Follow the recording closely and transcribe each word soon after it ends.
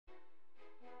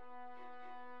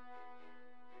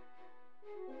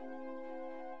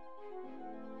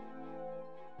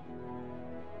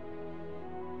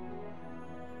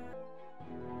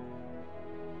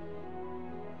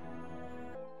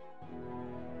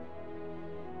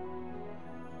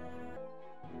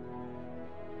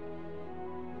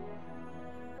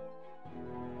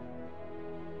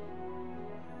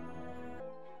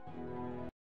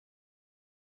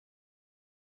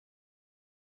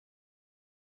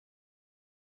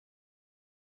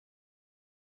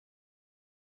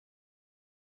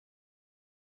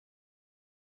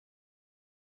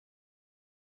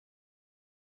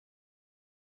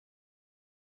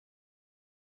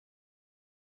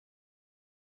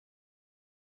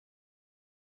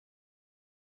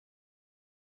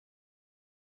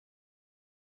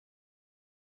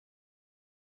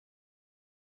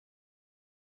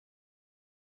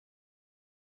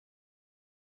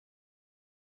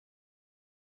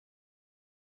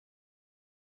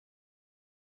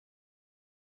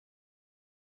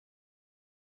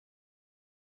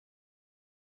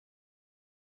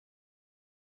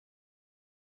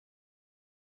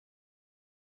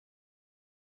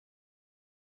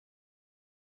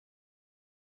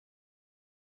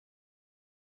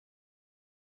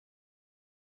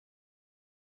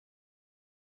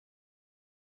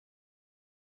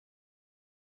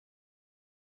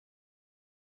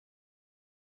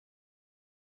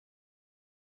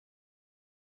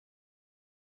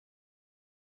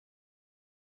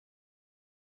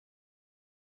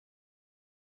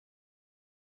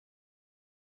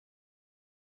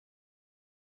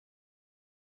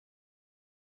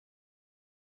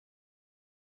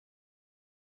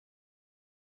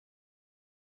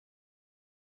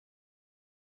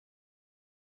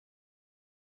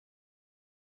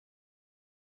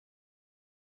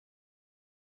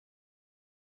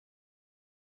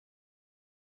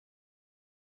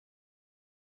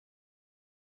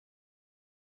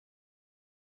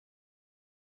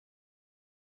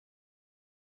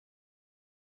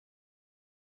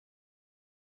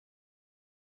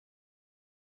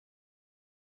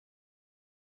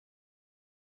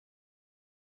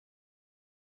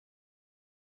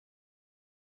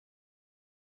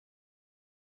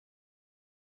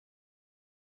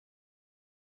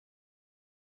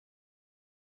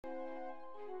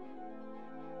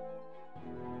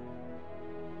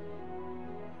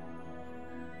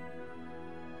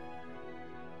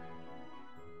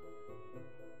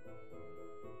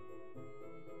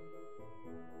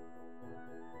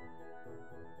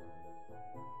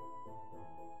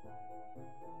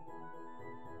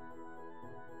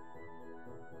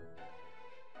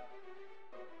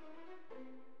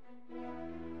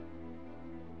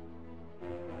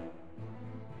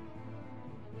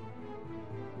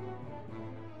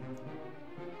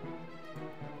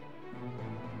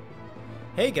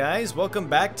Hey guys, welcome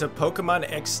back to Pokémon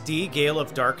XD Gale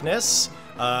of Darkness.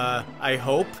 I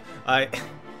hope.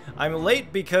 I'm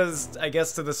late because, I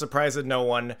guess to the surprise of no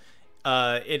one,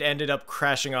 it ended up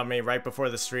crashing on me right before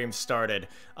the stream started.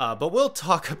 But we'll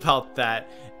talk about that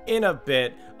in a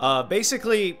bit.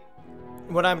 Basically,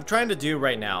 what I'm trying to do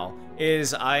right now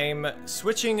is I'm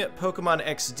switching Pokémon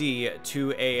XD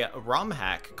to a ROM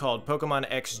hack called Pokémon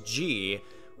XG,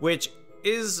 which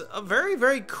is a very,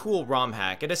 very cool ROM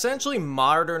hack. It essentially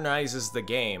modernizes the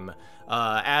game,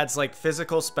 adds like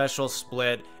physical special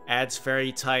split, adds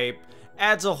fairy type,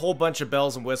 adds a whole bunch of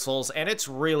bells and whistles, and it's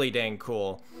really dang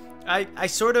cool. I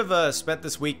sort of spent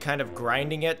this week kind of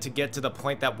grinding it to get to the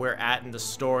point that we're at in the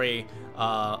story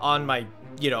on my,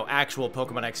 actual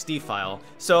Pokemon XD file.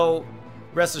 So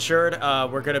rest assured,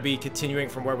 we're going to be continuing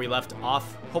from where we left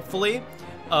off, hopefully.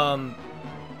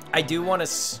 I do want to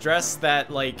stress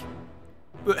that, like,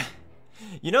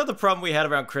 you know the problem we had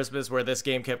around Christmas where this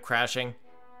game kept crashing?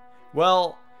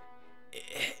 Well,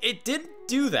 it didn't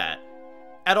do that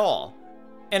at all.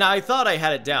 And I thought I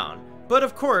had it down. But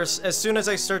of course, as soon as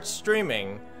I start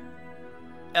streaming,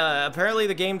 apparently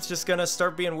the game's just gonna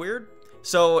start being weird.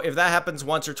 So if that happens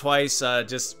once or twice,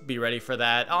 just be ready for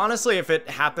that. Honestly, if it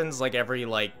happens like every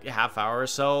half hour or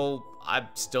so, I'm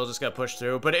still just gonna push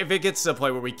through. But if it gets to the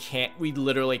point where we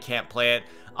literally can't play it,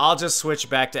 I'll just switch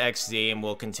back to XD and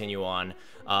we'll continue on.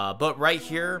 But right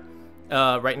here,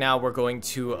 right now we're going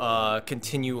to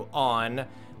continue on.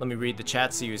 Let me read the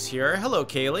chat, see who's here. Hello,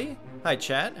 Kaylee. Hi,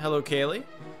 chat. Hello, Kaylee.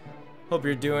 Hope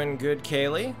you're doing good,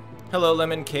 Kaylee. Hello,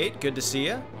 Lemon Kate. Good to see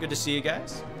you. Good to see you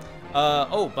guys.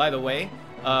 Oh, by the way,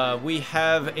 we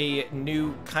have a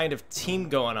new kind of team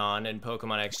going on in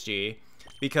Pokemon XG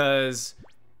because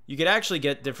you could actually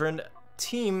get different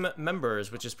team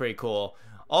members, which is pretty cool.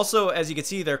 Also, as you can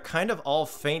see, they're kind of all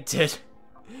fainted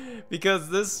because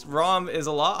this ROM is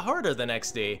a lot harder than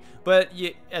XD. But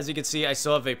as you can see, I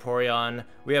still have Vaporeon.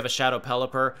 We have a Shadow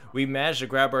Pelipper. We managed to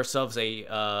grab ourselves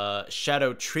a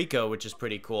Shadow Treecko, which is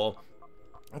pretty cool.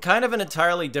 Kind of an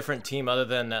entirely different team other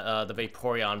than the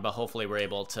Vaporeon, but hopefully we're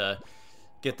able to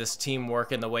get this team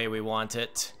working the way we want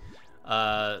it.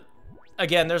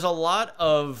 Again, there's a lot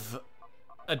of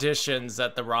additions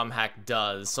that the ROM hack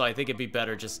does, so I think it'd be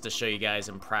better just to show you guys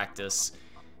in practice.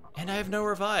 And I have no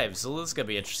revives, so this is gonna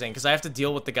be interesting because I have to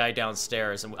deal with the guy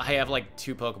downstairs, and I have like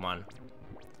 2 Pokemon.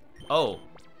 Oh,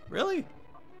 really?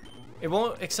 It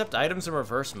won't accept items in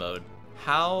reverse mode.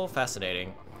 How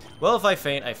fascinating. Well, if I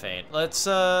faint, I faint. Let's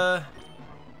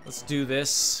do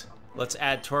this. Let's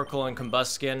add Torkoal and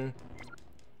Combuskin.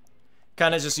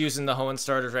 Kind of just using the Hoenn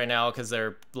starters right now because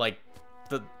they're like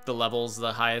the level's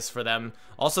the highest for them.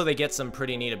 Also, they get some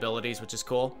pretty neat abilities, which is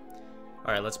cool.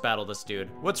 All right, let's battle this dude.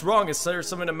 What's wrong? Is there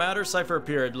something to matter? Cypher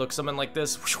appeared. Looks something like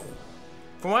this.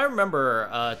 From what I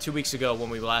remember, 2 weeks ago when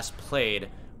we last played,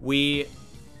 we,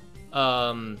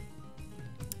 I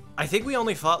think we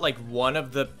only fought like one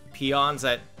of the peons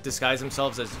that disguise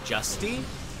themselves as Justy.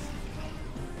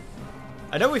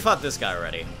 I know we fought this guy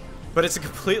already, but it's a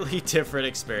completely different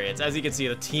experience. As you can see,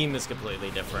 the team is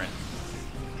completely different.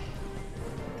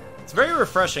 It's very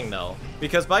refreshing though,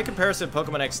 because by comparison to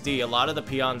Pokemon XD, a lot of the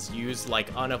peons use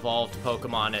like unevolved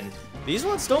Pokemon, and these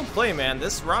ones don't play, man.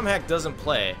 This ROM hack doesn't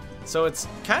play, so it's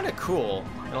kind of cool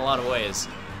in a lot of ways.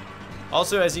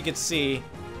 Also, as you can see,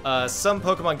 some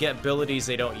Pokemon get abilities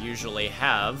they don't usually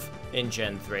have in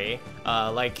Gen 3.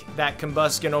 Like that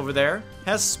Combuskin over there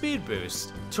has Speed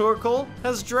Boost. Torkoal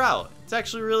has Drought. It's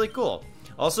actually really cool.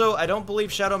 Also, I don't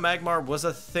believe Shadow Magmar was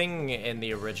a thing in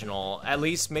the original. At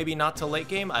least, maybe not till late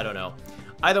game? I don't know.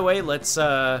 Either way, let's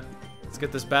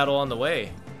get this battle on the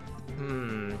way.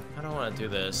 I don't want to do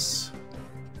this.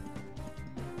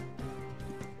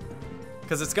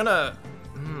 Because it's gonna...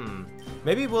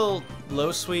 Maybe we'll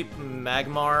Low Sweep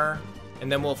Magmar,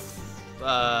 and then we'll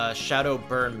Shadow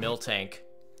Burn Miltank.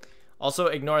 Also,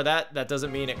 ignore that. That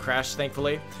doesn't mean it crashed,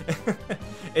 thankfully.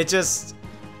 It just...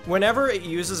 Whenever it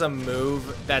uses a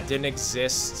move that didn't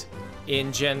exist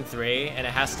in Gen 3, and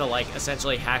it has to, like,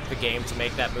 essentially hack the game to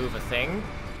make that move a thing,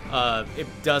 it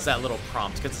does that little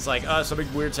prompt, because it's like, something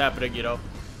weird's happening, you know?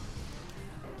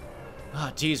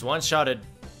 Ah, geez, one-shotted...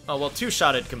 Oh, well,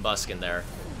 two-shotted Combuskin there.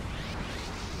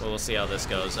 Well, we'll see how this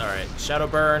goes. Alright, Shadow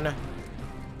Burn.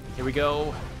 Here we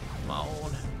go. Come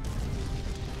on.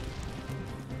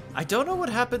 I don't know what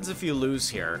happens if you lose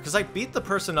here, because I beat the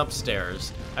person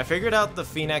upstairs. I figured out the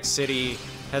Phoenix City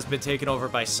has been taken over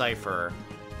by Cypher.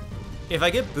 If I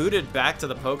get booted back to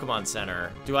the Pokemon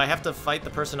Center, do I have to fight the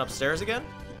person upstairs again?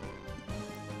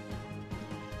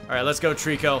 Alright, let's go,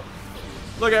 Treecko.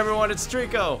 Look, everyone, it's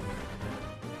Treecko!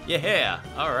 Yeah,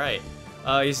 alright.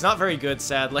 He's not very good,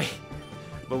 sadly.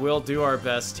 But we'll do our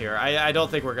best here. I don't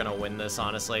think we're gonna win this,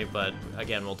 honestly, but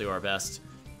again, we'll do our best.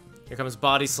 Here comes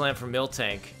Body Slam from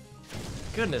Miltank.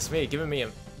 Goodness me, giving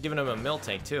him a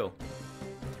Miltank too.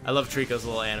 I love Treecko's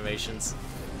little animations.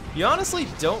 You honestly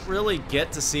don't really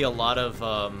get to see a lot of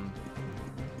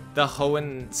the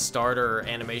Hoenn starter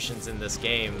animations in this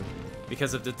game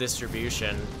because of the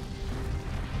distribution.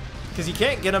 Because you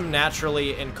can't get them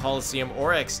naturally in Coliseum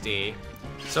or XD,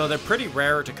 so they're pretty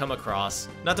rare to come across.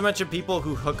 Not to mention people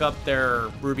who hook up their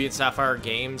Ruby and Sapphire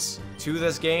games to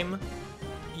this game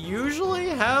usually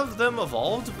have them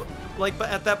evolved, like,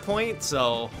 at that point,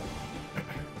 so...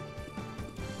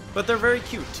 But they're very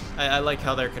cute. I like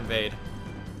how they're conveyed.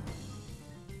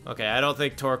 Okay, I don't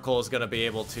think Torkoal is gonna be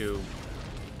able to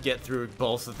get through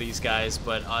both of these guys,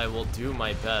 but I will do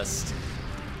my best.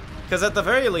 Because at the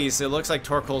very least, it looks like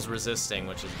Torkoal's resisting,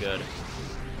 which is good.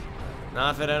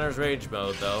 Not if it enters Rage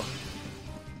mode, though.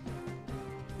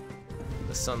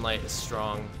 The sunlight is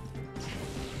strong.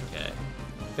 Okay.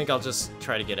 I think I'll just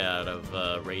try to get out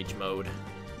of Rage mode.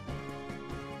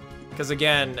 Because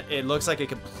again, it looks like it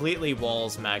completely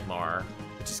walls Magmar,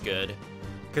 which is good.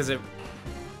 Because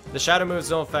the Shadow moves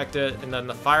don't affect it, and then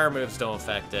the Fire moves don't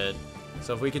affect it.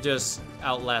 So if we could just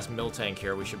outlast Miltank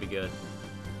here, we should be good.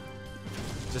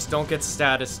 Just don't get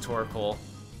status Torkoal.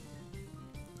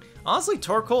 Honestly,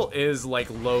 Torkoal is, like,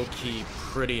 low-key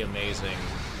pretty amazing.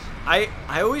 I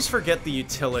always forget the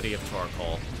utility of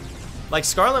Torkoal. Like,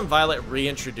 Scarlet and Violet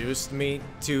reintroduced me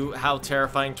to how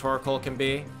terrifying Torkoal can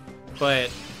be, but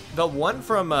the one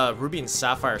from Ruby and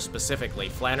Sapphire specifically,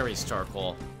 Flannery's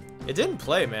Torkoal, it didn't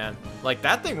play, man. Like,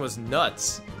 that thing was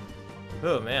nuts.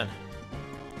 Oh, man.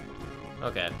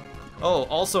 Okay. Oh,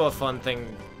 also a fun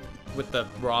thing with the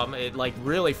ROM, it, like,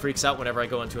 really freaks out whenever I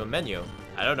go into a menu.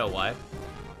 I don't know why.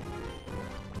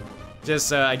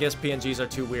 Just, I guess PNGs are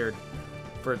too weird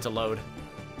for it to load.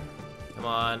 Come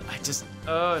on. I just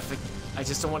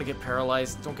don't want to get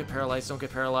paralyzed. Don't get paralyzed. Don't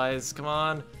get paralyzed. Come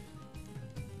on.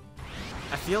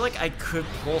 I feel like I could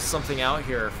pull something out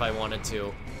here if I wanted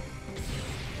to.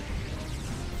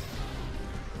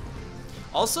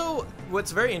 Also,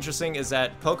 what's very interesting is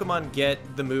that Pokemon get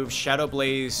the moves Shadow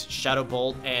Blaze, Shadow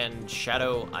Bolt, and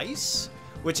Shadow Ice,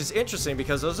 which is interesting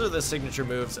because those are the signature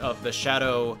moves of the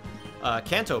Shadow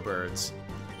Kanto birds.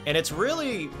 And it's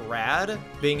really rad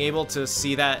being able to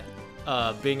see that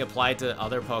being applied to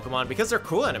other Pokemon because they're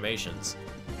cool animations.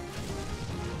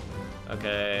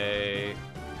 Okay.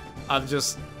 I'm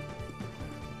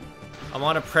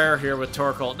on a prayer here with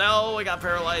Torkoal. No, I got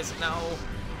paralyzed. No.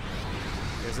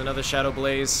 Here's another Shadow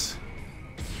Blaze.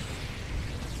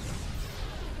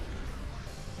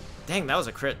 Dang, that was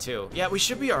a crit too. Yeah, we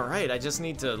should be alright. I just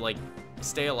need to, like,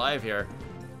 stay alive here.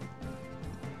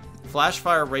 Flash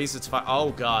Fire raised its fire.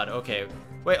 Oh god, okay.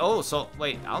 Wait,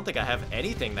 wait, I don't think I have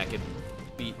anything that could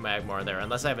beat Magmar there,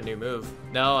 unless I have a new move.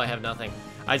 No, I have nothing.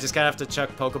 I just gotta have to chuck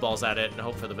Pokeballs at it and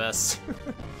hope for the best.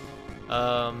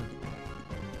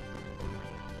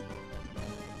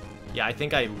 Yeah, I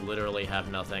think I literally have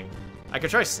nothing. I could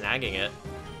try snagging it.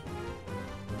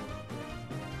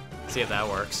 See if that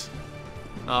works.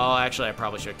 Oh, actually, I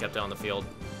probably should have kept it on the field.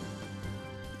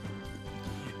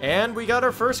 And we got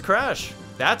our first crash.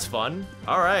 That's fun.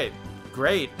 Alright,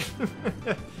 great.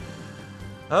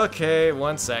 Okay,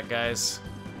 one sec, guys.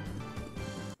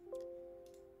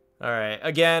 Alright,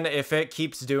 again, if it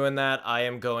keeps doing that, I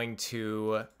am going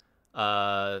to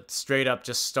straight up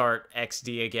just start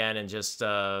XD again and just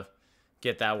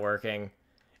get that working.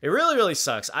 It really, really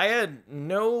sucks. I don't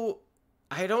know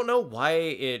why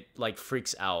it, like,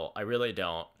 freaks out. I really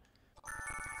don't.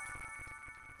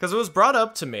 Because it was brought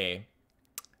up to me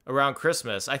around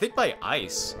Christmas, I think by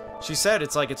Ice. She said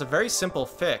it's a very simple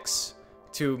fix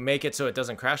to make it so it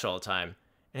doesn't crash all the time.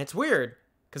 And it's weird,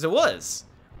 because it was.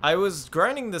 I was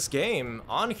grinding this game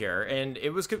on here, and it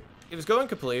was going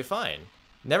completely fine.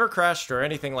 Never crashed or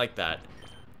anything like that.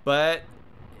 But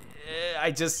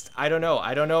I don't know.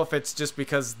 I don't know if it's just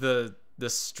because the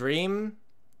stream,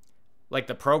 like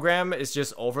the program, is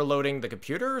just overloading the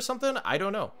computer or something. I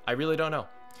don't know. I really don't know.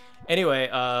 Anyway,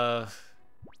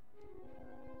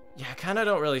 yeah, I kind of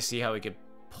don't really see how we could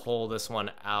pull this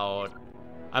one out.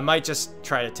 I might just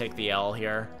try to take the L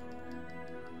here.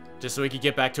 Just so we could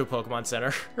get back to a Pokemon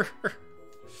Center.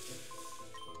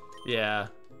 Yeah.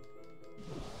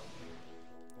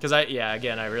 Because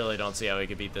again, I really don't see how we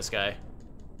could beat this guy.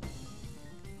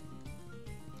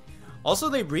 Also,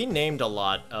 they renamed a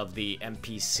lot of the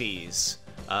NPCs.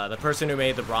 The person who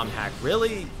made the ROM hack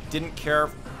really didn't care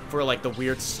for, like, the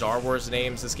weird Star Wars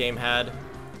names this game had.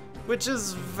 Which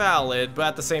is valid, but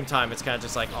at the same time, it's kind of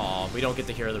just like, aw, we don't get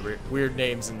to hear the weird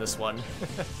names in this one.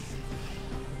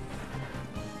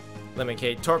 Lemon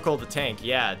Cake, Torkoal the tank,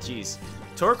 yeah, jeez.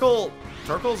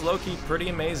 Torkoal's low-key pretty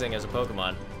amazing as a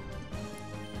Pokemon.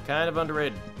 Kind of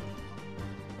underrated.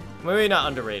 Maybe not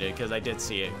underrated, because I did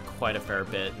see it quite a fair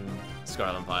bit in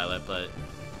Scarlet Violet, but...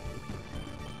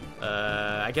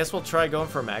 I guess we'll try going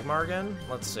for Magmar again?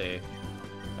 Let's see.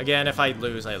 Again, if I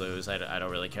lose, I lose. I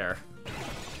don't really care.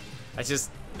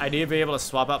 I need to be able to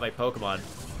swap out my Pokemon.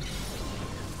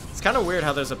 It's kind of weird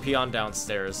how there's a peon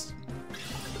downstairs.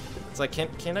 It's like,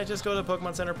 can I just go to the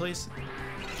Pokemon Center, please?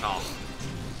 Oh.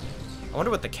 I wonder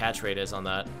what the catch rate is on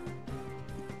that.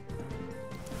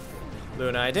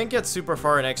 Luna, I didn't get super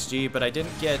far in XG, but I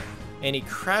didn't get any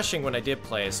crashing when I did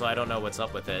play, so I don't know what's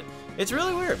up with it. It's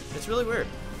really weird. It's really weird.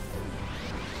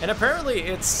 And apparently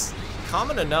it's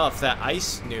common enough that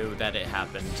Ice knew that it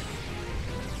happened.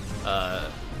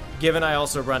 Given I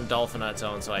also run Dolphin on its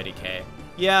own, so IDK.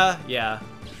 Yeah.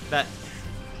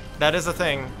 That is a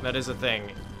thing. That is a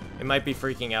thing. It might be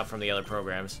freaking out from the other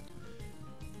programs.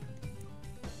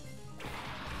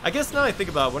 I guess now I think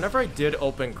about it, whenever I did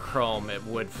open Chrome, it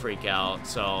would freak out,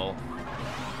 so...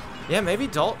 Yeah, maybe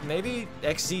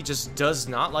XZ just does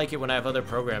not like it when I have other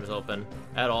programs open.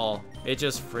 At all. It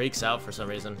just freaks out for some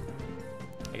reason.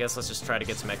 I guess let's just try to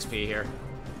get some XP here.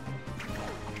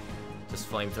 Just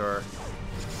Flamethrower.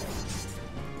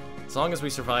 As long as we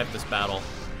survive this battle.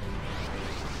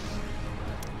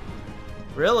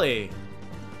 Really?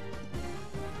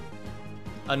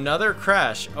 Another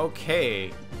crash.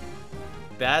 Okay.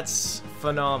 That's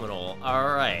phenomenal.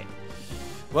 Alright.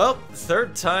 Well,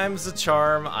 third time's the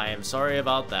charm. I am sorry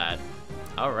about that.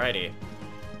 Alrighty.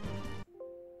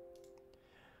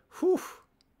 Whew.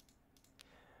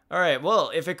 Alright, well,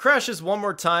 if it crashes one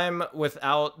more time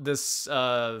without this,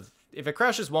 if it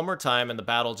crashes one more time and the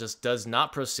battle just does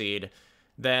not proceed,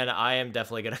 then I am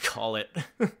definitely gonna call it.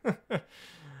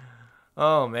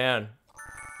 Oh, man.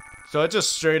 So it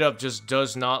just straight up just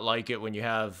does not like it when you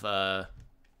have,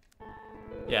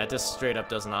 yeah, it just straight up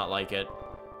does not like it.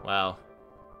 Wow.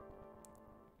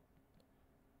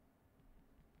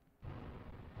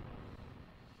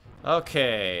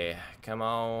 Okay, come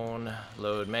on,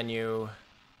 load menu.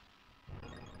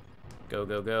 Go,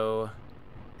 go, go.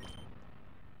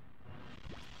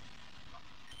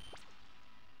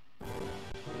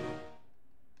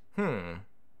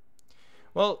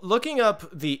 Well, looking up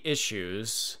the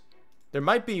issues, there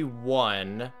might be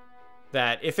one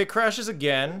that if it crashes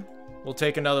again, we'll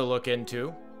take another look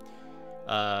into.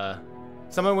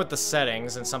 Something with the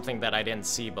settings and something that I didn't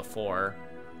see before.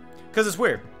 Because it's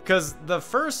weird. Because the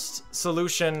first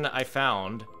solution I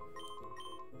found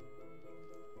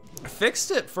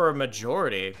fixed it for a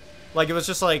majority. Like, it was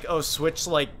just like, oh, switch,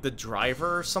 like, the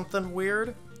driver or something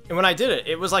weird. And when I did it,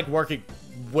 it was, like, working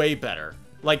way better.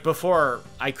 Like, before,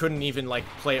 I couldn't even, like,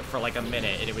 play it for, like, a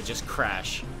minute, and it would just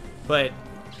crash. But,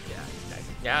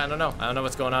 yeah, I don't know. I don't know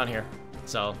what's going on here.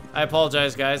 So, I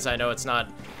apologize, guys. I know it's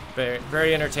not very,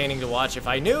 very entertaining to watch. If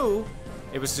I knew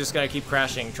it was just gonna keep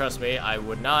crashing, trust me, I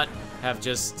would not have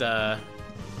just,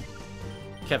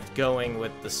 kept going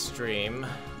with the stream.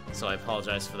 So I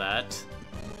apologize for that.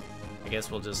 I guess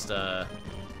we'll just,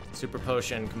 Super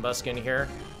Potion Combuskin here.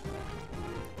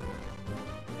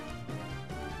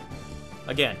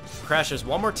 Again, crashes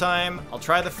one more time, I'll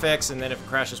try the fix, and then if it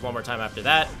crashes one more time after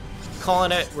that,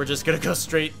 calling it, we're just gonna go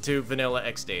straight to Vanilla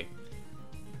XD.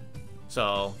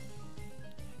 So,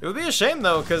 it would be a shame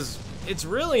though, because it's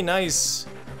really nice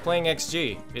playing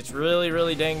XG. It's really,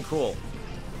 really dang cool.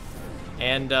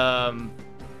 And, I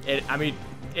mean,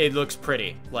 it looks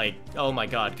pretty. Like, oh my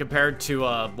god, compared to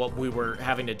what we were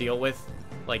having to deal with,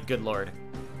 like, good lord.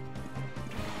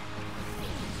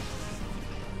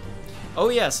 Oh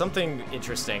yeah, something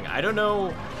interesting. I don't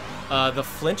know the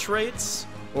flinch rates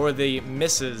or the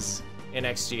misses in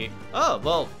XG. Oh,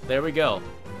 well, there we go.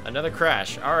 Another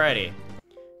crash. Alrighty.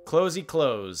 Closey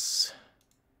close.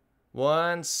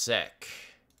 One sec.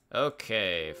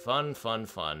 Okay, fun, fun,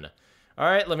 fun.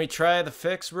 Alright, let me try the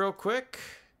fix real quick.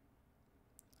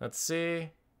 Let's see.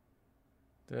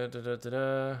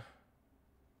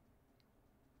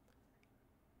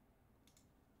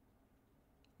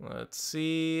 Let's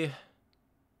see.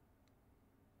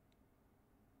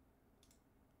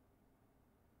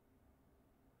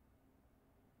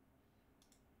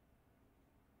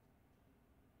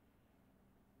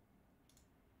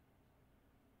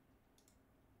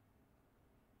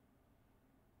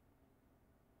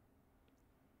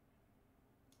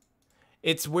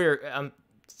 It's weird. I'm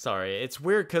sorry. It's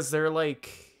weird because they're like...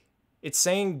 It's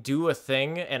saying do a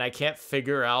thing, and I can't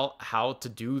figure out how to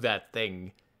do that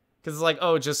thing. Because it's like,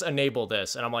 oh, just enable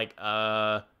this. And I'm like,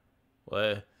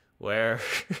 what? Where?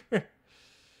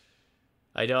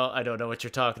 I don't know what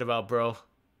you're talking about, bro.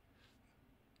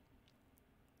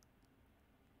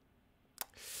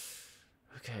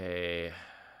 Okay.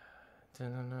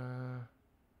 Da-da-da.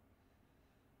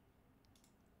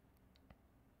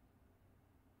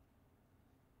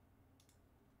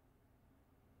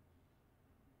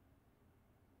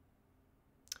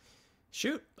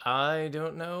 Shoot, I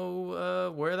don't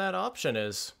know where that option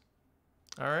is.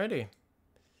 Alrighty.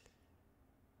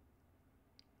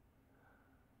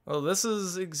 Well, this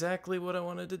is exactly what I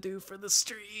wanted to do for the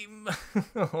stream.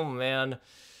 Oh, man.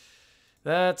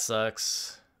 That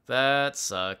sucks. That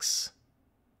sucks.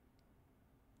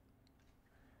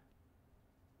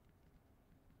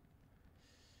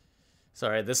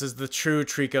 Sorry, this is the true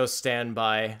Treecko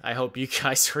standby. I hope you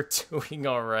guys are doing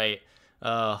alright.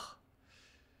 Okay.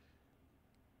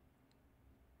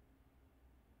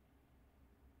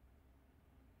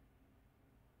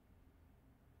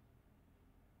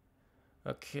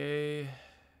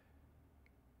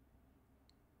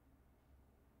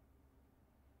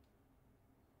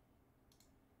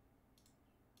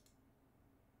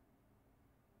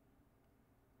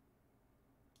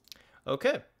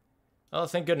 Okay. Oh,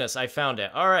 thank goodness, I found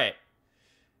it. All right.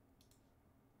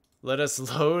 Let us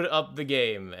load up the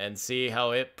game and see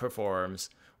how it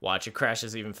performs. Watch, it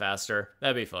crashes even faster.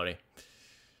 That'd be funny.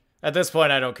 At this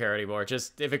point, I don't care anymore.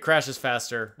 Just, if it crashes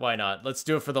faster, why not? Let's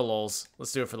do it for the lulz.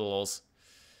 Let's do it for the lulz.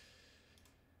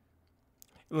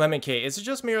 Lemon K, is it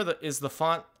just me, or is the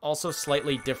font also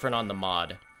slightly different on the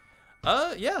mod?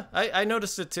 Yeah, I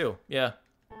noticed it too, yeah.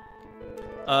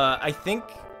 I think...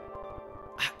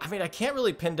 I mean, I can't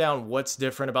really pin down what's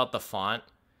different about the font,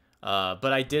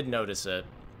 but I did notice it.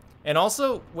 And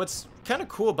also, what's kind of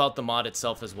cool about the mod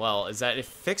itself as well is that it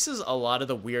fixes a lot of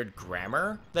the weird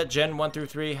grammar that Gen 1 through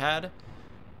 3 had,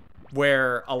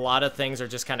 where a lot of things are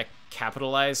just kind of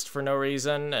capitalized for no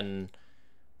reason, and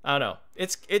I don't know.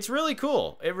 It's really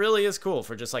cool. It really is cool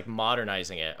for just, like,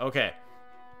 modernizing it. Okay.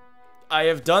 I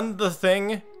have done the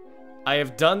thing. I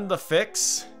have done the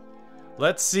fix.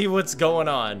 Let's see what's going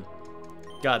on.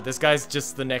 God, this guy's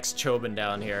just the next Chobin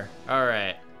down here.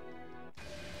 Alright.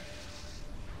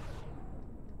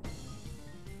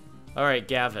 Alright,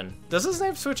 Gavin. Does his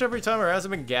name switch every time, or has it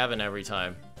been Gavin every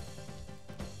time?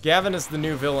 Gavin is the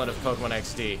new villain of Pokemon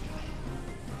XD.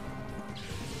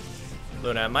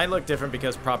 Luna, it might look different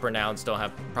because proper nouns don't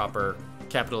have proper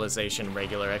capitalization in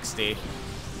regular XD.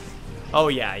 Oh,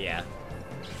 yeah, yeah.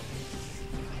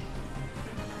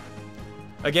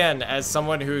 Again, as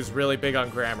someone who's really big on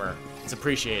grammar, it's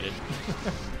appreciated.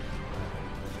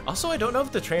 Also, I don't know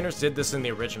if the trainers did this in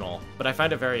the original, but I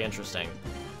find it very interesting.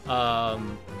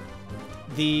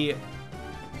 The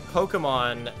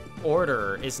Pokemon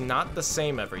order is not the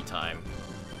same every time.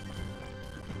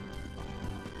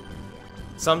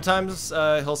 Sometimes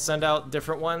he'll send out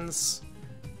different ones,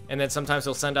 and then sometimes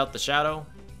he'll send out the shadow.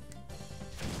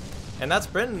 And that's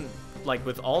been, like,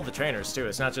 with all the trainers, too.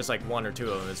 It's not just, like, one or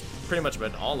two of them. It's pretty much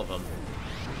been all of them.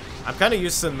 I'm kind of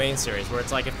used to the main series, where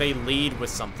it's like, if they lead with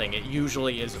something, it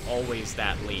usually is always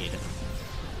that lead.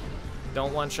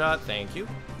 Don't one-shot, thank you.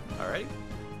 Alright.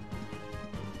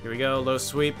 Here we go, low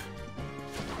sweep.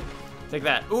 Take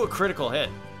that. Ooh, a critical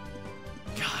hit.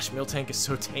 Gosh, Miltank is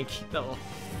so tanky, though.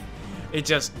 It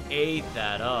just ate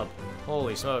that up.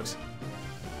 Holy smokes.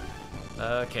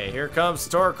 Okay, here comes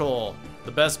Torkoal,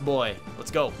 the best boy.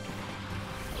 Let's go.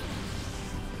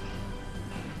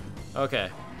 Okay.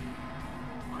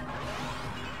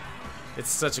 It's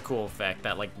such a cool effect,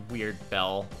 that, like, weird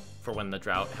bell for when the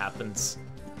drought happens.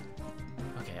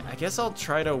 Okay, I guess I'll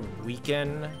try to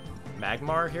weaken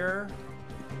Magmar here.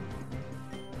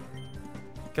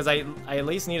 Because I at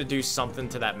least need to do something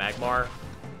to that Magmar,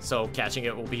 so catching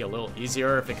it will be a little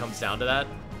easier if it comes down to that.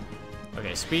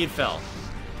 Okay, speed fell.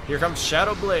 Here comes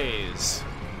Shadow Blaze.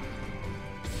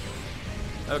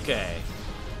 Okay.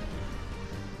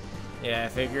 Yeah,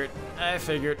 I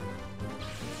figured.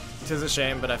 Tis a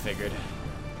shame, but I figured.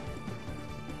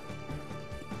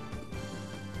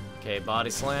 Okay,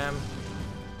 body slam.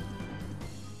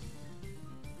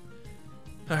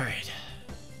 Alright.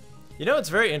 You know, it's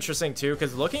very interesting, too,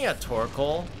 because looking at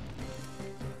Torkoal,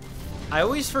 I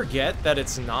always forget that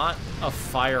it's not a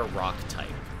fire-rock type.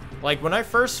 Like, when I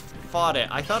first fought it,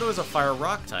 I thought it was a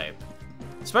fire-rock type.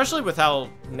 Especially with how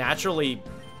naturally,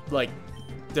 like,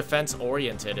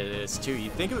 defense-oriented it is, too.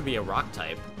 You'd think it would be a rock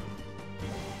type.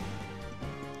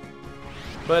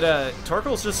 But,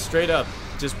 Torkoal's just straight up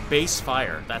just base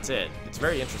fire. That's it. It's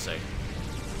very interesting.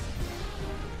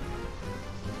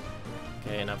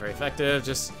 Okay, not very effective.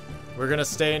 Just, we're gonna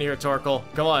stay in here, Torkoal.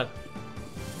 Come on.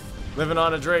 Living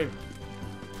on a dream.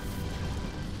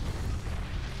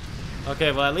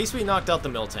 Okay, well, at least we knocked out the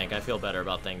Miltank. I feel better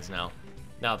about things now.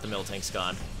 Now that the Miltank's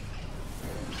gone.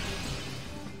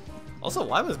 Also,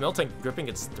 why was Miltank gripping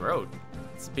its throat?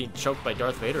 It's being choked by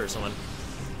Darth Vader or someone.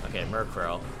 Okay,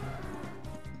 Murkrow.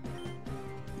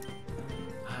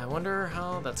 I wonder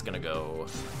how that's gonna go.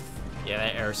 Yeah,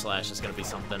 that Air Slash is gonna be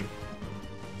something.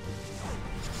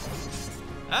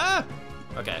 Ah!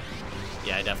 Okay.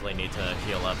 Yeah, I definitely need to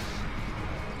heal up.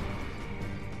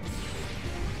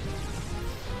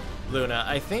 Luna,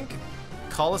 I think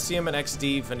Colosseum and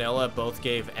XD Vanilla both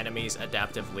gave enemies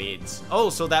adaptive leads. Oh,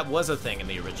 so that was a thing in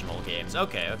the original games.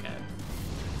 Okay, okay.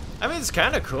 I mean, it's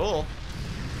kind of cool.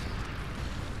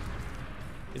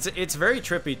 It's very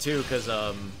trippy, too, because,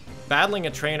 battling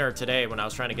a trainer today when I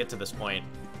was trying to get to this point,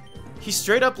 he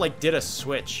straight up, like, did a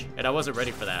switch, and I wasn't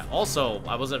ready for that. Also,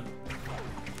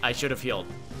 I should have healed.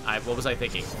 What was I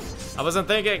thinking? I wasn't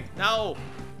thinking! No!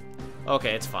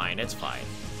 Okay, it's fine, it's fine.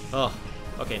 Ugh.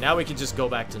 Okay, now we can just go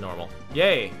back to normal.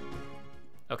 Yay!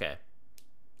 Okay.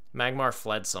 Magmar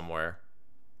fled somewhere.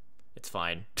 It's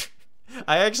fine.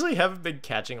 I actually haven't been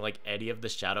catching, like, any of the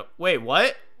shadow... Wait,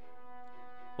 what?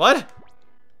 What?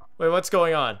 Wait, what's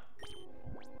going on?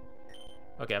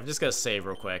 Okay, I'm just gonna save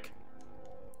real quick.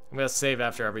 I'm gonna save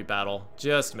after every battle,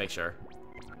 just to make sure.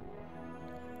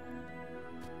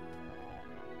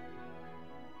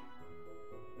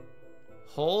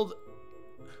 Hold...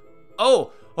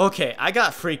 Oh! Okay, I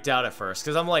got freaked out at first,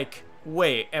 because I'm like,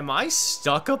 wait, am I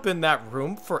stuck up in that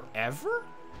room forever?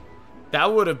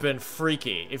 That would have been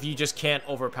freaky if you just can't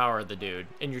overpower the dude,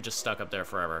 and you're just stuck up there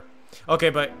forever. Okay,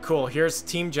 but cool, here's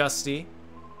Team Justy.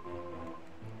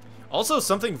 Also,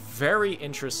 something very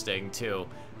interesting, too.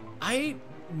 I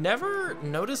never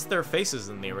noticed their faces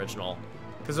in the original,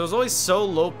 because it was always so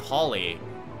low poly.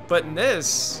 But in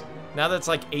this, now that it's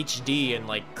like HD and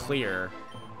like clear,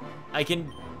 I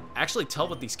can actually tell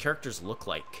what these characters look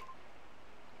like.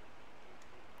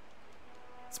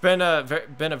 It's been a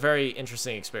very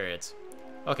interesting experience.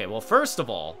 Okay, well, first of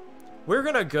all, we're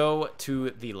gonna go to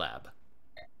the lab.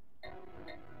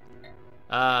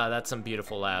 Ah, that's some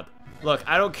beautiful lab. Look,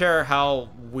 I don't care how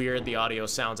weird the audio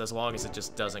sounds as long as it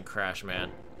just doesn't crash,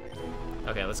 man.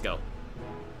 Okay, let's go.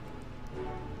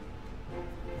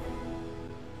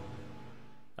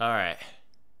 Alright.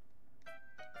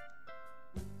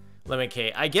 Lemon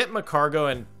I get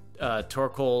Macargo and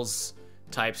Torkoal's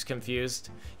types confused.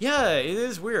 Yeah, it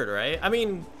is weird, right? I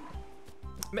mean,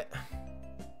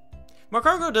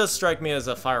 Macargo does strike me as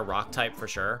a fire rock type for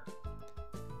sure.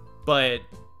 But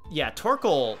yeah,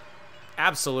 Torkoal,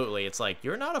 absolutely. It's like,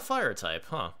 you're not a fire type,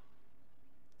 huh?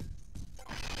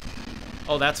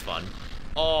 Oh, that's fun.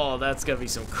 Oh, that's gonna be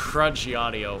some crunchy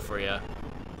audio for you.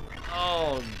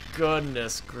 Oh,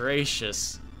 goodness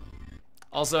gracious.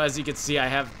 Also, as you can see, I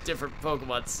have different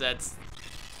Pokemon sets.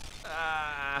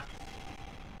 Ah.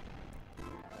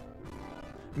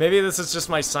 Maybe this is just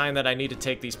my sign that I need to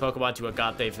take these Pokemon to a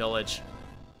Agate village.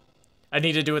 I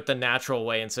need to do it the natural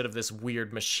way instead of this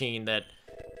weird machine that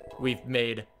we've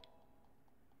made.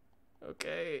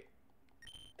 Okay.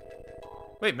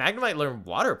 Wait, Magnemite learned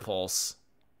Water Pulse?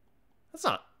 That's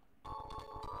not...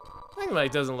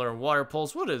 Magnemite doesn't learn Water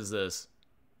Pulse. What is this?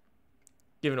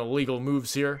 Giving illegal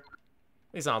moves here.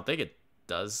 At least I don't think it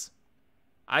does.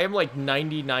 I am like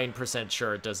 99%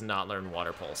 sure it does not learn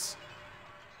Water Pulse.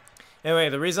 Anyway,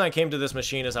 the reason I came to this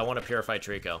machine is I want to purify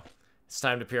Treecko. It's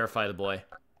time to purify the boy.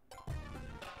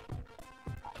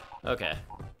 Okay.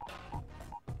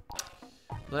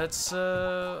 Let's,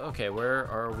 okay, where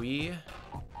are we?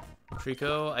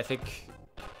 Treecko, I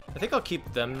think I'll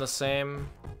keep them the same.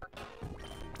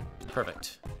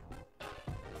 Perfect.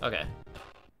 Okay.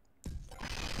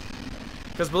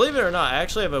 Because believe it or not, I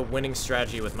actually have a winning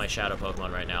strategy with my Shadow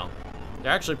Pokemon right now.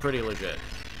 They're actually pretty legit.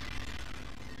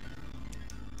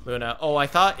 Luna, oh, I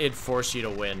thought it'd force you to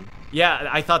win. Yeah,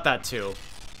 I thought that too.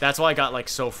 That's why I got like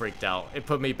so freaked out. It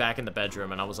put me back in the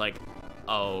bedroom and I was like,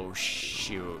 oh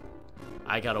shoot.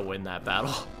 I gotta win that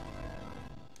battle.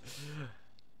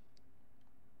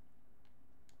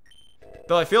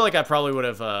 Though I feel like I probably would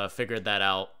have figured that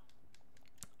out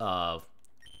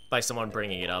by someone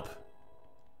bringing it up.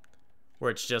 Where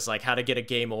it's just like how to get a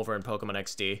game over in Pokemon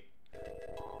XD.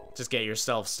 Just get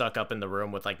yourself stuck up in the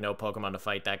room with like no Pokemon to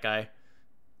fight that guy.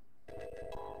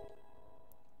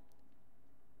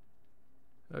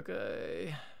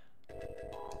 Okay.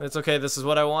 That's okay, this is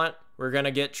what I want. We're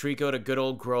gonna get Treecko to good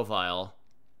old Grovyle.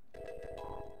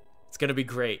 It's gonna be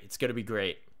great, it's gonna be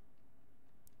great.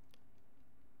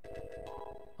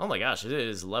 Oh my gosh, it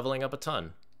is leveling up a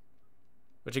ton.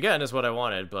 Which again is what I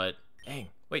wanted, but dang.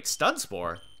 Wait, Stun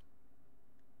Spore?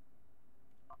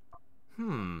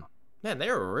 Man,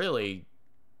 they're really...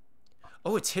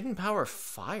 Oh, it's Hidden Power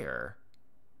Fire.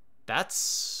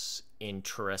 That's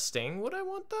interesting. Would I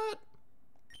want that?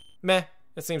 Meh,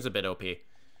 it seems a bit OP.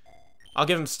 I'll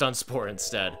give him Stun Spore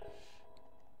instead.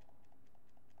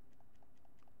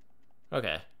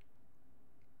 Okay.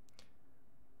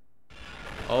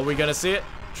 Oh, we gonna see it?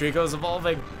 Treecko's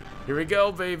evolving. Here we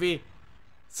go, baby.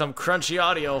 Some crunchy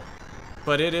audio,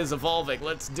 but it is evolving.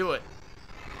 Let's do it.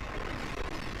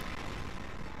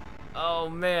 Oh,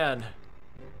 man.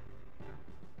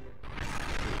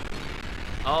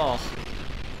 Oh.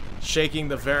 Shaking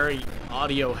the very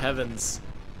audio heavens.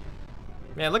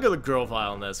 Man, look at the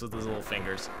Grovyle in this with his little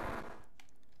fingers.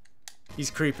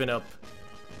 He's creeping up.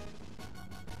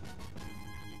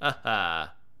 Haha.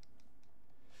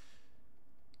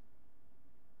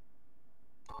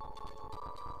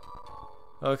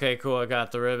 Okay, cool, I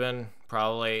got the ribbon.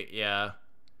 Probably, yeah.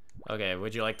 Okay,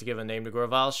 would you like to give a name to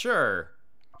Grovyle? Sure.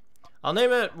 I'll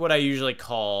name it what I usually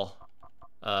call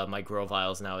my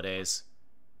Groviles nowadays.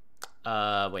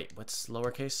 Wait, what's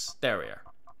lowercase? There we are.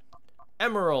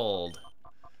 Emerald.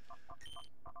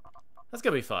 That's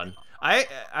gonna be fun. I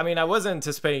mean, I wasn't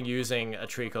anticipating using a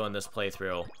Treecko in this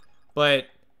playthrough, but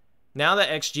now that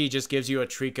XG just gives you a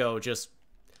Treecko just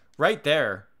right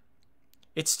there,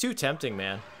 it's too tempting,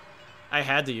 man. I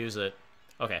had to use it.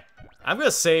 Okay, I'm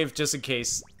gonna save just in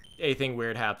case anything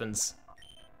weird happens.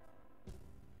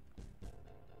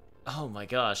 Oh my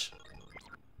gosh.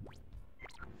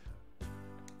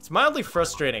 It's mildly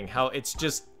frustrating how it's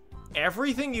just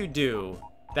everything you do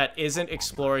that isn't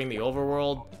exploring the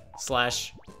overworld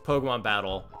slash Pokemon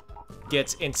battle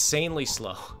gets insanely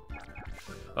slow.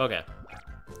 Okay.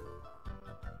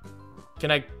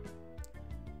 Can I...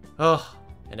 Oh,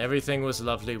 and everything was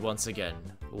lovely once again.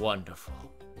 Wonderful.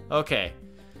 Okay.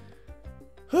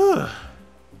 Whew.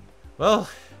 Well.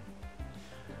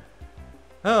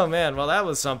 Oh man, well that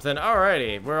was something.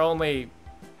 Alrighty, we're only...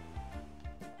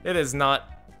 It is not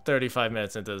 35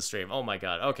 minutes into the stream. Oh my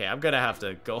god. Okay, I'm gonna have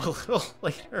to go a little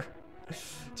later.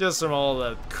 Just from all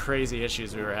the crazy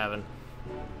issues we were having.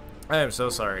 I am so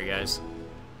sorry, guys.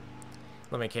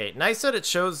 Let me, Kate. Nice that it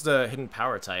shows the hidden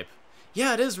power type.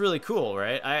 Yeah, it is really cool,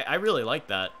 right? I really like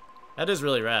that. That is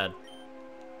really rad.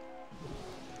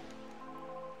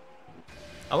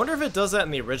 I wonder if it does that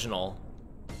in the original.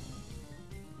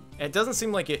 It doesn't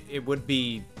seem like it would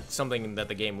be something that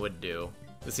the game would do.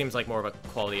 It seems like more of a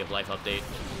quality of life update.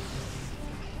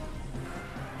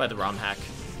 By the ROM hack.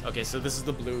 Okay, so this is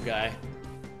the blue guy.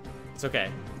 It's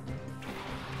okay.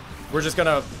 We're just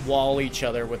gonna wall each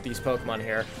other with these Pokemon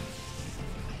here.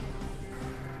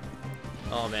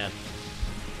 Oh man.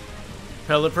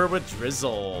 Pelipper with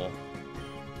Drizzle.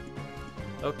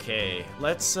 Okay,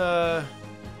 let's go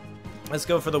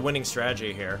for the winning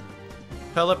strategy here.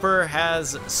 Pelipper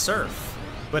has Surf,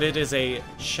 but it is a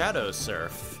Shadow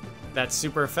Surf. That's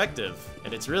super effective,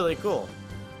 and it's really cool.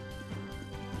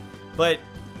 But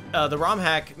the ROM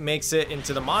hack makes it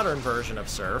into the modern version of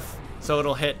Surf, so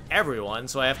it'll hit everyone,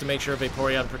 so I have to make sure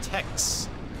Vaporeon protects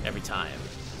every time.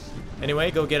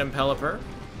 Anyway, go get him, Pelipper.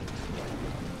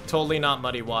 Totally not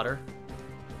muddy water.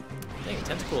 Dang,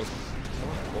 Tentacle's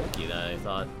more bulky than I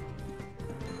thought.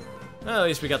 Well, at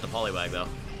least we got the Poliwag, though.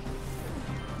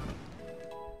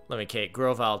 Let me, Kate.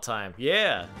 Grovyle time.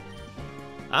 Yeah!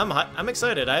 I'm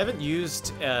excited. I haven't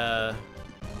used a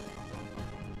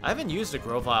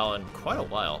Grovyle in quite a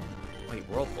while. Wait,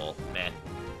 Whirlpool? Meh.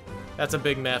 That's a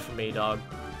big meh for me, dog.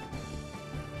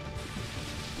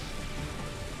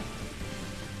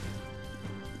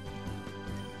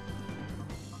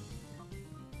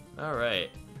 Alright.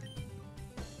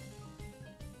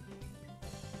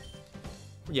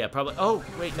 Yeah, probably. Oh,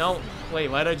 wait, no. Wait,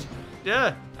 why did you...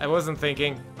 Yeah, I wasn't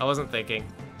thinking. I wasn't thinking.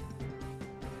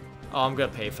 Oh, I'm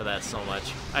gonna pay for that so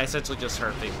much. I essentially just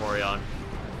hurt Vaporeon.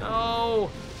 No!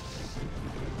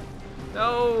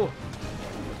 No!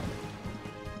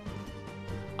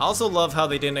 I also love how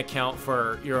they didn't account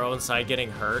for your own side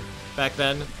getting hurt back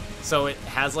then. So it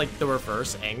has, like, the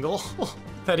reverse angle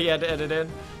that he had to edit in.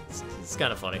 It's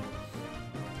kind of funny.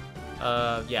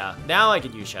 Yeah. Now I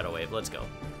can use Shadow Wave. Let's go.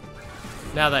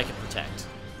 Now that I can protect.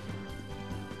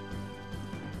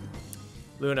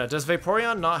 Luna, does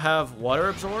Vaporeon not have Water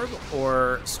Absorb,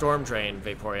 or Storm Drain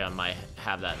Vaporeon might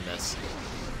have that in this?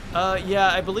 Yeah,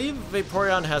 I believe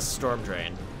Vaporeon has Storm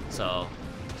Drain, so...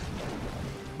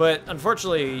 But,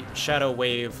 unfortunately, Shadow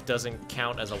Wave doesn't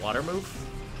count as a water move,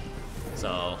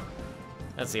 so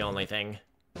that's the only thing.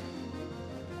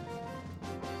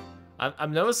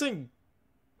 I'm noticing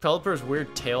Pelipper's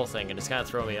weird tail thing, and it's kind of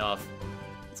throwing me off.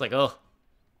 It's like, oh,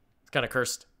 it's kind of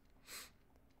cursed.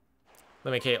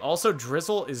 Let me, okay, also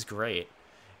Drizzle is great.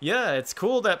 Yeah, it's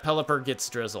cool that Pelipper gets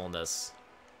Drizzle in this.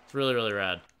 It's really, really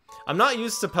rad. I'm not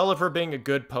used to Pelipper being a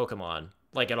good Pokemon,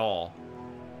 like, at all.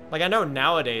 Like, I know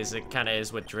nowadays it kind of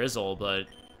is with Drizzle, but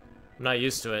I'm not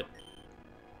used to it.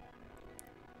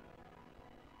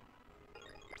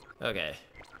 Okay.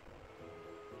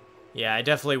 Yeah, I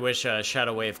definitely wish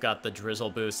Shadow Wave got the Drizzle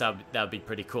boost. That would be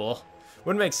pretty cool.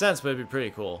 Wouldn't make sense, but it'd be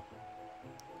pretty cool.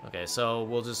 Okay, so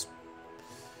we'll just...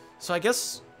 So I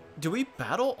guess... Do we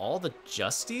battle all the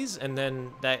Justies, and then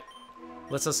that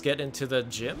lets us get into the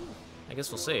gym? I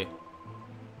guess we'll see.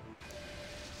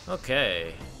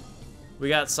 Okay. We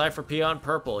got Cypher Peon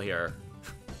Purple here.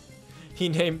 he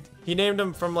named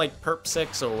him from, like, Perp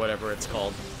 6 or whatever it's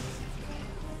called.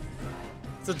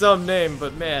 It's a dumb name,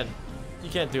 but man, you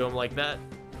can't do him like that.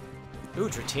 Ooh,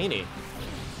 Dratini.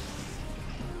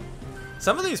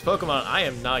 Some of these Pokemon I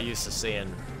am not used to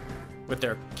seeing with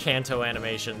their Kanto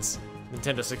animations,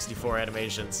 Nintendo 64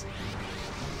 animations.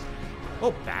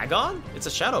 Oh, Bagon? It's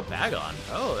a Shadow Bagon.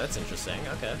 Oh, that's interesting.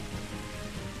 Okay.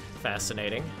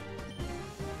 Fascinating.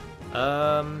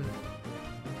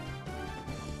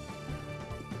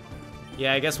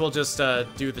 Yeah, I guess we'll just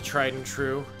do the tried and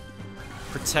true.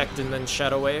 Protect and then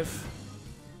Shadow Wave.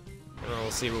 And then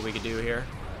we'll see what we can do here.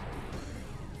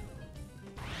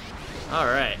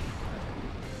 Alright.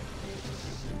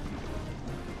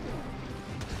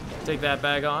 Take that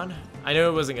bag on. I knew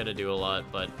it wasn't going to do a lot,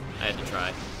 but I had to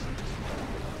try.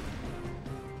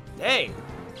 Dang!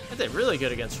 I did really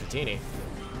good against Dratini.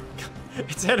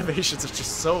 Its animations are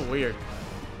just so weird.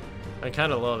 I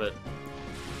kind of love it.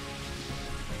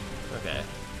 Okay.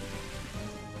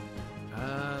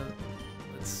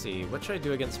 Let's see. What should I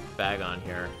do against Bagon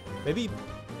here? Maybe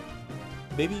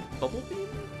Bubble Beam?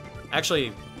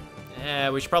 Actually,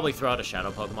 we should probably throw out a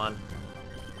Shadow Pokemon.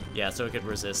 Yeah, so it could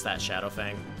resist that Shadow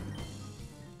Fang.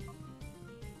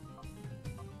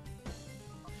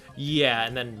 Yeah,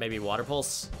 and then maybe Water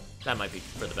Pulse. That might be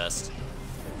for the best.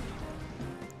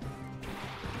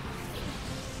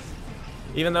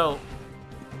 Even though...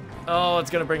 Oh, it's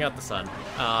gonna bring out the sun.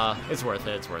 It's worth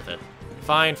it, it's worth it.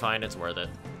 Fine, it's worth it.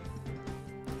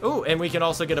 Ooh, and we can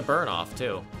also get a burn off,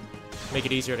 too. Make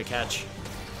it easier to catch.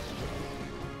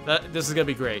 This is gonna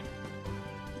be great.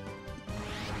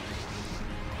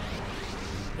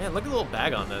 Man, look at the little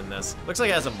bag on in this. Looks like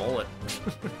it has a mullet.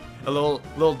 A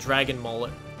little dragon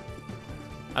mullet.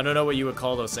 I don't know what you would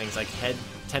call those things, like head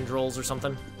tendrils or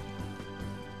something.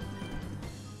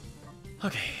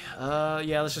 Okay,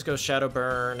 yeah, let's just go Shadow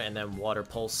Burn and then Water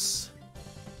Pulse.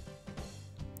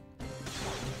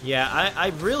 Yeah, I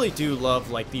really do love,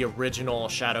 like, the original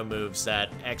Shadow moves that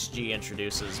XG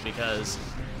introduces, because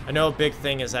I know a big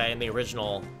thing is that in the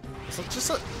original,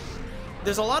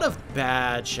 there's a lot of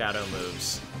bad Shadow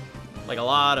moves. Like, a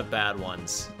lot of bad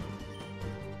ones.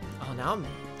 Oh, now I'm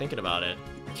thinking about it.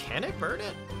 Can it burn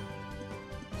it?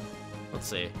 Let's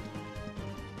see.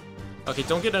 Okay,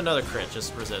 don't get another crit,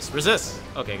 just resist. Resist!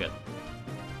 Okay, good.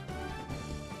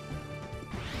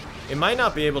 It might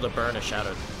not be able to burn a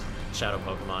Shadow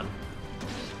Pokemon.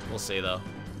 We'll see, though.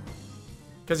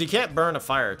 Because you can't burn a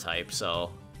Fire type, so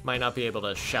might not be able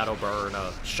to Shadow Burn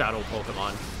a Shadow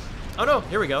Pokemon. Oh no,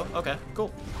 here we go. Okay,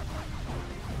 cool.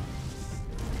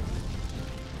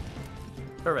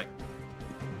 Perfect.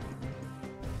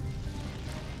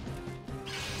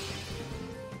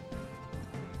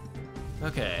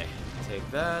 Okay,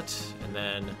 take that, and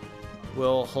then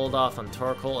we'll hold off on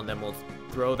Torkoal, and then we'll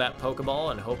throw that Pokeball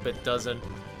and hope it doesn't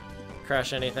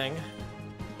crash anything.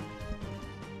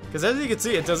 Because as you can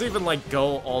see, it doesn't even, like,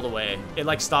 go all the way. It,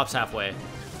 like, stops halfway.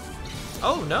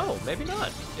 Oh, no, maybe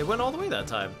not. It went all the way that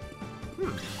time.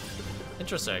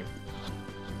 Interesting.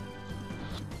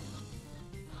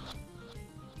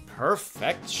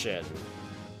 Perfection.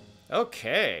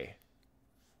 Okay.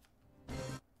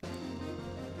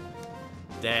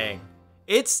 Dang.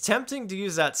 It's tempting to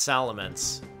use that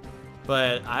Salamence,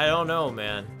 but I don't know,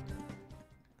 man.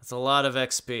 That's a lot of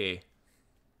XP.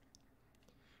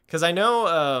 Because I know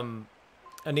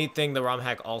a neat thing the ROM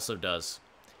hack also does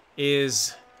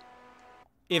is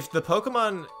if the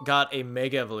Pokemon got a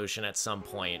Mega Evolution at some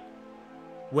point,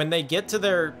 when they get to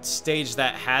their stage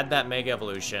that had that Mega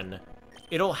Evolution,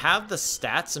 it'll have the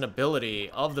stats and ability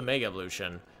of the Mega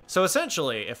Evolution. So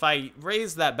essentially, if I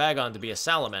raise that Bagon to be a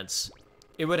Salamence,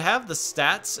 it would have the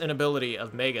stats and ability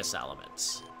of Mega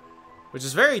Salamence, which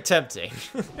is very tempting.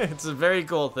 It's a very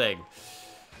cool thing.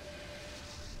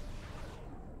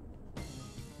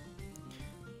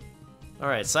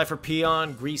 Alright, Cypher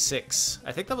Peon, Grease 6.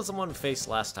 I think that was the one we faced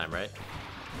last time, right?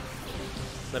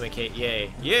 Lemicate,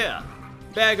 yay. Yeah!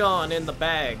 Bag on in the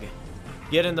bag.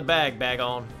 Get in the bag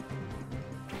on.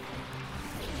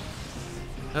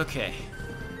 Okay.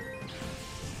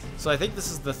 So I think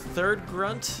this is the third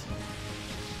grunt.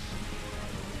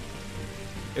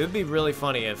 It would be really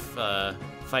funny if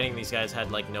fighting these guys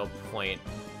had, like, no point.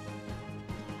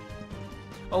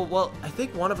 Oh, well, I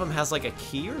think one of them has, like, a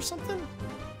key or something?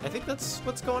 I think that's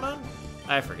what's going on?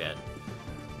 I forget.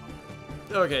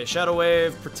 Okay, Shadow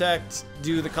Wave, Protect,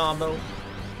 do the combo.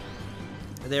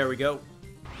 There we go.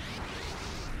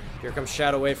 Here comes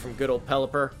Shadow Wave from good old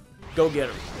Pelipper. Go get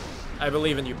him. I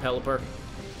believe in you, Pelipper.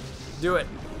 Do it.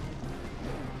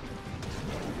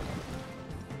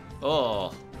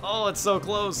 Oh. Oh, it's so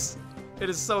close. It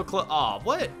is so close. Oh,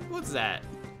 what? What's that?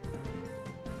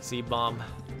 Seed Bomb.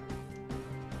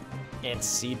 And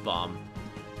Seed Bomb.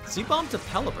 Seed Bomb to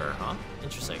Pelipper, huh?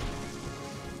 Interesting.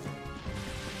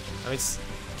 I mean,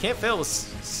 can't fail with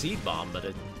Seed Bomb, but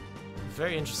it's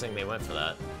very interesting they went for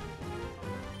that.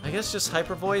 I guess just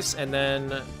Hyper Voice, and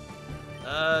then,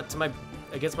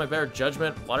 against my better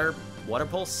judgment, Water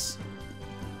Pulse?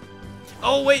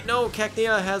 Oh, wait, no,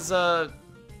 Cacnea has,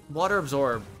 Water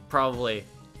Absorb, probably.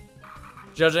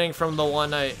 Judging from the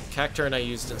one Cacturne I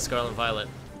used in Scarlet and Violet.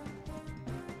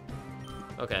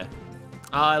 Okay.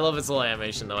 I love its little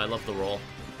animation, though. I love the roll.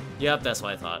 Yep, that's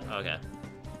what I thought. Okay.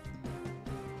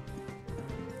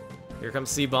 Here comes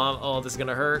C-Bomb. Oh, this is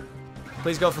gonna hurt.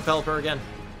 Please go for Pelipper again.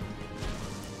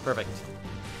 Perfect.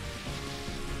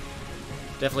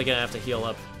 Definitely gonna have to heal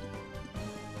up.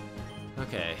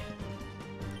 Okay.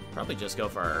 Probably just go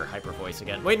for our Hyper Voice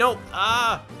again. Wait, no!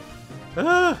 Ah!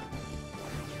 Ah!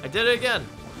 I did it again!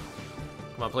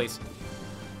 Come on, please.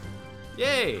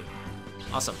 Yay!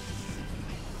 Awesome.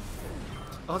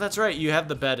 Oh, that's right, you have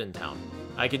the bed in town.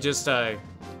 I could just,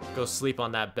 go sleep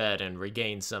on that bed and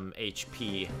regain some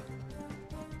HP.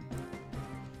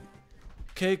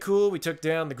 Okay, cool, we took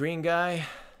down the green guy.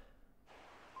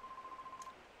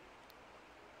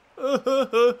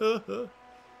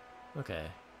 Okay.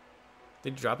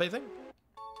 Did you drop anything?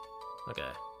 Okay.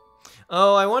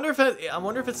 Oh, I wonder if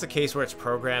it's the case where it's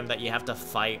programmed that you have to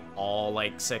fight all,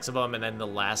 like, 6 of them and then the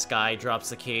last guy drops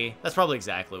the key. That's probably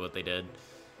exactly what they did.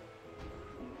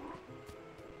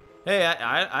 Hey,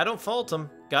 I don't fault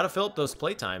them. Gotta fill up those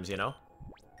playtimes, you know?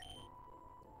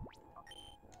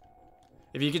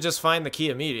 If you could just find the key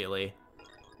immediately,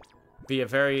 be a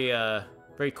very,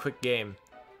 very quick game.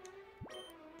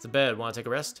 It's a bed. Want to take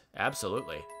a rest?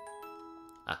 Absolutely.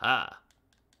 Aha.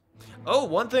 Oh,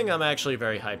 one thing I'm actually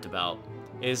very hyped about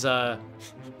is, the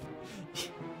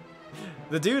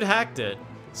dude hacked it,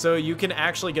 so you can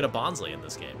actually get a Bonsly in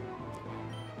this game.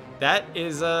 That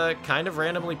is, kind of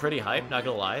randomly pretty hype, not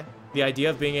gonna lie. The idea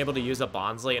of being able to use a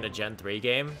Bonsly in a Gen 3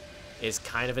 game is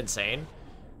kind of insane.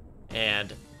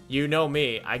 And you know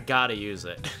me, I gotta use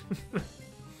it.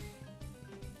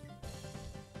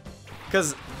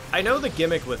 Because I know the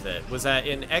gimmick with it was that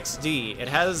in XD, it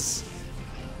has...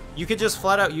 You could just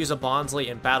flat out use a Bonsly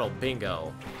in Battle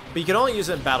Bingo, but you could only use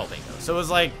it in Battle Bingo, so it was,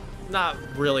 like, not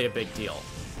really a big deal.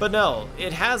 But no,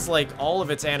 it has, like, all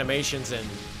of its animations and,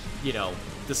 you know,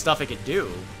 the stuff it could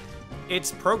do.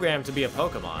 It's programmed to be a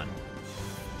Pokemon.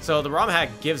 So the ROM hack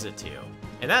gives it to you.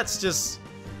 And that's just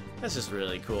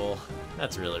really cool.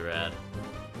 That's really rad.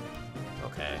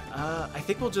 Okay, I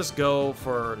think we'll just go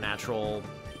for natural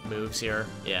moves here.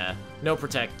 Yeah, no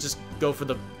Protect, just go for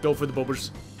the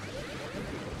bobbers.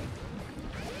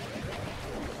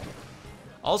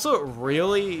 Also, it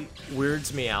really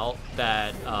weirds me out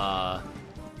that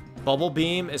Bubble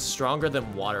Beam is stronger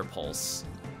than Water Pulse.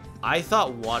 I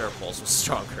thought Water Pulse was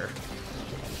stronger.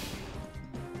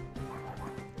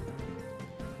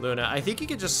 Luna, I think you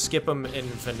could just skip them in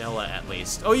vanilla at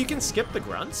least. Oh, you can skip the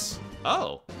grunts?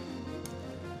 Oh.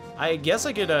 I guess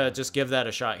I could just give that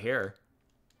a shot here.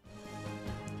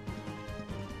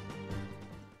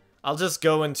 I'll just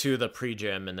go into the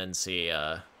pre-gym and then see,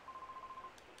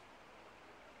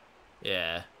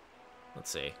 yeah. Let's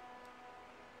see.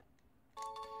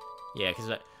 Yeah,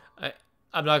 because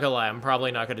I'm not gonna lie, I'm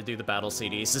probably not gonna do the battle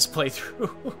CDs this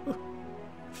playthrough.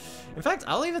 In fact,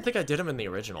 I don't even think I did them in the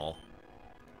original.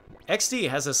 XD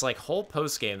has this, like, whole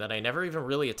post-game that I never even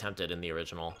really attempted in the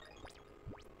original.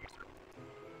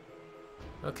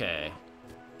 Okay.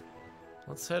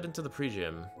 Let's head into the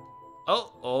pre-gym.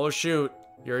 Oh, shoot.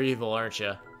 You're evil, aren't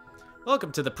you?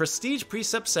 Welcome to the Prestige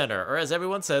Precept Center, or as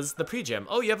everyone says, the pre-gym.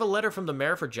 Oh, you have a letter from the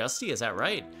mayor for Justy, is that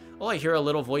right? Oh, I hear a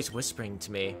little voice whispering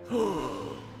to me.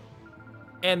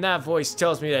 And that voice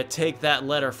tells me to take that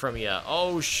letter from you.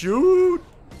 Oh, shoot!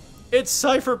 It's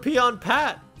Cypher Peon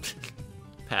Pat!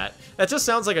 Pat. That just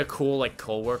sounds like a cool, like,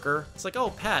 co-worker. It's like, oh,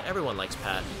 Pat. Everyone likes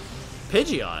Pat.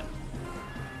 Pidgeot.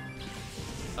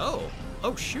 Oh.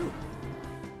 Oh, shoot.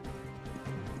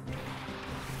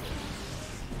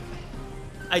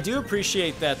 I do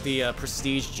appreciate that the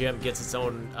Prestige Gym gets its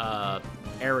own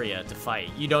area to fight.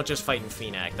 You don't just fight in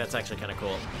Phoenix. That's actually kind of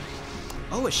cool.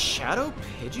 Oh, a Shadow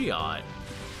Pidgeot.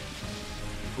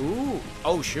 Ooh.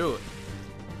 Oh, shoot.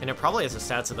 And it probably has the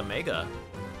stats of the Mega.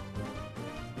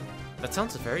 That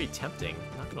sounds very tempting.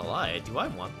 Not gonna lie. Do I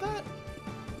want that?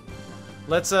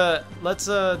 Let's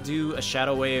do a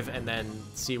Shadow Wave and then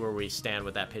see where we stand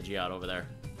with that Pidgeot over there.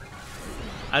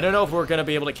 I don't know if we're gonna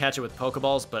be able to catch it with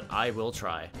Pokeballs, but I will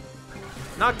try.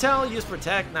 Noctowl, use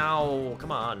Protect now.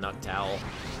 Come on, Noctowl.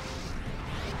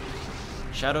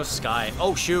 Shadow Sky.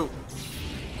 Oh, shoot.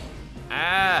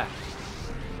 Ah.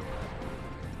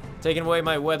 Taking away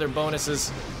my weather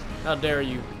bonuses. How dare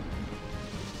you?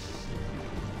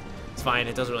 It's fine,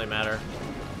 it doesn't really matter.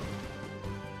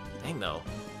 Dang, though.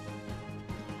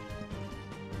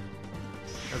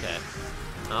 Okay.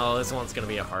 Oh, this one's gonna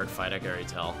be a hard fight, I can already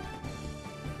tell.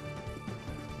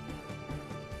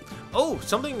 Oh,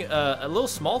 something, a little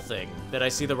small thing that I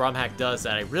see the ROM hack does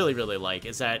that I really, really like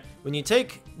is that when you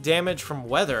take damage from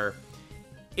weather,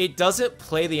 it doesn't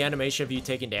play the animation of you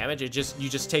taking damage. You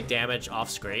just take damage off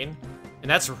screen. And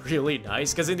that's really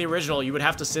nice, because in the original, you would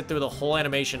have to sit through the whole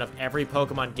animation of every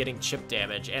Pokemon getting chip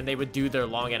damage, and they would do their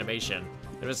long animation.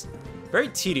 It was very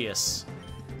tedious.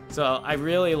 So I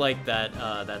really like that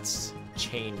that's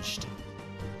changed.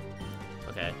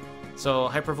 Okay, so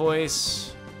Hyper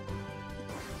Voice.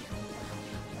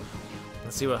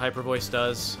 Let's see what Hyper Voice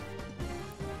does.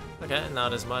 Okay,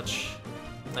 not as much.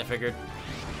 I figured.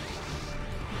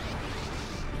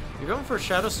 You're going for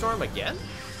Shadow Storm again?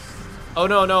 Oh,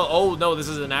 no, no. Oh, no, this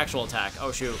is an actual attack.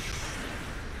 Oh, shoot.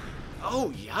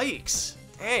 Oh, yikes.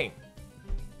 Dang.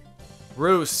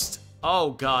 Roost.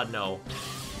 Oh, God, no.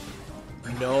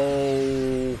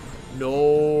 No.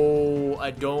 No.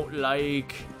 I don't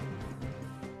like...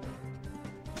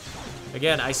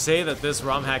 Again, I say that this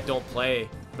ROM hack don't play,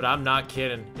 but I'm not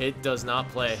kidding. It does not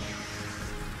play.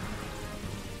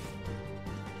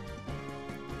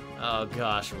 Oh,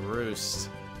 gosh, Roost.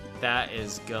 That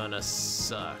is gonna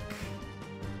suck.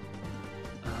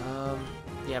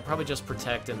 Yeah, probably just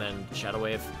Protect and then Shadow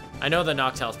Wave. I know the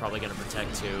Noctowl's probably gonna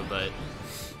Protect too, but...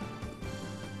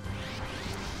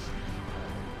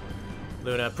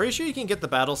 Luna, pretty sure you can get the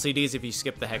battle CDs if you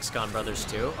skip the Hexagon Brothers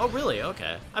too. Oh, really?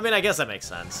 Okay. I mean, I guess that makes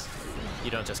sense. You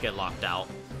don't just get locked out.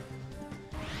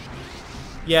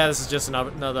 Yeah, this is just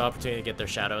another opportunity to get their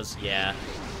shadows. Yeah.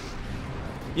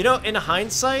 You know, in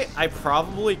hindsight, I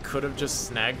probably could have just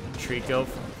snagged Treecko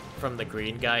from the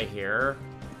green guy here.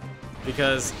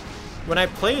 Because when I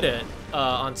played it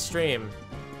on stream,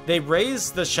 they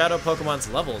raised the Shadow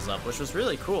Pokemon's levels up, which was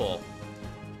really cool.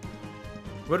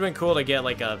 Would have been cool to get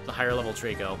like a higher level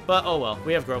Treecko. But oh well,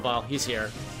 we have Grovyle. He's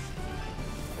here.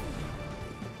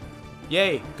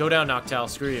 Yay! Go down, Noctowl.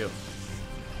 Screw you.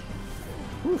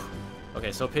 Whew.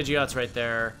 Okay, so Pidgeot's right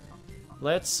there.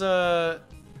 Let's I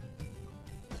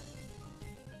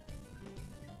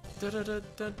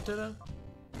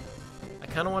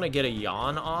kind of want to get a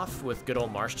Yawn off with good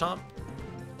old Marshtomp.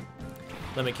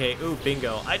 Lemon K. Ooh,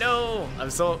 bingo. I know! I'm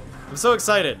so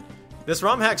excited. This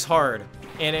ROM hack's hard,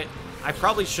 and I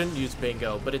probably shouldn't use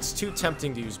bingo, but it's too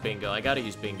tempting to use bingo. I gotta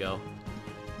use bingo.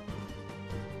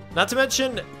 Not to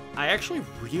mention, I actually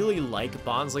really like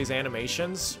Bonsly's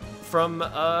animations from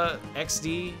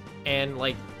XD and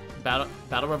like Battle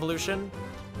Revolution,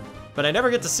 but I never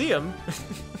get to see them.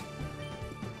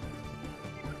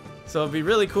 So it'd be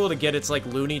really cool to get its like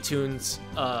Looney Tunes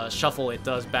shuffle it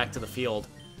does back to the field.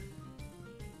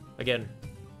 Again,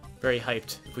 very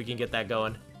hyped if we can get that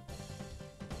going.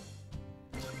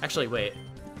 Actually, wait.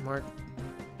 Mark.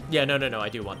 Yeah, no, I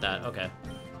do want that. Okay.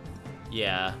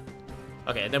 Yeah.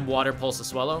 Okay, and then Water Pulse to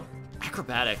Swallow.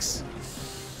 Acrobatics.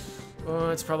 Oh,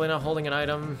 it's probably not holding an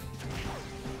item.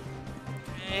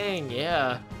 Dang,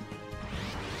 yeah.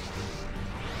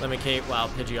 Lemon Cape. Wow,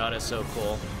 Pidgeot is so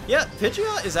cool. Yeah,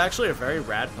 Pidgeot is actually a very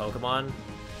rad Pokemon.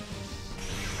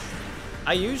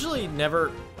 I usually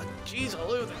never... Jeez,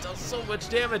 Olu, that does so much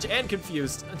damage and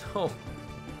confused. No.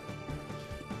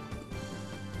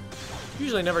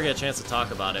 Usually never get a chance to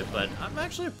talk about it, but I'm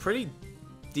actually a pretty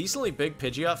decently big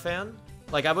Pidgeot fan.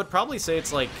 Like, I would probably say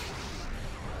it's like...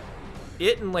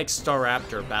 It and like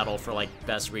Staraptor battle for like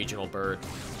best regional bird.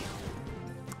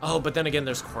 Oh, but then again,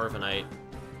 there's Corviknight.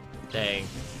 Dang.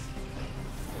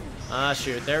 Ah,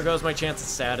 shoot. There goes my chance at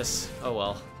status. Oh,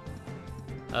 well.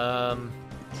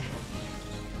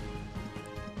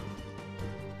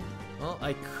 Well,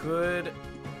 I could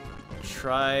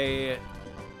try...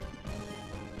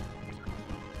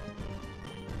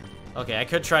 Okay, I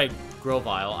could try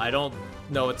Grovyle. I don't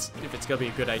know if it's gonna be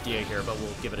a good idea here, but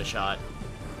we'll give it a shot.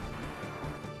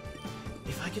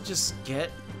 If I could just get...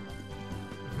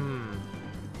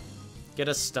 Get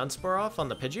a Stun Spore off on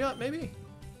the Pidgeot, maybe?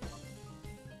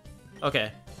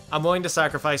 Okay. I'm willing to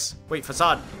sacrifice. Wait,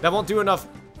 Facade. That won't do enough.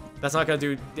 That's not gonna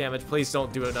do damage. Please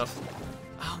don't do enough.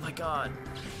 Oh my god.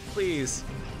 Please.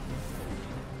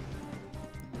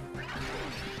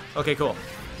 Okay, cool.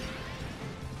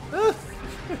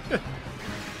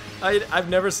 I've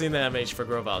never seen the MH for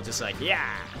Grovyle. Just like,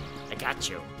 yeah, I got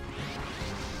you.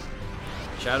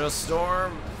 Shadow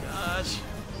Storm. Gosh.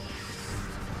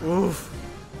 Oof.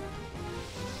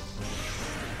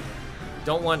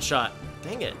 Don't one-shot.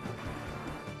 Dang it.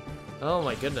 Oh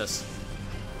my goodness.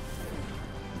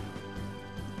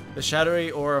 The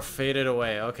shadowy aura faded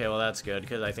away. Okay, well that's good,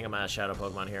 because I think I'm out of shadow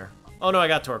Pokemon here. Oh no, I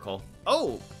got Torkoal.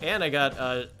 Oh, and I got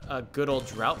a good old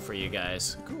drought for you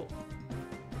guys. Cool.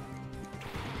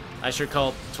 I should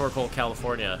call Torkoal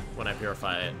California when I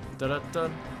purify it.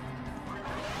 Dun-dun-dun.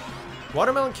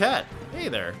 Watermelon Cat. Hey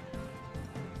there.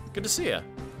 Good to see ya.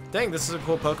 Dang, this is a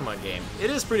cool Pokemon game. It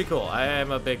is pretty cool. I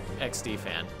am a big XD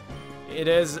fan.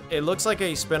 It looks like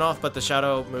a spin-off, but the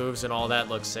shadow moves and all that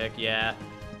looks sick. Yeah,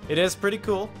 it is pretty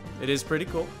cool. It is pretty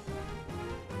cool.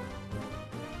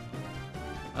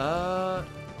 Oh,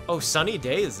 Sunny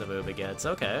Day is the move it gets.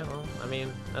 Okay, well, I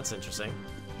mean, that's interesting.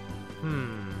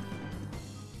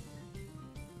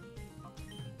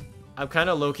 I'm kind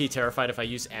of low-key terrified if I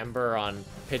use Ember on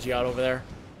Pidgeot over there.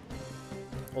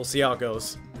 We'll see how it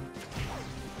goes.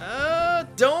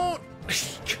 Don't!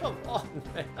 Come on,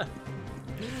 man.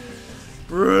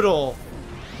 Brutal.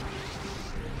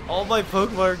 All my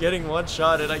Pokemon are getting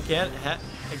one-shot and I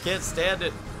can't stand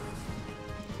it.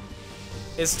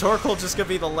 Is Torkoal just gonna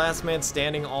be the last man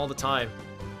standing all the time?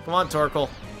 Come on, Torkoal.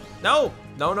 No!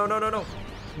 No, no, no, no, no.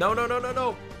 No, no, no, no,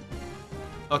 no.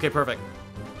 Okay, perfect.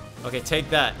 Okay, take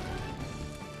that.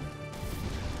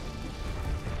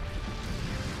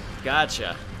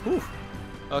 Gotcha. Whew.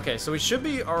 Okay, so we should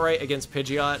be alright against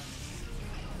Pidgeot.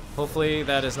 Hopefully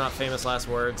that is not famous last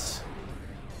words.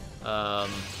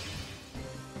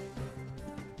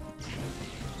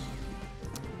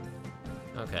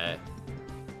 Okay.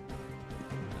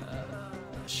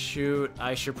 Shoot,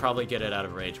 I should probably get it out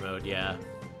of rage mode, yeah.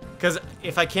 Because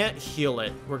if I can't heal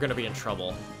it, we're going to be in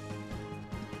trouble.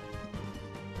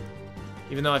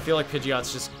 Even though I feel like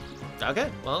Pidgeot's just... Okay,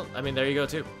 well, I mean, there you go,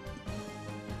 too.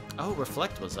 Oh,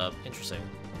 Reflect was up. Interesting.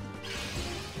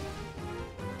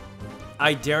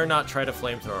 I dare not try to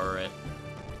Flamethrower it.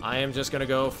 I am just going to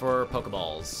go for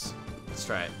Pokeballs. Let's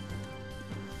try it.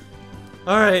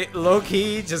 Alright,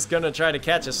 low-key, just going to try to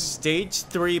catch a Stage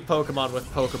 3 Pokemon with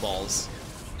Pokeballs.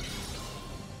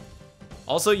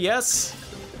 Also, yes,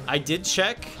 I did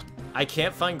check. I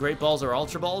can't find Great Balls or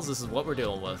Ultra Balls. This is what we're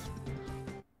dealing with.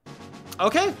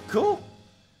 Okay, cool.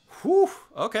 Whew,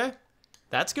 okay.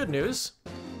 That's good news.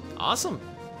 Awesome.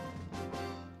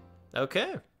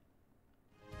 Okay.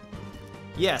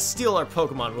 Yeah, steal our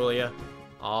Pokemon, will ya?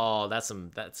 Oh, that's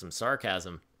some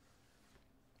sarcasm.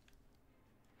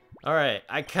 All right,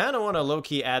 I kind of want to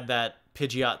low-key add that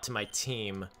Pidgeot to my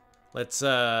team. Let's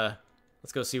go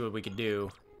see what we can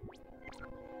do.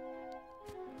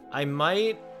 I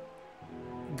might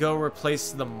go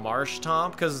replace the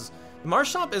Marshtomp, because the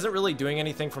Marshtomp isn't really doing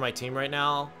anything for my team right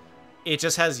now. It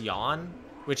just has Yawn,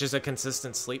 which is a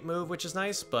consistent sleep move, which is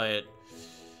nice, but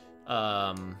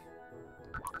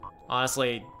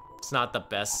honestly, it's not the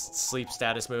best sleep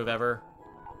status move ever.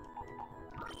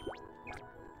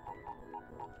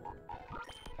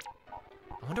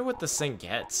 I wonder what this thing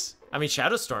gets. I mean,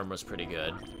 Shadow Storm was pretty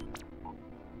good.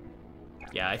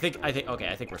 Yeah, I think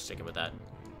we're sticking with that.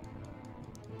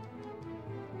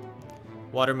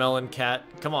 Watermelon Cat.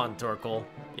 Come on, Torkoal.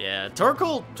 Yeah,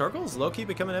 Torkoal's low-key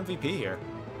becoming MVP here.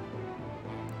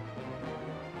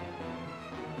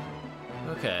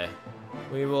 Okay.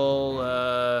 We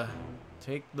will,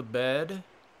 take the bed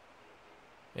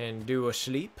and do a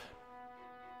sleep.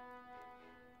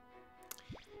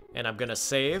 And I'm gonna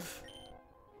save.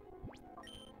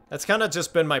 That's kind of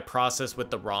just been my process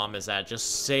with the ROM, is that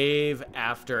just save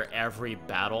after every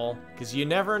battle. Because you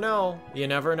never know. You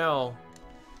never know.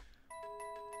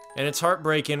 And it's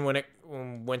heartbreaking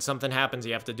when something happens,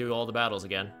 you have to do all the battles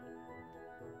again.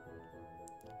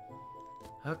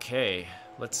 Okay,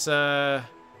 let's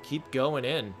keep going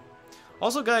in.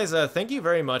 Also, guys, thank you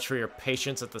very much for your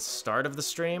patience at the start of the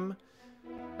stream.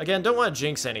 Again, don't want to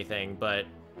jinx anything, but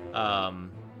I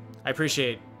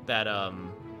appreciate that. I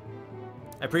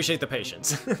appreciate the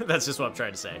patience. That's just what I'm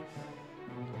trying to say.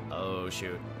 Oh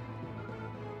shoot.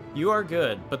 You are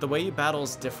good, but the way you battle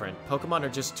is different. Pokemon are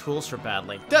just tools for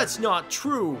battling. That's not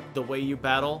true! The way you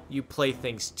battle, you play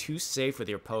things too safe with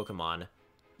your Pokemon.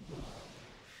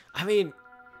 I mean,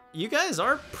 you guys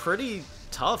are pretty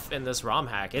tough in this ROM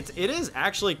hack. It is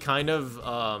actually kind of,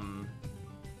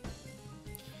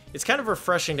 it's kind of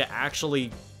refreshing to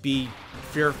actually be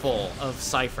fearful of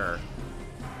Cypher.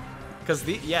 Because,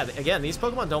 again, these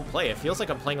Pokemon don't play. It feels like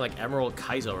I'm playing, like, Emerald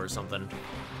Kaizo or something.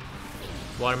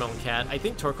 Watermelon Cat. I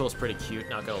think Torkoal's pretty cute,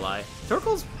 not gonna lie.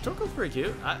 Torkoal's pretty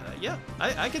cute. Yeah,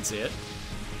 I can see it.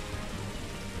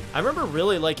 I remember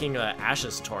really liking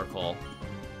Ash's Torkoal.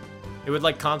 It would,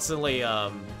 like, constantly,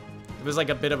 it was, like,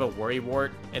 a bit of a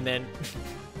worrywart, and then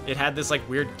it had this, like,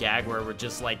 weird gag where it would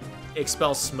just, like,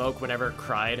 expel smoke whenever it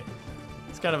cried.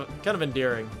 It's kind of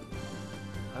endearing.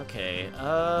 Okay,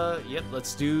 yep,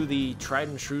 let's do the tried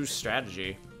and true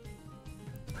strategy.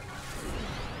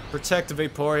 Protect,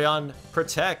 Vaporeon.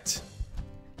 Protect.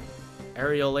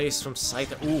 Aerial Ace from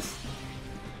Scyther. Oof.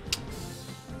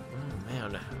 Oh,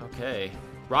 man. Okay.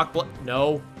 Rock Blood.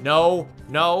 No. No.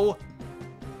 No.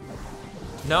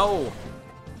 No.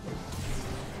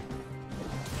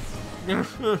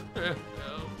 Oh,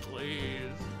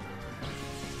 please.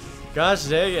 Gosh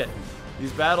dang it.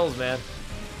 These battles, man.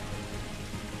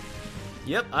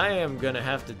 Yep, I am gonna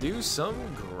have to do some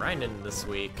grinding this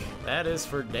week. That is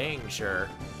for dang sure.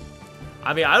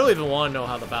 I mean, I don't even want to know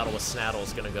how the battle with Snaddle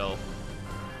is gonna go.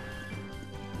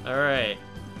 Alright.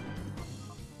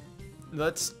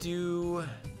 Let's do...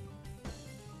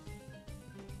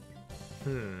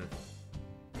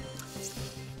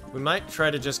 We might try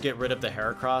to just get rid of the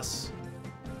Heracross.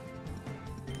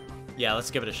 Yeah, let's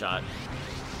give it a shot.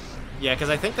 Yeah, because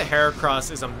I think the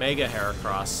Heracross is a Mega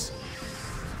Heracross.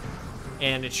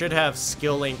 And it should have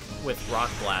Skill Link with Rock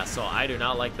Blast, so I do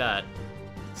not like that.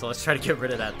 So let's try to get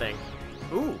rid of that thing.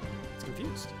 Ooh, it's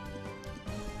confused.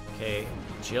 Okay,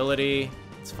 Agility,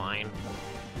 it's fine.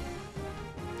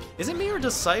 Is it me or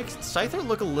does Scyther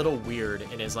look a little weird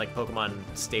in his, like, Pokemon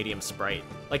Stadium sprite?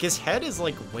 Like, his head is,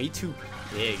 like, way too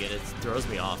big and it throws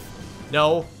me off.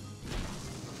 No.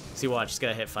 See, watch, just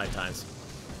gotta hit 5 times.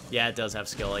 Yeah, it does have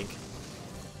Skill Link.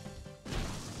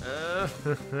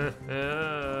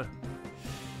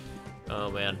 Oh,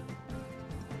 man.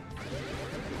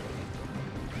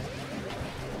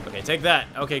 Okay, take that.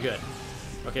 Okay, good.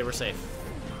 Okay, we're safe.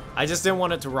 I just didn't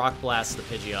want it to Rock Blast the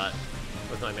Pidgeot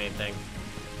with my main thing.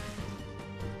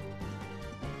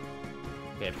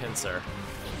 Okay, Pinsir.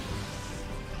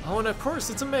 Oh, and of course,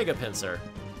 it's a Mega Pinsir.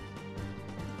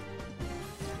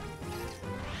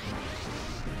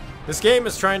 This game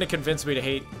is trying to convince me to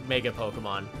hate Mega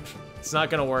Pokemon. It's not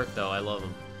gonna work, though. I love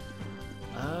them.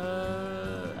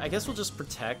 I guess we'll just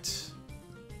Protect.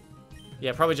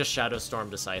 Yeah, probably just Shadow Storm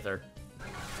to Scyther.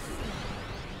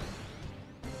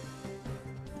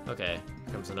 Okay,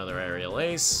 here comes another Aerial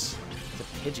Ace. It's a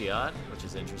Pidgeot, which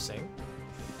is interesting.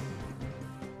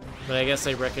 But I guess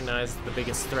I recognize the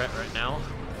biggest threat right now.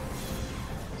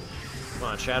 Come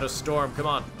on, Shadow Storm, come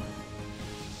on.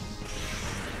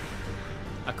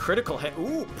 A critical hit.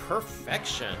 Ooh,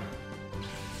 perfection.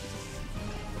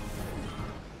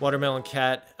 Watermelon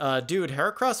Cat. Dude,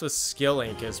 Heracross with Skill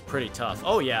Link is pretty tough.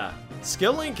 Oh, yeah.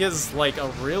 Skill Link is, like, a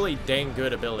really dang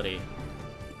good ability.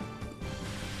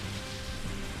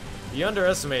 You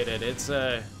underestimate it. It's,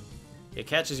 it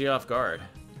catches you off guard.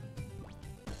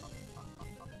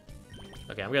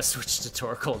 Okay, I'm gonna switch to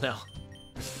Torkoal now.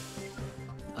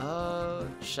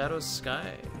 Shadow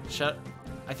Sky.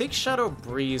 I think Shadow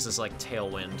Breeze is like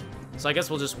Tailwind. So I guess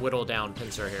we'll just whittle down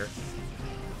Pinsir here.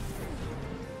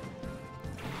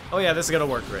 Oh yeah, this is gonna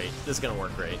work great. This is gonna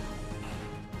work great.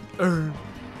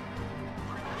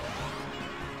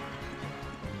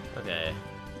 Okay.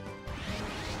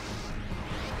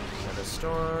 Shadow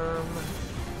Storm.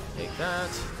 Take that.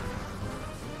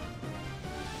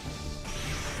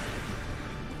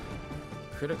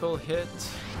 Critical hit.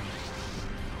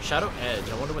 Shadow Edge.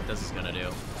 I wonder what this is gonna do.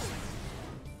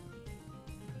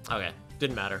 Okay,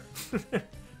 didn't matter.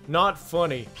 Not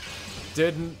funny.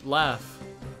 Didn't laugh.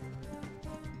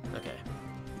 Okay.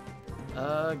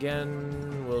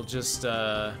 Again, we'll just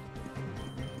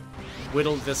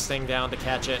whittle this thing down to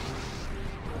catch it.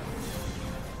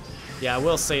 Yeah, I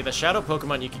will say the Shadow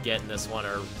Pokemon you could get in this one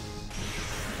are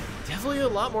definitely a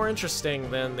lot more interesting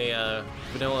than the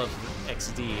Vanilla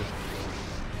XD.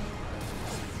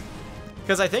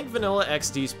 Because I think Vanilla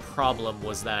XD's problem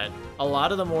was that a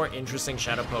lot of the more interesting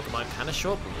Shadow Pokemon kind of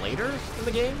show up later in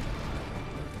the game.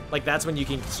 Like, that's when you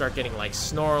can start getting, like,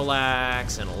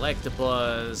 Snorlax and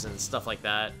Electabuzz and stuff like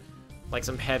that. Like,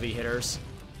 some heavy hitters.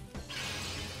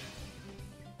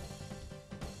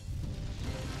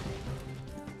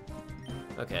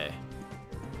 Okay.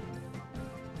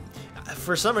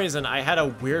 For some reason, I had a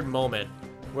weird moment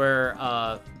where,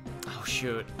 oh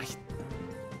shoot.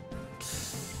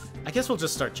 I guess we'll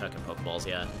just start chucking Pokeballs,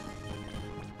 yeah.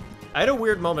 I had a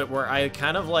weird moment where I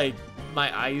kind of like,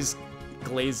 my eyes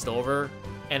glazed over,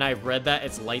 and I read that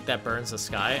it's light that burns the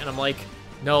sky, and I'm like,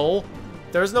 no,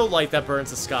 there's no light that burns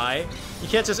the sky. You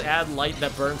can't just add light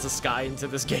that burns the sky into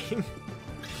this game.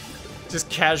 Just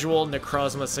casual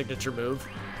Necrozma signature move.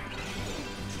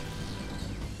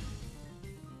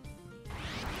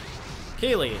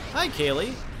 Kaylee. Hi,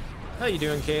 Kaylee. How you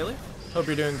doing, Kaylee? Hope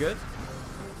you're doing good.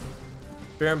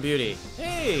 Baron Beauty.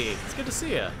 Hey, it's good to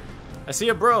see ya. I see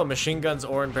a bro. Machine guns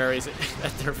orange berries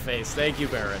at their face. Thank you,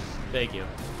 Baron. Thank you.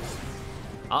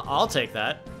 I'll take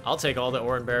that. I'll take all the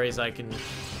orange berries I can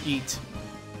eat.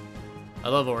 I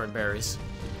love orange berries.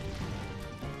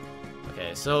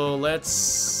 Okay, so let's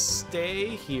stay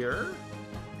here.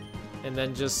 And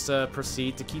then just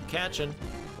proceed to keep catching.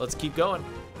 Let's keep going.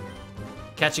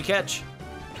 Catchy catch.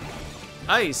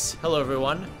 Ice. Hello,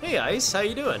 everyone. Hey, Ice. How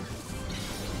you doing?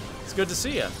 It's good to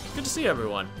see you. Good to see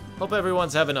everyone. Hope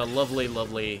everyone's having a lovely,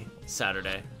 lovely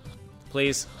Saturday.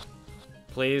 Please.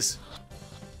 Please.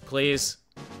 Please.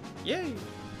 Yay.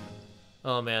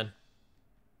 Oh, man.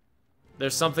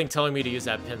 There's something telling me to use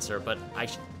that pincer, but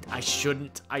I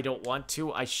shouldn't. I don't want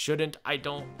to. I shouldn't. I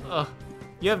don't. Ugh.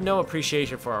 You have no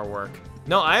appreciation for our work.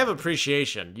 No, I have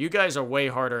appreciation. You guys are way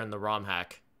harder in the ROM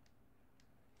hack.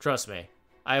 Trust me.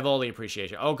 I have all the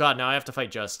appreciation. Oh, God, now I have to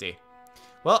fight Justy.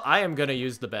 Well, I am gonna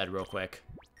use the bed real quick.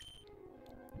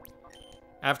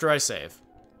 After I save.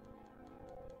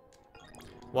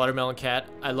 Watermelon Cat.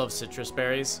 I love citrus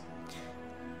berries.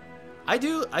 I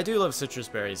do love citrus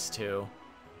berries, too.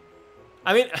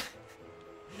 I mean,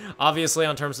 obviously,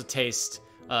 on terms of taste,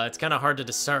 it's kind of hard to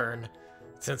discern,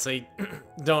 since they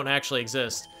don't actually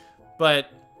exist.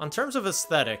 But on terms of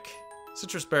aesthetic,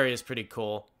 citrus berry is pretty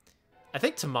cool. I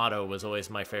think tomato was always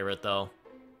my favorite, though.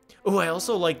 Ooh, I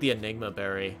also like the Enigma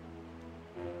berry.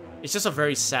 It's just a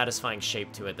very satisfying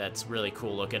shape to it that's really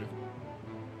cool looking.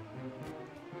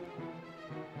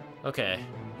 Okay,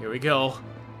 here we go.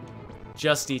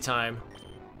 Justy time.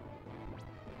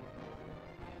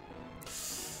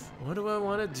 What do I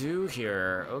want to do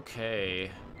here?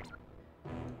 Okay.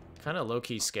 Kind of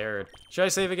low-key scared. Should I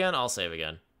save again? I'll save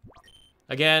again.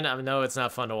 Again, I know it's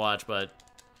not fun to watch, but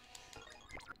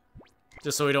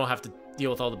just so we don't have to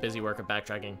deal with all the busy work of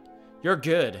backtracking. You're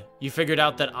good. You figured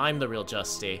out that I'm the real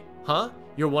Justy. Huh?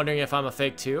 You're wondering if I'm a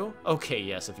fake too? Okay,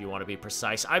 yes, if you want to be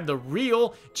precise. I'm the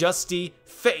real Justy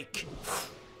fake.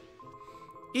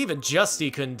 Even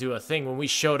Justy couldn't do a thing when we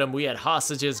showed him we had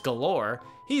hostages galore.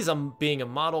 He's being a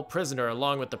model prisoner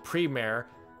along with the pre-mayor.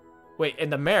 Wait,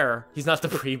 and the mayor, he's not the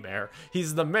pre-mayor.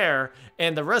 He's the mayor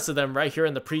and the rest of them right here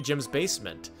in the pre-gym's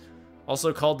basement.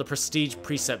 Also called the Prestige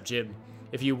Precept Gym.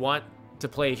 If you want to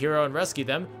play hero and rescue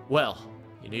them, well,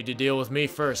 you need to deal with me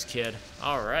first, kid.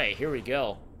 Alright, here we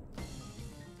go.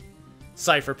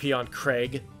 Cypher Peon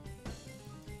Craig.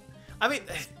 I mean,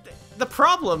 the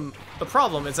problem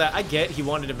is that I get he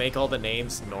wanted to make all the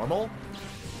names normal,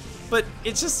 but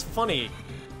it's just funny.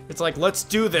 It's like, let's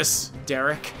do this,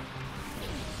 Derek.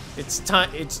 It's time.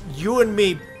 It's you and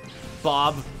me,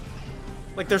 Bob.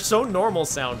 Like, they're so normal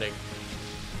sounding.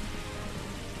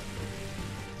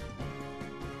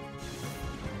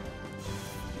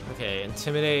 Okay,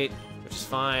 intimidate, which is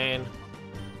fine.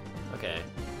 Okay.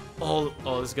 Oh,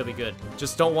 this is gonna be good.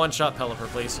 Just don't one-shot Pelipper,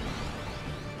 please.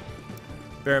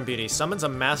 Baron Beauty summons a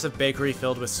massive bakery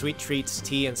filled with sweet treats,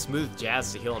 tea, and smooth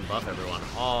jazz to heal and buff everyone.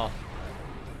 Oh.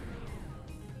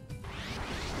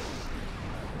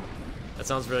 That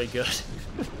sounds really good.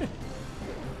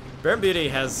 Baron Beauty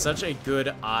has such a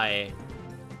good eye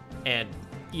and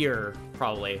ear,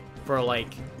 probably, for,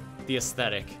 like, the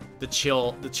aesthetic, the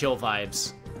chill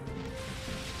vibes.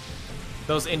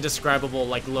 Those indescribable,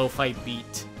 like, lo-fi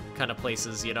beat kind of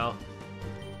places, you know?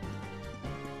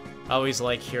 I always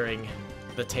like hearing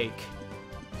the take.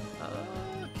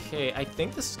 Okay, I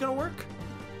think this is gonna work.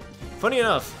 Funny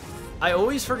enough, I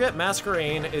always forget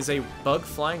Masquerain is a bug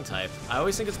flying type. I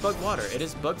always think it's bug water. It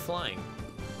is bug flying.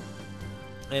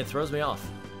 And it throws me off.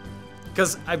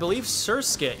 Because I believe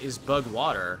Surskit is bug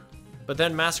water, but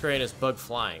then Masquerain is bug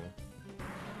flying.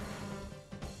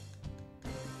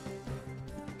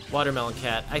 Watermelon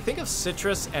Cat. I think of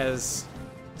citrus as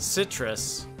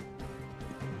citrus.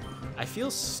 I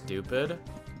feel stupid.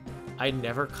 I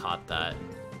never caught that.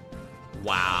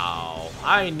 Wow.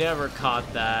 I never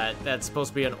caught that. That's supposed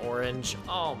to be an orange.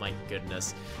 Oh my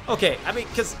goodness. Okay, I mean,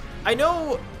 because I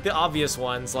know the obvious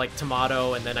ones, like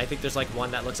tomato, and then I think there's like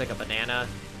one that looks like a banana.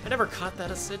 I never caught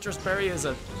that a citrus berry is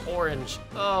an orange.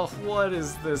 Oh, what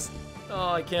is this? Oh,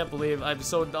 I can't believe I'm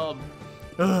so dumb.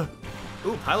 Ugh.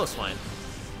 Ooh, Piloswine.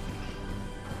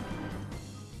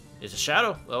 It's a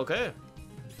shadow. Okay.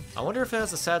 I wonder if it has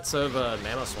the stats of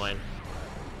Mamoswine.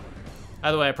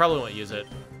 Either way, I probably won't use it.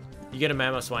 You get a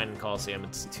Mamoswine in Coliseum,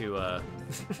 it's too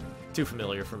too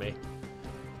familiar for me.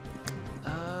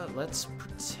 Let's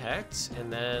protect,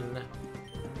 and then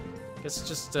I guess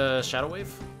just Shadow Wave?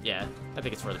 Yeah, I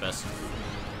think it's for the best.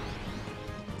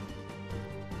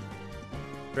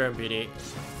 Baron Beauty.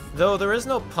 Though there is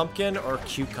no pumpkin or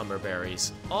cucumber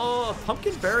berries. Oh, a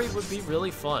pumpkin berry would be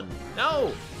really fun.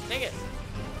 No! Dang it!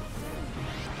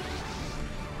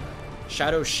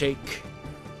 Shadow Shake.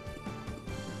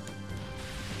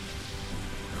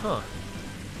 Huh.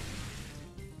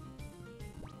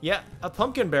 Yeah, a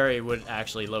pumpkin berry would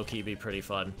actually low-key be pretty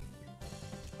fun.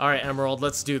 Alright, Emerald,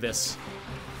 let's do this.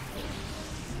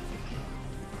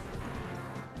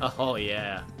 Oh,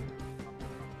 yeah.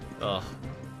 Ugh.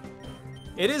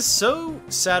 It is so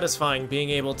satisfying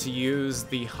being able to use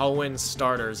the Hoenn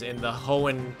starters in the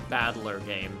Hoenn Battler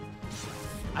game.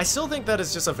 I still think that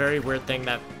is just a very weird thing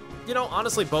that, you know,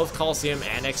 honestly, both Coliseum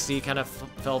and XD kind of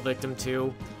fell victim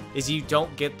to, is you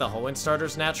don't get the Hoenn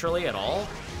starters naturally at all.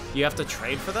 You have to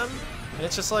trade for them, and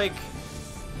it's just like,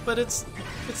 but it's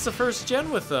the first gen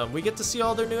with them. We get to see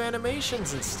all their new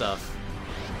animations and stuff.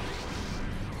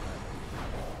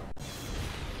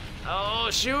 Oh,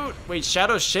 shoot! Wait,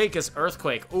 Shadow Shake is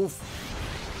Earthquake. Oof.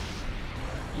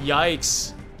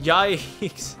 Yikes.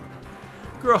 Yikes.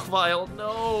 Grovyle,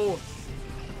 no!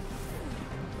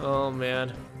 Oh,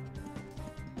 man.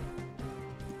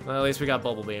 Well, at least we got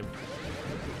Bubble Beam.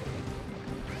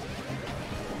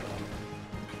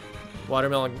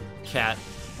 Watermelon Cat.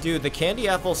 Dude, the candy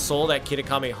apple sold at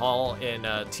Kitakami Hall in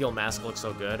Teal Mask looks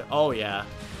so good. Oh, yeah.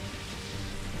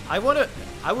 I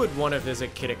would want to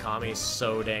visit Kitakami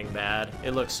so dang bad.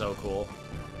 It looks so cool.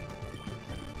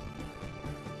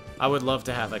 I would love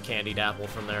to have a candied apple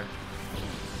from there.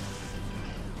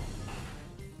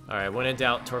 Alright, when in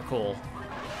doubt, Torkoal.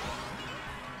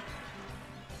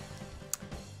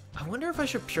 I wonder if I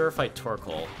should purify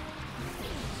Torkoal.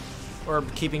 Or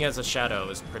keeping it as a shadow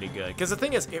is pretty good. Because the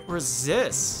thing is, it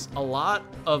resists a lot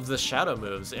of the shadow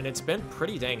moves, and it's been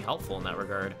pretty dang helpful in that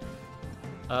regard.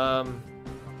 I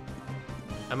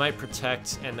might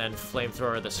protect and then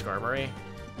flamethrower the Skarmory.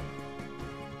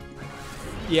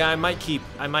 Yeah, I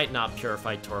might not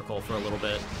purify Torkoal for a little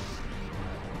bit.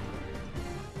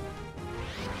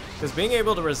 Because being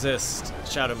able to resist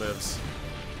shadow moves,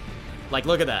 like,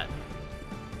 look at that.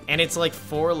 And it's like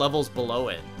 4 levels below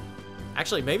it.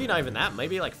 Actually, maybe not even that.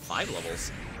 Maybe like 5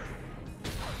 levels.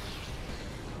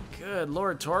 Good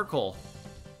Lord, Torkoal.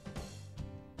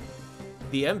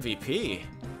 The MVP.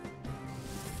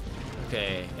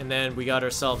 Okay, and then we got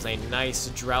ourselves a nice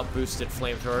drought-boosted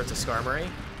flamethrower to Skarmory.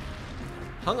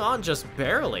 Hung on just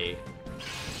barely.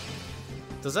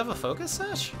 Does it have a focus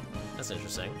sash? That's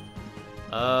interesting.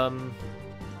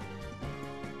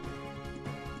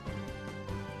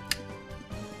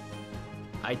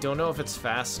 I don't know if it's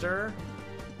faster,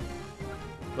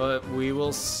 but we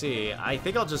will see. I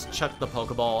think I'll just chuck the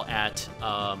Pokeball at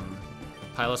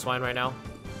Piloswine right now.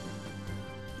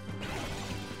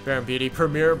 Baron Beauty,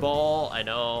 Premier Ball. I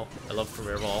know, I love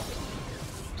Premier Ball.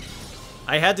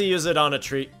 I had to use it on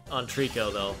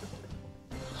Treecko though,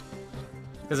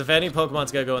 because if any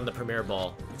Pokemon's gonna go in the Premier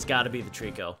Ball, it's got to be the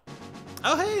Treecko.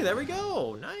 Oh hey, there we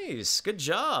go. Nice, good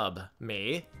job,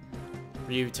 me,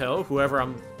 Ryuto, whoever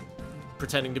I'm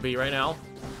pretending to be right now.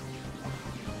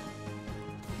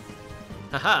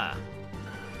 Haha.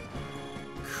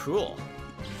 Cool.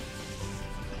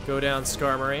 Go down,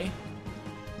 Skarmory.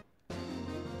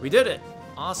 We did it.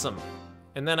 Awesome.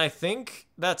 And then I think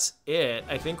that's it.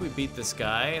 I think we beat this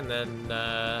guy, and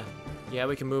then, yeah,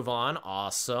 we can move on.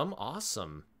 Awesome.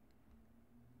 Awesome.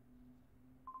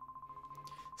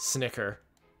 Snicker.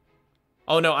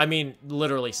 Oh, no, I mean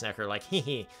literally Snicker. Like,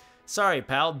 hee. Sorry,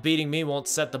 pal. Beating me won't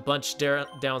set the bunch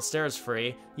downstairs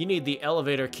free. You need the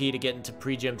elevator key to get into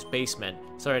Pre-Gym's basement.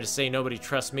 Sorry to say nobody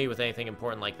trusts me with anything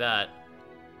important like that.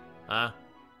 Huh?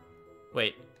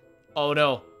 Wait. Oh,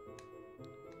 no.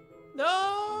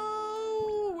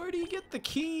 No! Where do you get the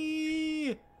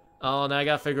key? Oh, now I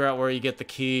gotta figure out where you get the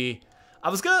key. I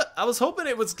was hoping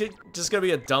it was just gonna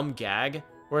be a dumb gag,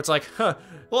 where it's like, huh,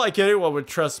 well, like anyone would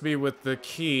trust me with the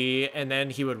key, and then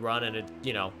he would run and it,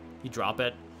 you know, he'd drop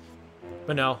it.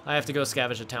 But no, I have to go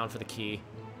scavenge a town for the key.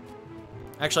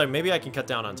 Actually, maybe I can cut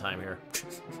down on time here.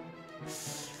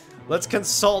 Let's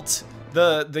consult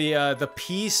the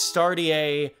P.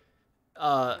 Stardier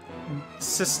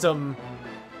system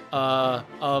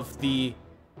of the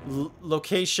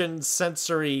location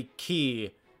sensory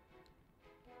key.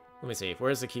 Let me see.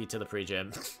 Where's the key to the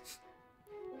pre-gym?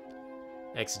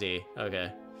 XD.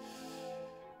 Okay.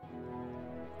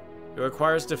 It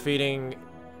requires defeating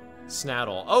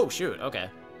Snaddle. Oh, shoot. Okay.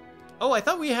 Oh, I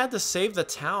thought we had to save the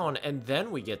town and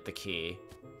then we get the key.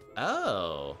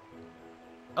 Oh.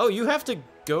 Oh, you have to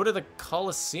go to the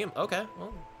Coliseum. Okay.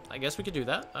 Well, I guess we could do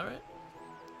that. All right.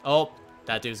 Oh,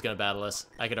 that dude's gonna battle us.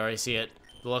 I could already see it.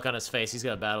 The look on his face. He's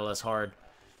gonna battle us hard.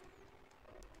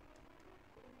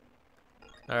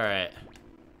 All right.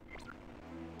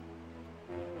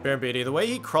 Baron Beauty, the way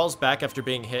he crawls back after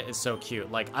being hit is so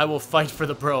cute. Like, I will fight for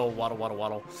the bro. Waddle, waddle,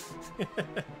 waddle.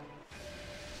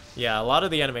 Yeah, a lot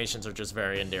of the animations are just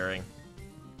very endearing.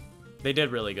 They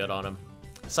did really good on him.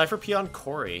 Cypher Peon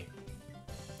Corey.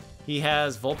 He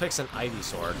has Vulpix and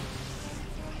Ivysaur.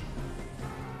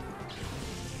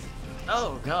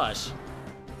 Oh, gosh.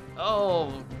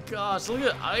 Oh, gosh. Look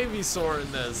at Ivysaur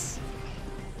in this.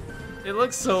 It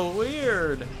looks so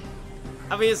weird.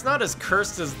 I mean, it's not as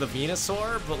cursed as the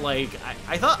Venusaur, but, like,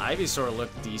 I thought Ivysaur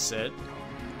looked decent.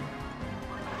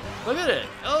 Look at it.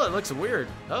 Oh, it looks weird.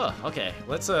 Oh, okay.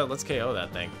 Let's KO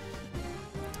that thing.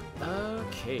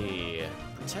 Okay.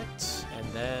 Protect, and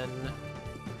then...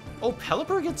 Oh,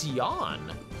 Pelipper gets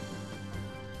Yawn.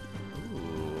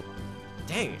 Ooh.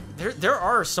 Dang, there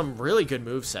are some really good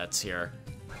movesets here.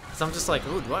 So I'm just like,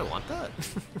 ooh, do I want that?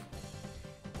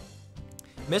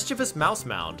 Mischievous Mouse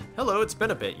Mound. Hello, it's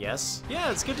been a bit, yes?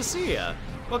 Yeah, it's good to see ya.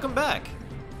 Welcome back.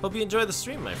 Hope you enjoy the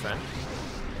stream, my friend.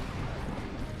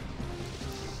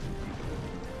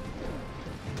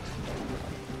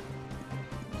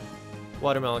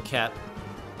 Watermelon Cat.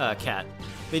 Cat.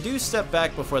 They do step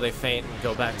back before they faint and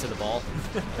go back to the ball.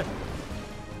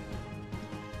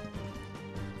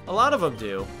 A lot of them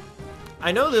do.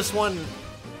 I know this one,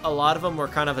 a lot of them were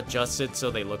kind of adjusted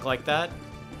so they look like that.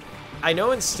 I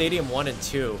know in Stadium 1 and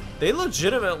 2, they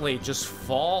legitimately just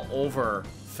fall over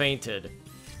fainted.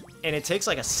 And it takes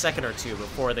like a second or two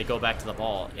before they go back to the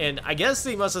ball. And I guess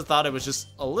they must have thought it was just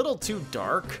a little too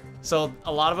dark. So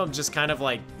a lot of them just kind of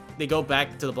like, they go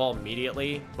back to the ball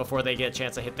immediately before they get a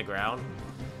chance to hit the ground.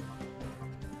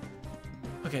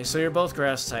 Okay, so you're both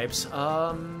grass types.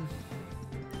 I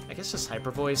guess just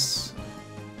Hyper Voice.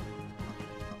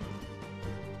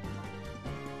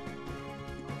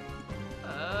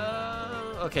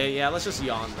 Okay, yeah, let's just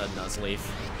yawn the Nuzleaf.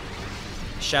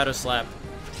 Shadow Slap.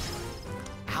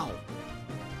 Ow.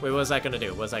 Wait, what was that gonna do?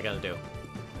 What was that gonna do?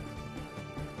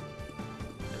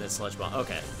 And then Sludge Bomb.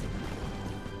 Okay.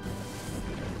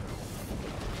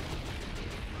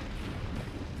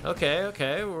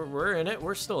 Okay, we're in it.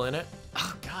 We're still in it.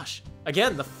 Oh, gosh.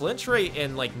 Again, the flinch rate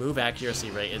and, like, move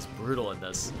accuracy rate is brutal in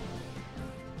this.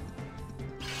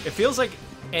 It feels like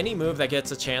any move that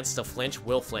gets a chance to flinch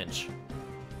will flinch.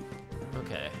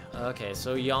 Okay,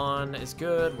 so Yawn is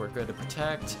good. We're good to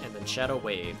protect. And then Shadow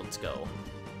Wave. Let's go.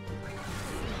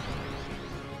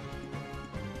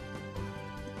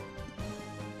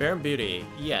 Baron Beauty.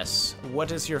 Yes.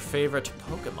 What is your favorite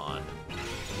Pokemon?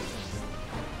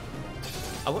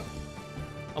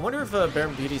 I wonder if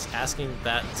Baron Beauty's asking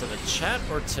that to the chat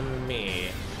or to me.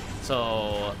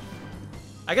 So,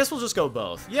 I guess we'll just go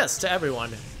both. Yes, to everyone.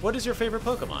 What is your favorite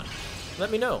Pokemon? Let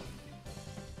me know.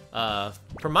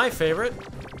 For my favorite,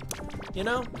 you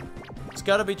know, it's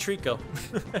gotta be Treecko.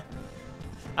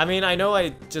 I mean, I know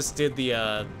I just did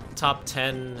the top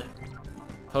 10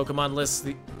 Pokemon list.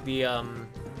 I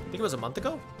think it was a month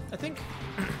ago. I think.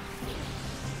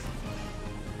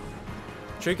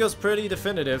 Treecko's pretty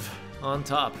definitive on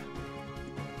top.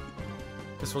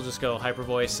 Guess we'll just go Hyper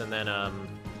Voice and then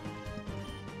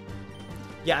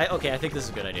yeah, okay, I think this is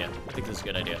a good idea.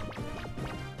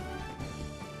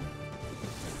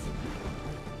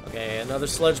 Okay, another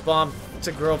Sludge Bomb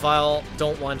to Grovyle.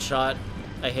 Don't one-shot.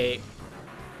 I hate.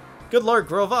 Good lord,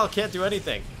 Grovyle can't do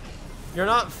anything. You're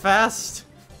not fast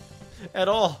at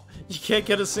all. You can't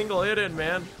get a single hit in,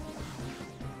 man.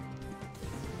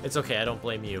 It's okay, I don't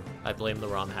blame you. I blame the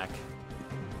ROM hack.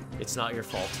 It's not your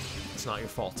fault. It's not your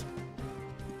fault.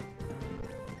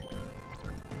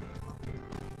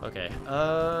 Okay,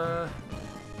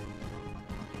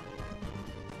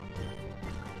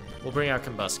 we'll bring out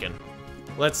Combustion.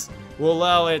 We'll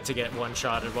allow it to get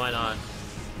one-shotted, why not?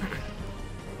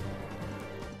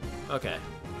 Okay.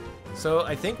 So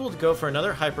I think we'll go for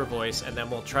another Hyper Voice, and then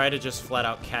we'll try to just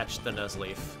flat-out catch the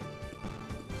Nuzleaf.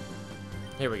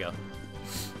 Here we go.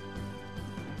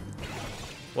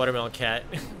 Watermelon Cat.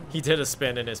 He did a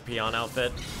spin in his Peon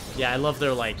outfit. Yeah, I love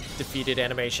their, like, defeated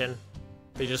animation.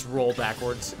 They just roll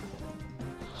backwards.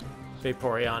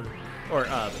 Vaporeon. Or,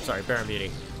 sorry, Baron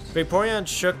Beauty. Vaporeon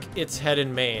shook its head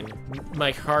in mane.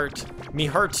 Me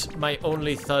heart, my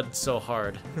only thud so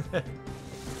hard.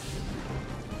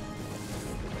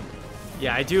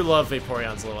 Yeah, I do love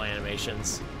Vaporeon's little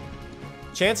animations.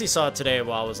 Chansey saw it today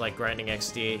while I was like grinding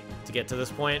XD to get to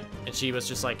this point, and she was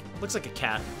just like, looks like a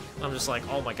cat. I'm just like,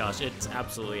 oh my gosh, it's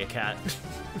absolutely a cat.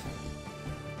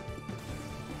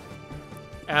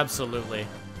 Absolutely.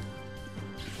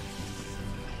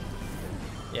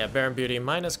 Yeah, Baron Beauty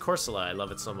minus Corsola. I love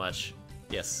it so much.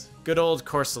 Yes, good old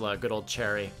Corsola, good old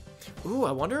Cherry. Ooh,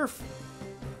 I wonder if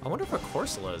a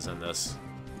Corsola is in this.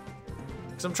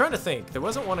 Because I'm trying to think. There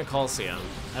wasn't one in Coliseum.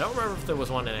 I don't remember if there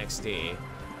was one in XD.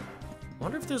 I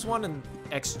wonder if there's one in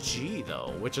XG,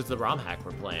 though, which is the ROM hack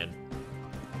we're playing.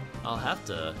 I'll have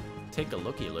to take a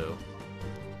looky-loo.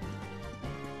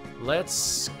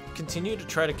 Let's continue to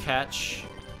try to catch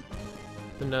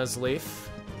the Nuzleaf.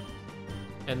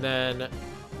 And then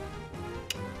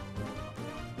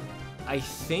I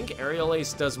think Aerial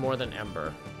Ace does more than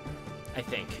Ember. I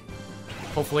think.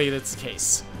 Hopefully that's the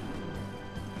case.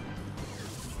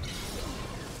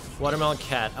 Watermelon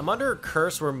Cat. I'm under a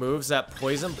curse where moves that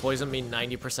poison me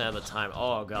 90% of the time.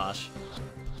 Oh gosh.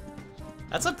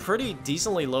 That's a pretty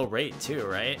decently low rate too,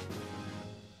 right?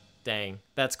 Dang,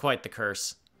 that's quite the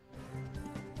curse.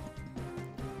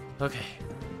 Okay.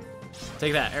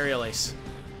 Take that, Aerial Ace.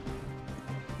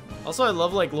 Also, I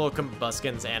love like little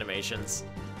Combusken's animations.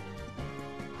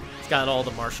 It's got all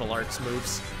the martial arts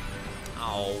moves.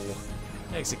 Oh.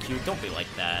 Execute, don't be like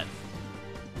that.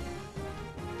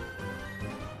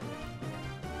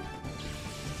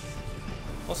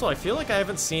 Also, I feel like I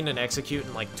haven't seen an Execute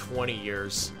in like 20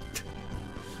 years.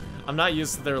 I'm not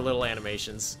used to their little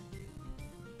animations.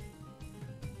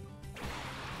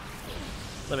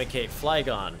 Lemon-Cake,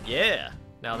 Flygon. Yeah!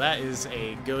 Now that is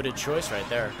a goated choice right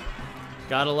there.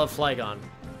 Gotta love Flygon.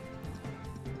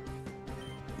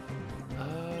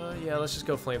 Yeah, let's just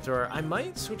go Flamethrower. I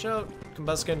might switch out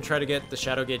Combusken and try to get the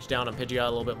Shadow Gauge down on Pidgeot a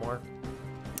little bit more.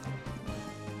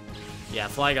 Yeah,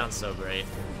 Flygon's so great.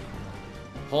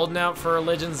 Holding out for a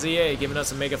Legend ZA, giving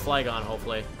us a Mega Flygon,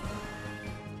 hopefully.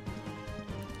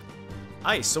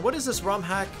 Ice, so what is this ROM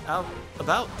hack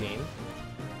about, Dean?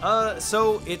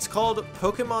 So it's called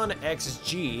Pokémon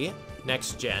XG,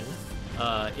 Next Gen.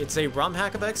 It's a ROM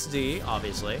hack of XD,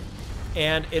 obviously,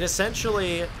 and it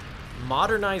essentially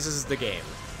modernizes the game.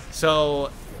 So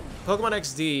Pokemon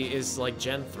XD is like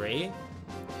Gen 3,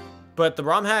 but the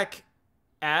ROM hack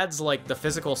adds like the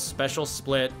physical special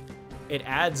split. It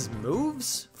adds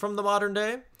moves from the modern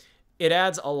day. It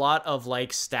adds a lot of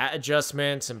like stat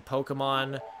adjustments and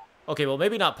Pokemon. Okay, well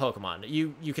maybe not Pokemon.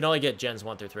 You can only get Gens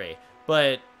 1 through 3,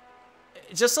 but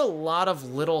just a lot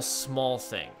of little small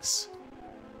things.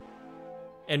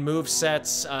 And move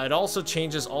sets. It also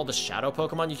changes all the shadow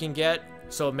Pokemon you can get,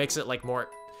 so it makes it like more.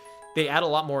 They add a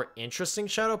lot more interesting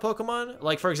shadow Pokemon.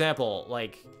 Like for example,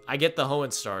 like I get the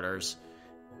Hoenn starters.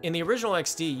 In the original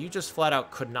XD, you just flat out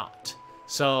could not.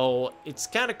 So it's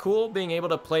kind of cool being able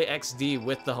to play XD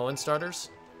with the Hoenn starters.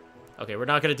 Okay, we're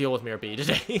not gonna deal with Mirror B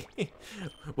today.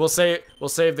 we'll save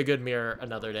the good mirror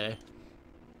another day.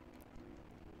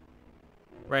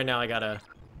 Right now, I gotta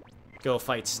go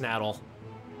fight Snaddle.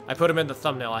 I put him in the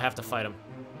thumbnail. I have to fight him.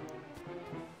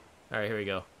 All right, here we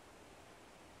go.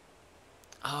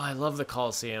 Oh, I love the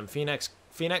Coliseum. Phoenix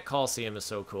Coliseum is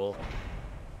so cool.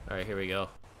 All right, here we go.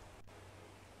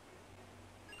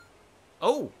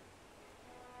 Oh!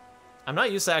 I'm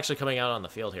not used to actually coming out on the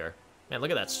field here. Man,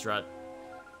 look at that strut.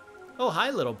 Oh,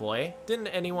 hi, little boy. Didn't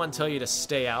anyone tell you to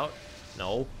stay out?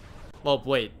 No. Well,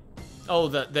 wait. Oh,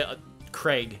 the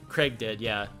Craig. Craig did,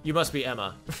 yeah. You must be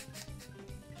Emma.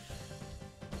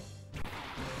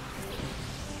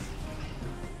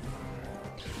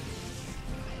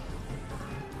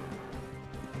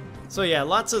 So yeah,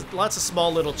 lots of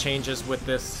small little changes with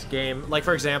this game. Like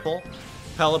for example,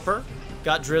 Pelipper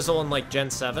got Drizzle in like Gen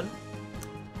 7.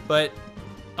 But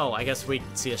oh, I guess we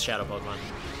see a Shadow Pokemon.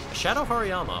 A Shadow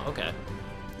Hariyama, okay.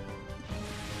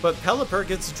 But Pelipper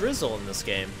gets Drizzle in this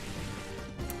game.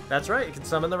 That's right, it can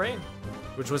summon the rain,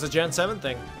 which was a Gen 7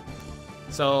 thing.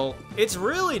 So it's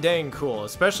really dang cool,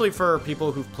 especially for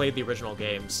people who've played the original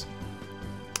games.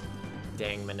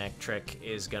 Dang, Manectric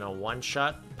is gonna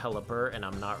one-shot Pelipper, and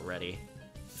I'm not ready.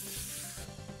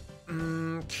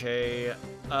 Okay,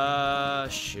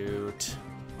 shoot.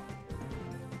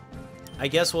 I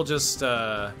guess we'll just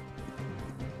try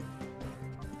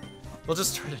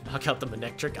to knock out the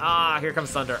Manectric. Ah, here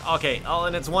comes Thunder. Okay, oh,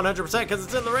 and it's 100% because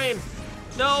it's in the rain.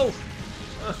 No!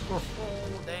 Oh,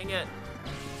 dang it.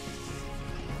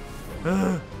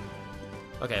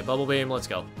 Okay, Bubble Beam, let's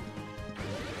go.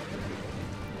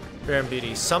 Fair and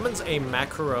Beauty summons a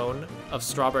macaron of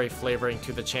strawberry flavoring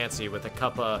to the Chansey with a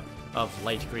cuppa of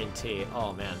light green tea.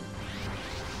 Oh, man.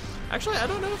 Actually, I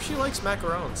don't know if she likes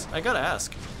macarons. I gotta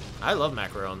ask. I love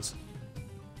macarons.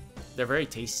 They're very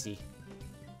tasty.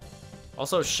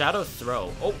 Also, Shadow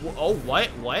Throw. Oh, what?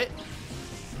 What?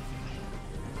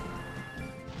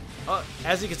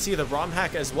 As you can see, the ROM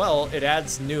hack as well, it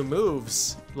adds new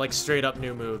moves. Like, straight up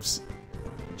new moves.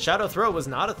 Shadow Throw was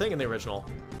not a thing in the original.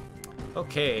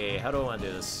 Okay, how do I want to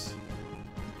do this?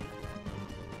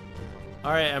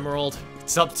 Alright, Emerald.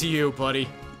 It's up to you, buddy.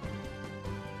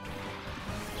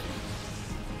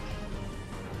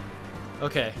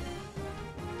 Okay.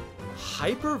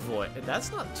 Hyper Voice.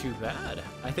 That's not too bad.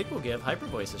 I think we'll give Hyper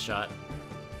Voice a shot.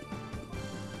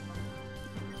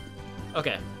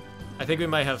 Okay. I think we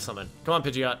might have something. Come on,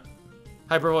 Pidgeot.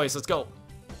 Hyper Voice, let's go.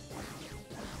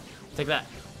 Take that.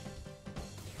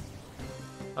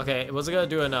 Okay, it wasn't gonna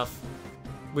do enough.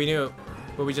 We knew it,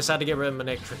 but we just had to get rid of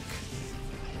Manectric.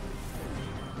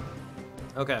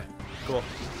 Okay, cool.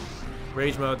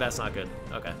 Rage mode, that's not good.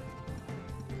 Okay.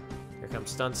 Here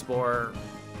comes Stun Spore.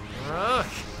 Ugh.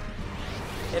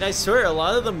 And I swear, a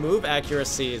lot of the move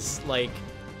accuracies, like,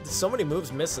 so many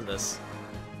moves missing this.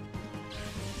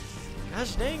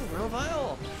 Gosh dang,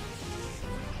 Grovyle.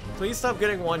 Please stop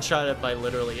getting one-shotted by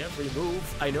literally every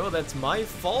move. I know that's my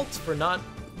fault for not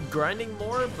grinding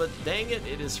more, but dang it,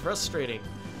 it is frustrating.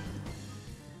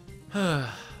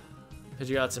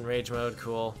 Pidgeot's in Rage mode,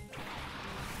 cool.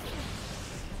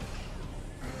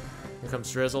 Here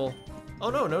comes Drizzle. Oh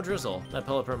no, no Drizzle. That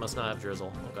Pelipper must not have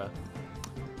Drizzle. Okay.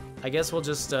 I guess we'll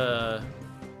just, we'll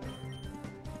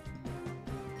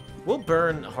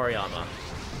burn Hariyama.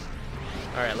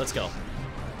 Alright, let's go.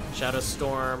 Shadow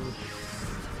Storm.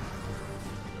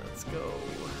 Let's go.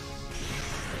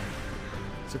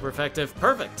 Super effective.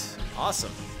 Perfect.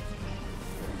 Awesome.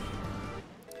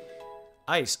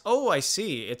 Ice. Oh, I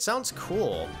see. It sounds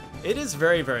cool. It is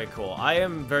very, very cool. I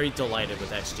am very delighted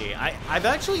with XG. I've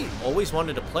actually always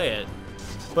wanted to play it,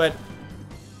 but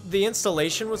the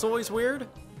installation was always weird.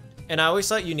 And I always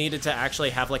thought you needed to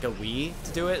actually have like a Wii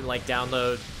to do it and like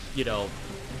download, you know,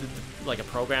 like a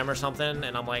program or something.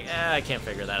 And I'm like, I can't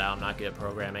figure that out. I'm not good at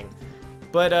programming.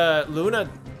 But Luna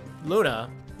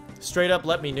straight up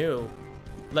let me know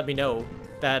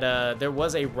that there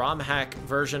was a ROM hack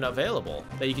version available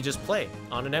that you could just play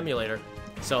on an emulator.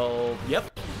 So,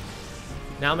 yep.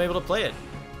 Now I'm able to play it.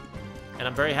 And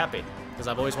I'm very happy because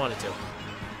I've always wanted to.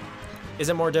 Is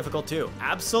it more difficult too?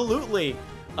 Absolutely.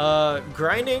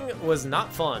 Grinding was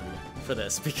not fun for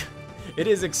this because it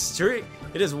is extreme.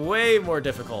 It is way more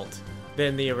difficult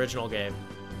than the original game.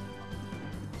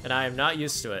 And I am not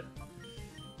used to it.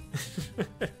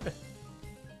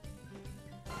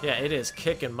 Yeah, it is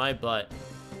kicking my butt.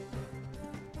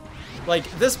 Like,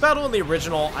 this battle in the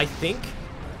original, I think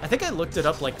I looked it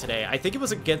up like today. I think it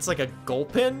was against like a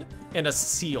Gulpin and a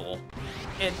Seal.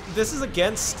 And this is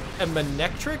against a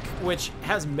Manectric, which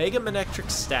has Mega Manectric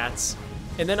stats,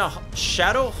 and then a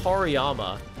Shadow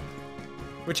Hariyama,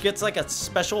 which gets like a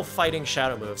special fighting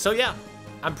shadow move. So yeah,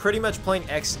 I'm pretty much playing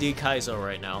XD Kaizo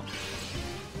right now.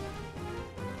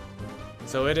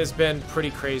 So it has been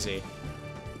pretty crazy.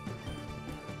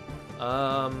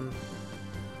 Okay.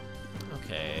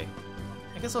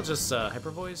 I guess I'll just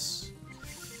Hyper Voice.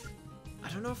 I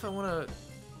don't know if I want to...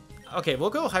 Okay, we'll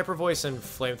go Hyper Voice and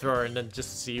Flamethrower and then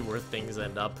just see where things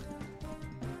end up.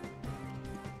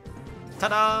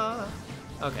 Ta-da!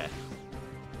 Okay.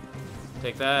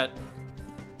 Take that.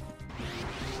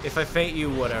 If I faint you,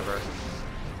 whatever.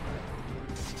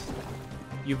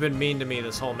 You've been mean to me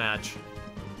this whole match.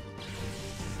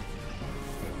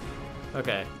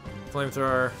 Okay.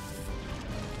 Flamethrower.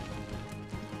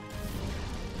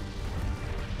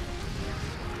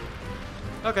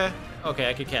 Okay. Okay,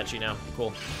 I can catch you now.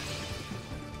 Cool.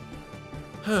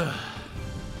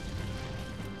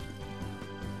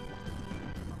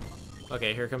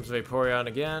 Okay, here comes Vaporeon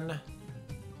again.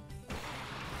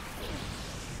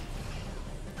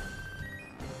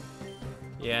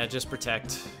 Yeah, just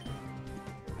protect.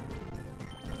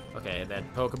 Okay, then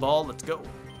Pokeball, let's go.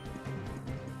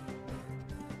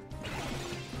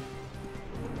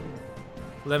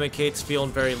 Lemon Kate's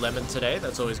feeling very lemon today.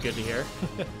 That's always good to hear.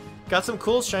 Got some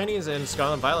cool shinies and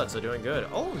Scarlet and Violet, so doing good.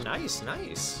 Oh, nice,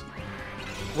 nice.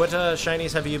 What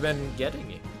shinies have you been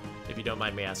getting, if you don't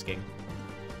mind me asking?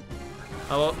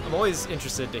 I'm always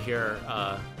interested to hear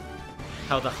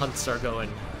how the hunts are going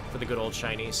for the good old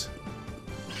shinies.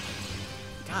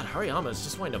 God, Hariyama is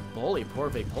just wanting to bully poor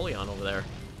Vaporeon over there.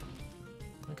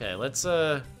 Okay, let's,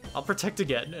 I'll protect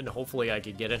again, and hopefully I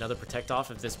can get another protect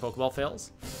off if this Pokeball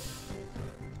fails.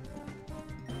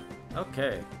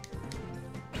 Okay.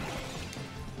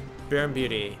 Baron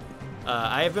Beauty.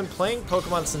 I have been playing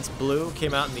Pokemon since Blue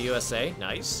came out in the USA.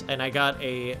 Nice. And I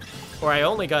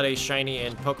only got a shiny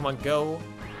in Pokemon Go,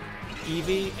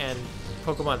 Eevee, and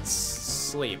Pokemon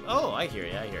Sleep. Oh, I hear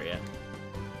ya, I hear ya.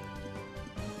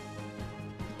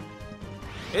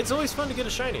 It's always fun to get a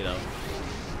shiny, though.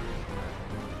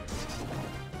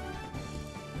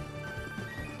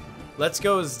 Let's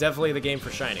Go is definitely the game for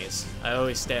shinies. I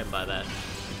always stand by that.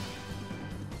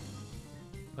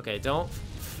 Okay, don't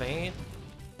faint.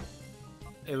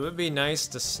 It would be nice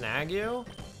to snag you.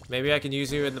 Maybe I can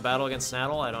use you in the battle against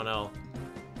Snattle? I don't know.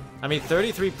 I mean,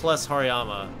 33 plus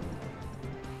Hariyama.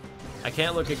 I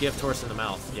can't look a gift horse in the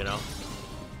mouth, you know?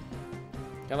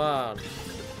 Come on.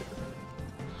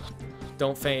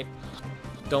 Don't faint.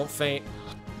 Don't faint.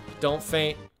 Don't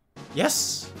faint.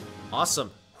 Yes!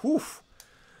 Awesome. Whew.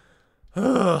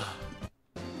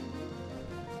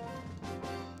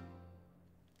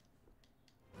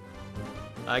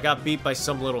 I got beat by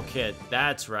some little kid.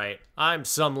 That's right. I'm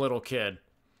some little kid.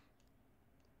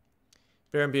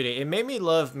 Baron Beauty. It made me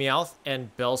love Meowth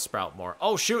and Bellsprout more.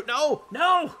 Oh, shoot. No!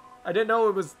 No! I didn't know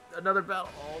it was another battle.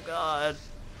 Oh, God.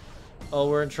 Oh,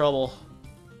 we're in trouble.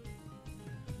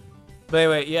 But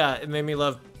anyway, yeah, it made me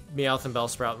love Meowth and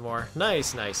Bellsprout more.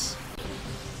 Nice, nice.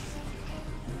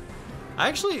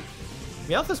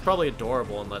 Meowth is probably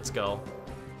adorable in Let's Go.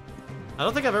 I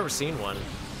don't think I've ever seen one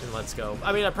in Let's Go.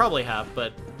 I mean, I probably have,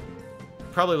 but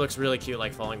probably looks really cute,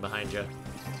 like, falling behind you.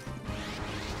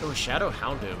 Oh, Shadow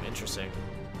Houndoom. Interesting.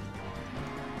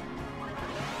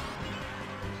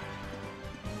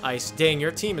 Ice. Dang,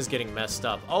 your team is getting messed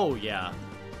up. Oh, yeah.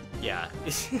 Yeah.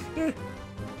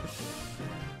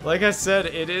 Like I said,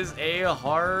 it is a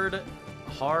hard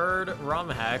ROM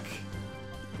hack.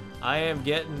 I am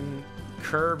getting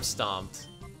curb stomped.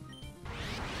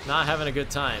 Not having a good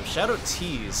time. Shadow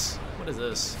Tease. What is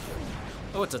this?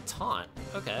 Oh, it's a taunt.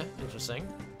 Okay, interesting.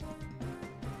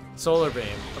 Solar Beam,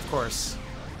 of course.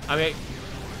 I mean,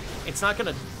 it's not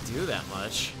gonna do that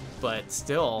much, but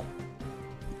still,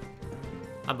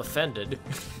 I'm offended.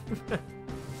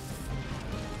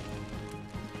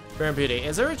 Baron Beauty,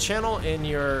 is there a channel in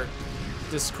your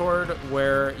Discord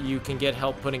where you can get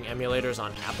help putting emulators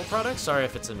on Apple products? Sorry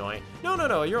if it's annoying.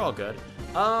 No, you're all good.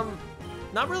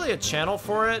 Not really a channel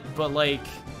for it, but like,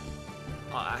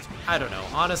 I don't know.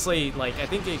 Honestly, like, I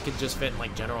think it could just fit in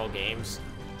like general games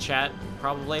chat,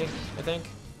 probably, I think.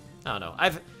 I don't know.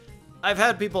 I've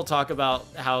had people talk about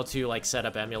how to like set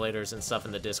up emulators and stuff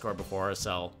in the Discord before,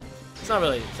 so it's not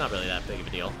really that big of a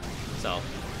deal. So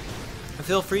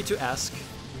feel free to ask.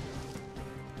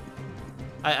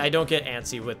 I don't get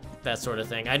antsy with that sort of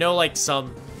thing. I know like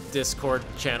some Discord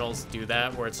channels do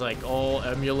that where it's like, oh,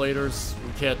 emulators,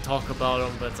 we can't talk about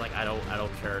them, but it's like I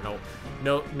don't care.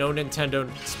 No Nintendo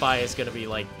spy is gonna be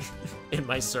like in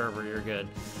my server. You're good.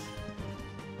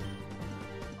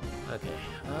 Okay.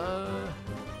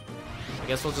 I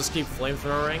guess we'll just keep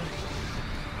flamethrowing.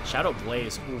 Shadow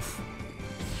Blaze. Oof.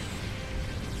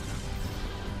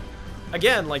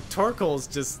 Again, like Torkoal's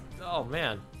just, oh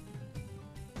man.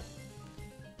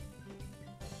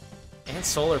 And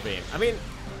Solar Beam. I mean,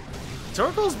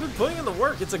 Torkoal's been putting in the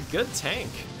work. It's a good tank.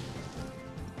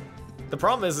 The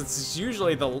problem is it's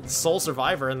usually the sole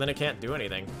survivor and then it can't do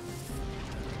anything.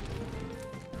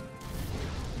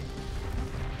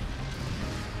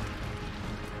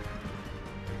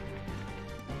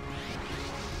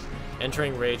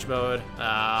 Entering rage mode.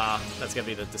 That's gonna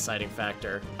be the deciding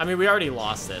factor. I mean, we already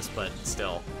lost this, but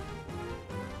still.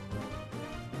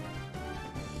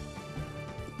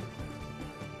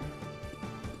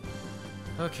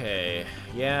 Okay,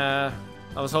 yeah.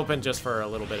 I was hoping just for a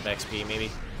little bit of XP,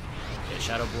 maybe. Okay,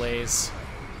 Shadow Blaze.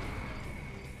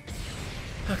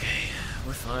 Okay,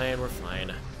 we're fine, we're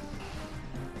fine.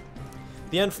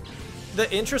 The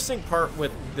interesting part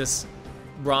with this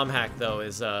ROM hack, though,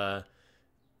 is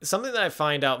something that I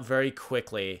find out very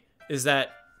quickly is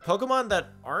that Pokemon that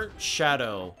aren't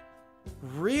Shadow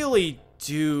really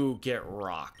do get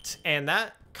rocked. And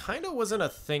that kind of wasn't a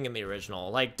thing in the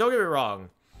original. Like, don't get me wrong.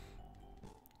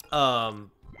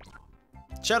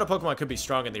 Shadow Pokemon could be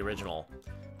strong in the original,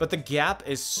 but the gap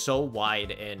is so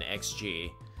wide in XG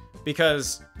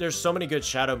because there's so many good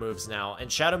Shadow moves now,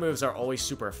 and Shadow moves are always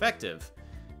super effective,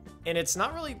 and it's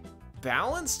not really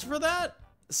balanced for that.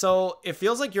 So it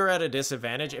feels like you're at a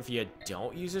disadvantage if you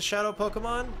don't use a Shadow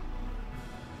Pokemon.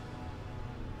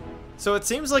 So it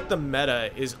seems like the meta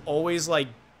is always like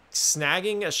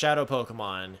snagging a Shadow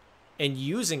Pokemon and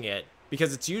using it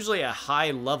because it's usually a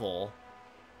high level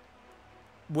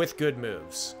with good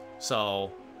moves. So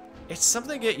it's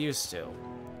something to get used to.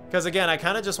 Because again, I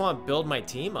kind of just want to build my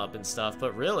team up and stuff,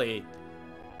 but really,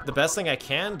 the best thing I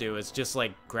can do is just,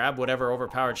 like, grab whatever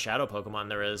overpowered shadow Pokemon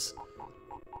there is.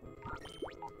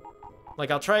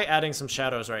 Like, I'll try adding some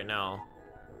shadows right now.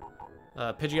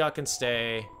 Pidgeot can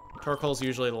stay. Torkoal's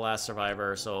usually the last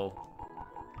survivor, so...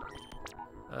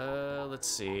 let's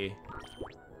see.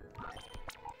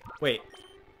 Wait.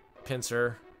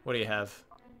 Pinsir, what do you have?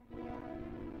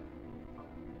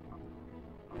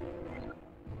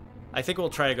 I think we'll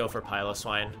try to go for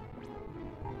Piloswine.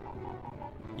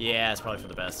 Yeah, it's probably for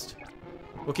the best.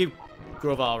 We'll keep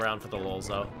Grovyle around for the lulz,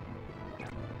 though.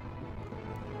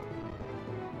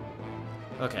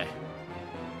 Okay.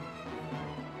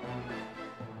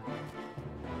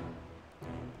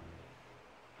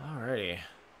 Alrighty.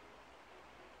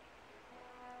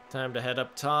 Time to head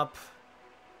up top.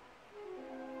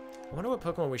 I wonder what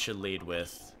Pokemon we should lead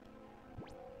with.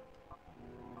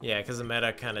 Yeah, because the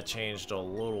meta kind of changed a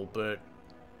little bit.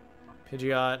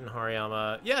 Pidgeot and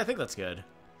Hariyama. Yeah, I think that's good.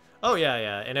 Oh, yeah,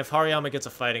 yeah. And if Hariyama gets a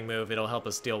fighting move, it'll help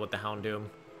us deal with the Houndoom.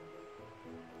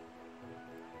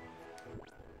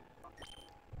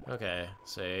 Okay,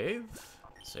 save.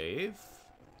 Save.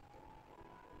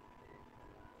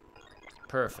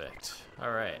 Perfect.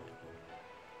 Alright.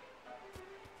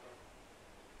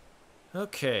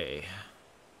 Okay.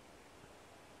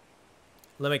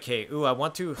 Limikate. Ooh, I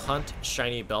want to hunt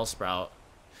Shiny Bellsprout.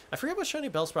 I forget what Shiny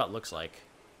Bellsprout looks like.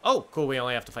 Oh, cool, we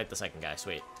only have to fight the second guy.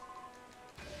 Sweet.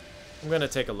 I'm gonna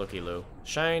take a looky-loo.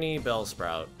 Shiny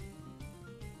Bellsprout.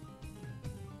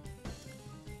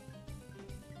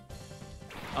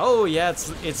 Oh, yeah,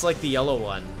 it's like the yellow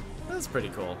one. That's pretty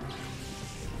cool.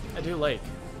 I do like.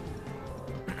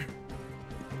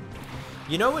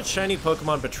 You know what shiny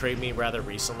Pokemon betrayed me rather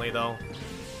recently, though?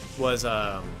 Was,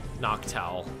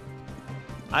 Noctowl.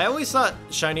 I always thought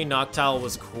shiny Noctowl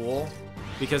was cool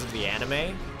because of the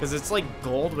anime, because it's like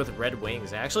gold with red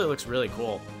wings. It actually looks really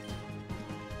cool.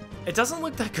 It doesn't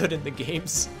look that good in the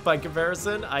games by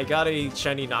comparison. I got a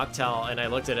shiny Noctowl and I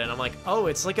looked at it and I'm like, oh,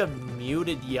 it's like a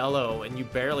muted yellow and you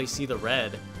barely see the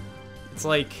red. It's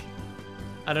like,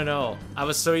 I don't know. I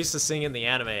was so used to seeing it in the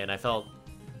anime and I felt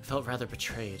rather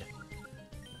betrayed.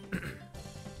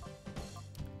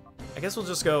 I guess we'll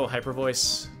just go Hyper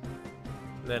Voice.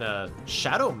 Then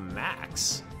Shadow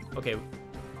Max. Okay.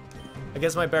 I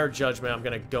guess my better judgment, I'm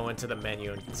gonna go into the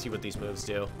menu and see what these moves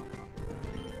do.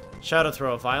 Shadow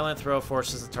Throw. Violent throw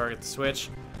forces the target to switch.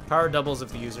 Power doubles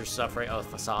if the user's suffering. Oh,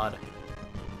 Facade.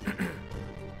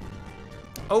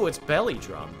 Oh, it's Belly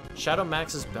Drum. Shadow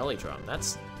Max's Belly Drum.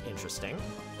 That's interesting.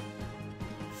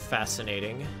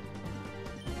 Fascinating.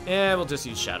 Yeah, we'll just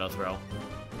use Shadow Throw.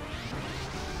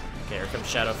 Okay, here comes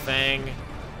Shadow Fang.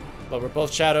 Well, we're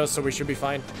both shadows, so we should be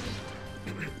fine.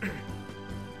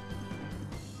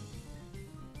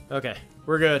 Okay,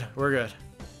 we're good. We're good.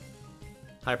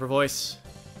 Hyper Voice.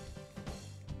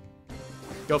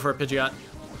 Go for a Pidgeot.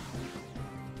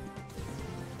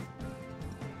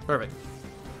 Perfect.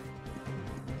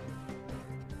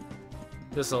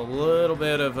 Just a little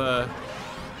bit of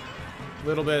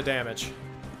damage.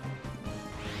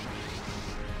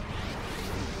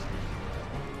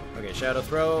 Okay, Shadow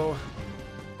Throw.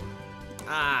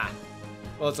 Ah!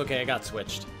 Well, it's okay, I got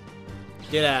switched.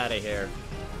 Get out of here.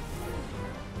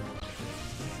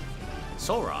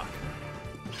 Soul Rock.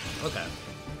 Okay.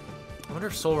 I wonder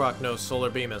if Soul Rock knows Solar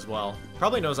Beam as well.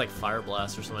 Probably knows, like, Fire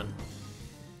Blast or something.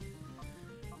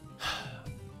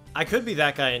 I could be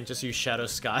that guy and just use Shadow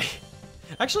Sky.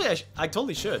 Actually, I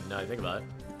totally should, now I think about it.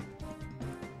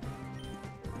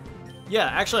 Yeah,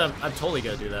 actually, I'm totally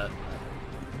gonna do that.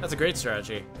 That's a great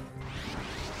strategy.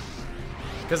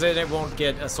 Because then it won't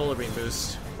get a Solar Beam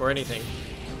boost or anything.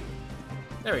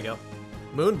 There we go.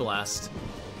 Moonblast.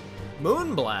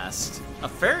 Moonblast! A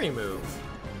fairy move.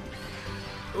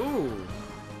 Ooh.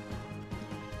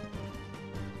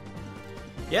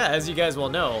 Yeah, as you guys well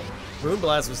know,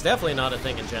 Moonblast was definitely not a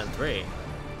thing in Gen 3.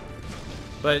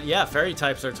 But yeah, fairy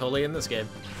types are totally in this game.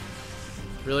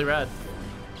 Really rad.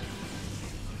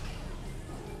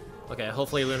 Okay,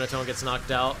 hopefully Lunatone gets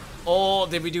knocked out. Oh,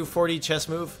 did we do 4D chess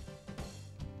move?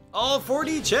 Oh,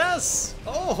 4D chess!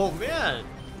 Oh, man!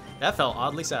 That felt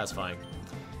oddly satisfying.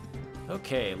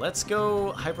 Okay, let's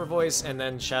go Hyper Voice and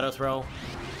then Shadow Throw.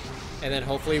 And then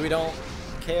hopefully we don't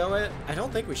KO it. I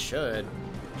don't think we should.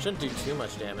 Shouldn't do too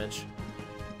much damage.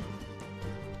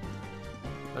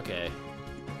 Okay.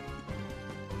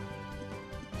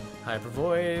 Hyper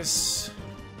Voice.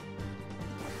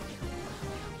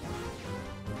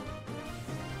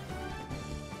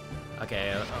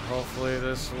 Okay, hopefully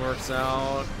this works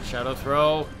out. Shadow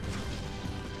Throw.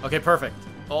 Okay, perfect.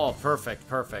 Oh, perfect,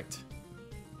 perfect.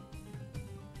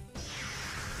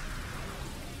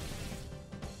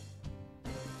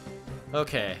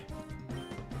 Okay.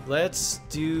 Let's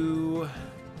do...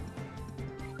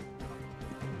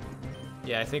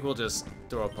 Yeah, I think we'll just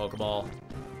throw a Pokeball.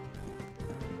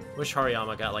 Wish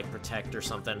Hariyama got, like, Protect or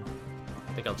something.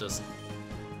 I think I'll just...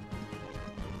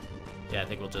 Yeah, I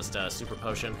think we'll just Super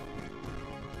Potion.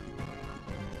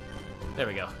 There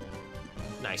we go.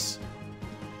 Nice.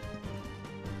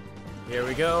 Here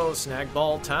we go, Snag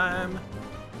Ball time.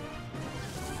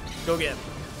 Go get him.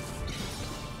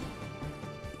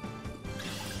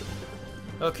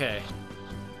 Okay.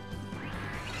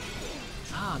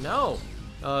 Ah, no!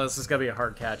 Oh, this is gonna be a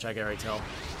hard catch, I can already tell.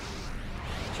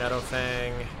 Shadow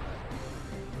Fang.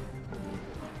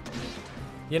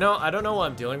 You know, I don't know what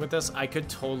I'm dealing with this. I could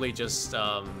totally just,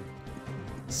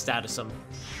 status him.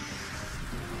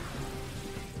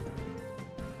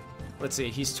 Let's see,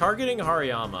 he's targeting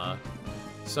Hariyama.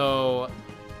 So,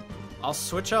 I'll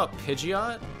switch out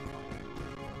Pidgeot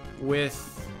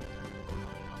with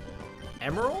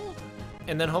Emerald?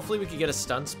 And then hopefully we could get a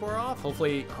Stun Spore off.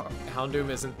 Hopefully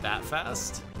Houndoom isn't that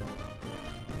fast.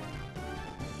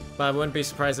 But I wouldn't be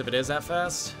surprised if it is that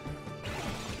fast.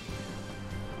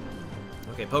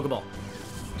 Okay, Pokeball.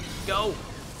 Go!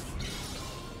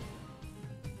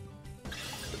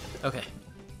 Okay.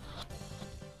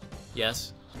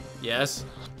 Yes. Yes.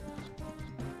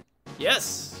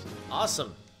 Yes!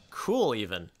 Awesome. Cool,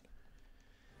 even.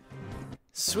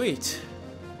 Sweet.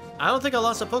 I don't think I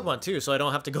lost a Pokemon, too, so I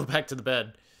don't have to go back to the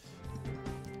bed.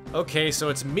 Okay, so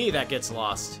it's me that gets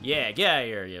lost. Yeah, get out of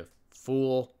here, you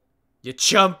fool. You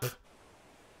chump!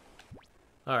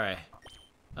 Alright.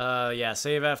 Yeah,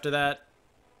 save after that.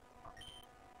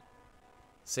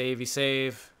 Savey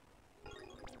save.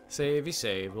 Savey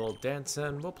save. We'll dance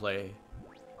and we'll play.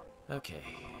 Okay.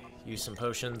 Use some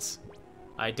potions.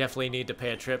 I definitely need to pay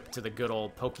a trip to the good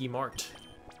old Pokemart.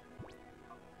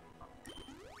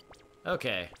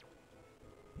 Okay.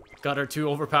 Got our 2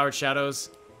 overpowered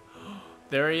shadows.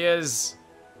 There he is.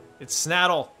 It's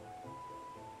Snaddle.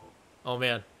 Oh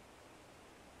man.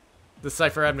 The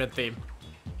Cypher Admin theme.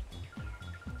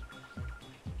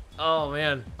 Oh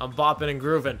man, I'm bopping and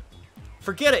grooving.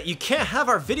 Forget it, you can't have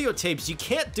our videotapes. You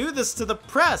can't do this to the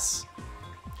press.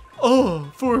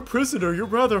 Oh, for a prisoner, you're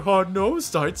rather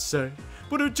hard-nosed, I'd say.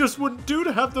 But it just wouldn't do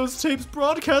to have those tapes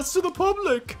broadcast to the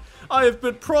public. I have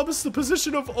been promised the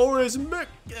position of Ore's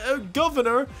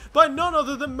governor by none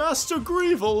other than Master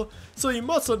Greevil, so you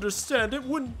must understand it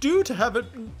wouldn't do to have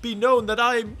it be known that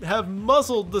I have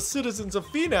muzzled the citizens of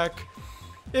Phoenix.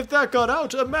 If that got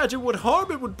out, imagine what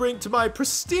harm it would bring to my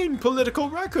pristine political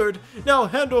record. Now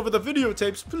hand over the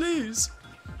videotapes, please.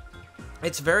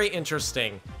 It's very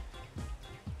interesting.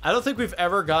 I don't think we've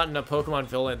ever gotten a Pokemon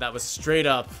villain that was straight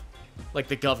up like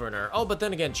the governor. Oh, but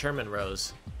then again, Chairman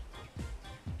Rose.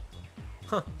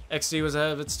 Huh, XD was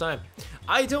ahead of its time.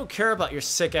 I don't care about your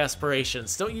sick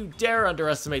aspirations. Don't you dare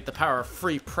underestimate the power of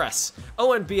free press.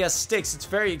 ONBS stakes its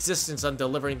very existence on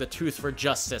delivering the truth for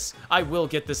justice. I will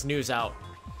get this news out.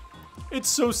 It's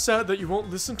so sad that you won't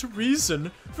listen to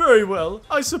reason. Very well,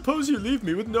 I suppose you leave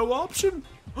me with no option.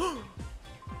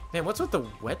 Man, what's with the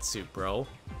wetsuit, bro?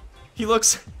 He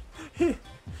looks...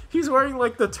 he's wearing,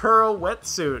 like, the Turo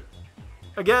wetsuit.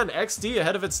 Again, XD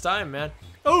ahead of its time, man.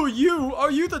 Oh, you! Are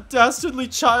you the dastardly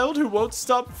child who won't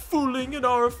stop fooling in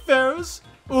our affairs?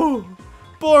 Oh,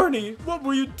 Barney, what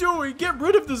were you doing? Get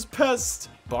rid of this pest!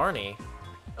 Barney?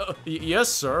 Yes,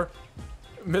 sir.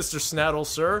 Mr. Snaddle,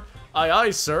 sir. Aye,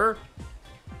 aye, sir.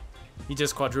 He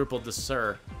just quadrupled the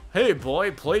sir. Hey,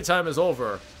 boy, playtime is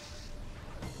over.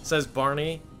 Says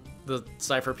Barney, the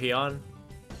Cypher peon.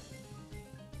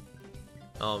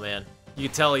 Oh, man. You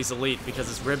can tell he's elite because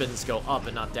his ribbons go up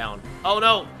and not down. Oh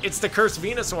no, it's the cursed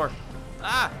Venusaur.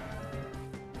 Ah!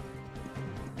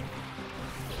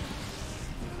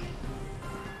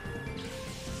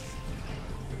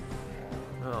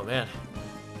 Oh man.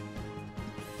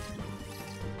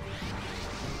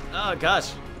 Oh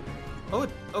gosh. Oh,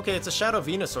 okay, it's a Shadow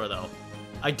Venusaur though.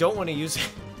 I don't want to use it.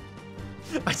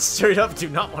 I straight up do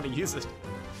not want to use it.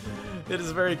 It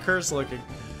is very cursed looking.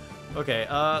 Okay,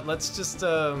 let's just,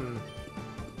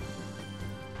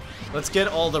 let's get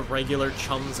all the regular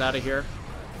chums out of here.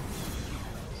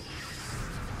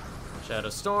 Shadow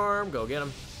Storm, go get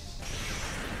him.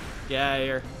 Get out of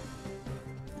here.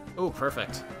 Ooh,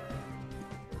 perfect.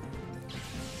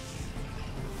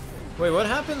 Wait, what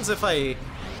happens if I...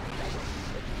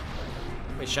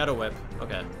 Wait, Shadow Whip.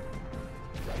 Okay.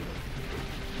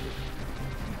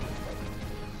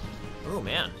 Oh,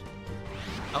 man.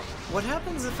 What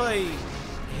happens if I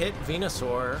hit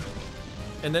Venusaur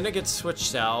and then it gets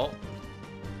switched out,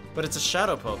 but it's a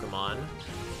Shadow Pokemon?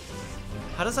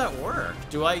 How does that work?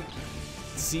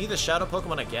 see the Shadow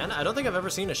Pokemon again? I don't think I've ever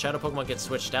seen a Shadow Pokemon get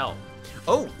switched out.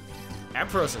 Oh!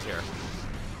 Ampharos is here.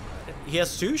 He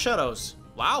has 2 Shadows.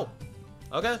 Wow.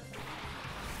 Okay.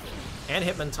 And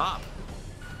Hitmontop.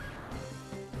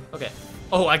 Okay.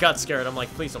 Oh, I got scared. I'm like,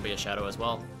 please don't be a Shadow as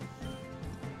well.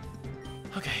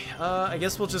 Okay, I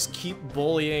guess we'll just keep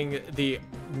bullying the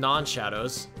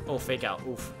non-Shadows. Oh, Fake Out.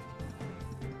 Oof.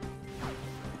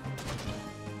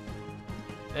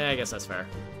 I guess that's fair.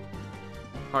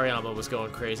 Hariyama was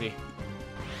going crazy.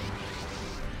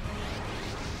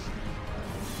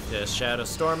 Just Shadow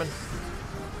Storming.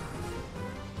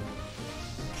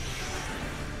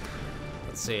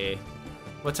 Let's see.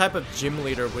 What type of gym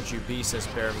leader would you be, says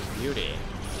Bear Beauty?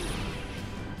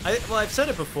 Well, I've said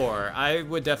it before. I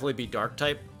would definitely be Dark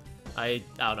type. I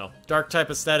don't know. Dark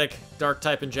type aesthetic, Dark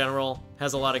type in general,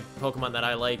 has a lot of Pokemon that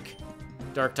I like.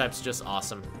 Dark type's just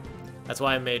awesome. That's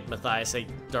why I made Matthias a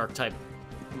Dark type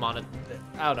I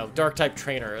don't know, Dark type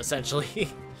trainer, essentially.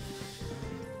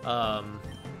 Okay,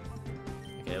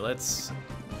 let's...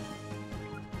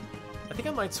 I think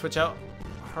I might switch out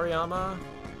Hariyama.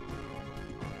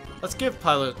 Let's give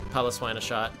Piloswine a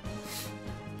shot.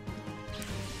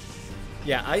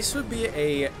 Yeah, Ice would be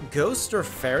a Ghost or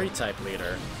Fairy type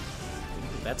leader.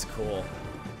 That's cool.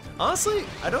 Honestly,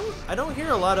 I don't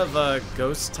hear a lot of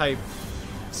Ghost type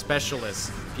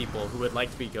specialist people who would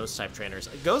like to be Ghost type trainers.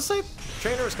 A Ghost type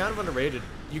trainer is kind of underrated.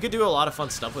 You could do a lot of fun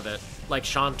stuff with it, like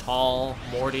Chantal,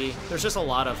 Morty. There's just a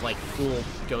lot of like cool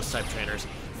Ghost type trainers.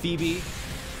 Phoebe,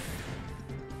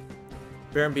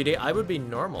 Baron BD. I would be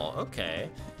normal. Okay,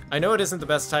 I know it isn't the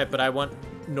best type, but I want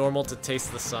normal to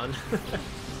taste the sun.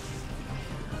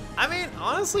 I mean,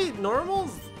 honestly,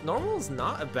 normal's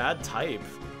not a bad type.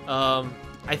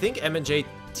 I think M&J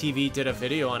TV did a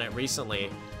video on it recently,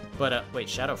 but wait,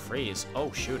 Shadow Freeze.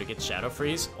 Oh shoot, it gets Shadow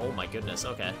Freeze? Oh my goodness,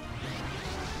 okay.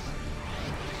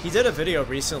 He did a video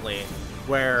recently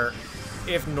where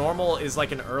if normal is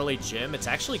like an early gym, it's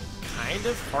actually kind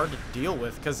of hard to deal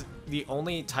with because the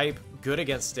only type good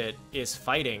against it is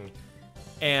fighting,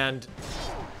 and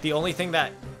the only thing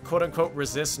that quote-unquote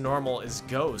resists normal is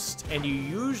Ghost, and you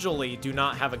usually do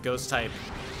not have a Ghost type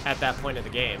at that point in the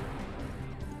game.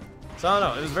 So I don't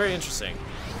know, it was very interesting,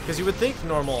 because you would think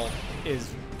normal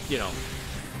is, you know,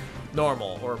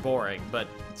 normal or boring, but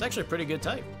it's actually a pretty good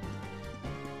type.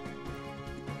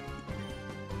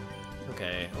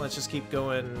 Okay, let's just keep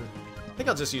going. I think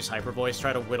I'll just use Hyper Voice,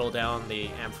 try to whittle down the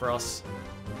Ampharos.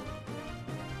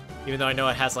 Even though I know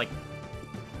it has like...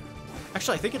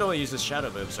 Actually, I think it only uses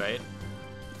Shadow moves, right?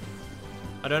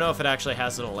 I don't know if it actually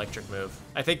has an electric move.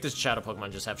 I think this Shadow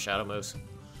Pokemon just have Shadow moves.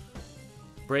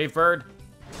 Brave Bird.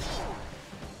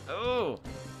 Oh,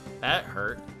 that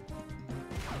hurt.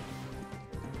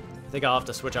 I think I'll have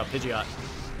to switch out Pidgeot.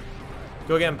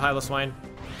 Go again, Piloswine.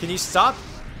 Can you stop?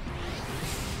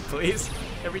 Please?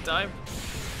 Every time?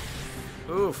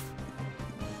 Oof.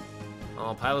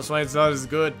 Oh, Piloswine's not as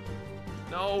good.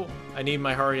 No, I need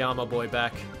my Hariyama boy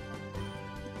back.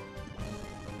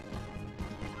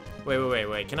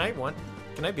 Wait. Can I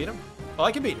beat him? Oh,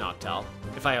 I can beat Noctowl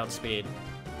if I outspeed.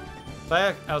 If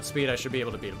I outspeed, I should be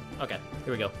able to beat him. Okay,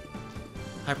 here we go.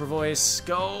 Hyper Voice,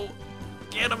 go!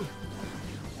 Get him!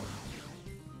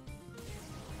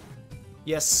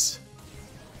 Yes.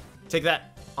 Take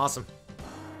that. Awesome.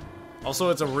 Also,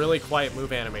 it's a really quiet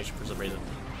move animation for some reason.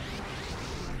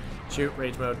 Shoot,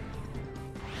 Rage Mode.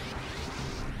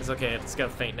 It's okay, it's gonna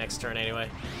faint next turn anyway.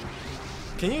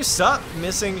 Can you stop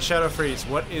missing Shadow Freeze?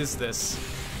 What is this?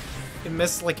 It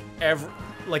missed like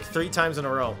 3 times in a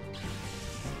row.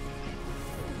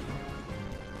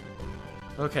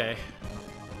 Okay.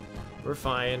 We're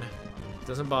fine.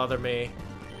 Doesn't bother me.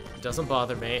 Doesn't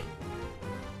bother me.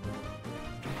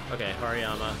 Okay,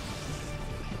 Hariyama.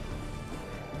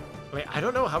 Wait, I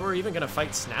don't know how we're even gonna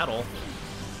fight Snaddle.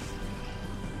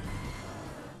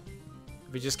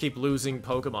 We just keep losing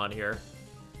Pokemon here.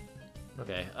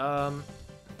 Okay,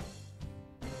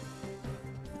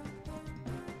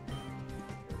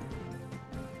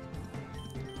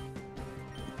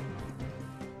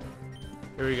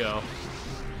 here we go.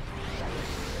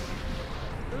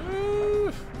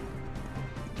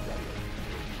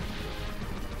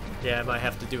 Yeah, I might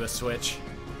have to do a switch.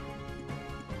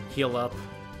 Heal up.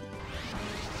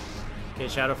 Okay,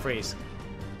 Shadow Freeze.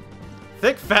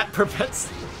 Thick fat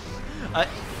perpets.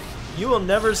 You will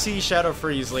never see Shadow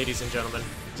Freeze, ladies and gentlemen.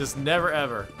 Just never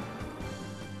ever.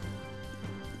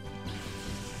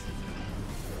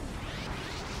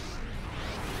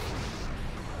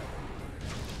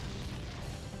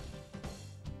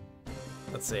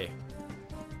 Let's see.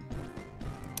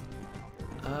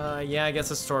 Yeah, I guess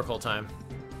it's Torkoal time.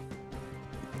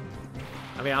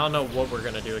 I mean, I don't know what we're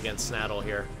gonna do against Snaddle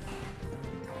here.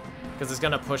 Because it's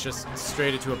gonna push us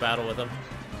straight into a battle with him.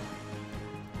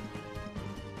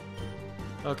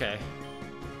 Okay.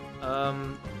 I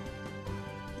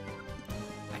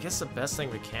guess the best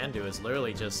thing we can do is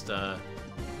literally just,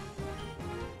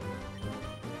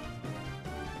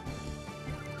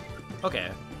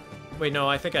 Okay. Wait, no,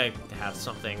 I think I have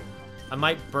something. I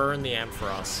might burn the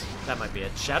Ampharos. That might be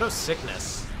it. Shadow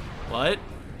Sickness. What?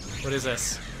 What is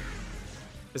this?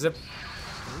 Is it...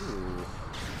 Ooh.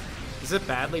 Is it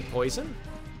badly poisoned?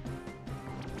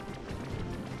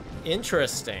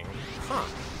 Interesting. Huh.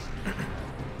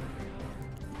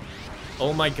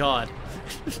 Oh my god.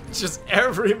 Just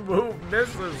every move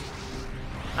misses.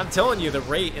 I'm telling you, the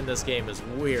rate in this game is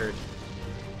weird.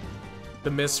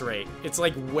 The miss rate. It's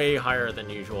like way higher than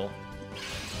usual.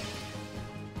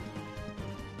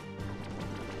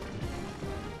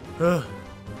 Ugh.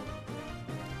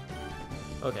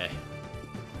 Okay.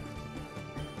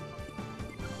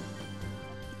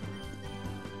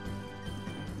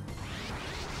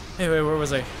 Anyway, where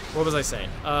was I? What was I saying?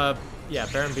 Yeah,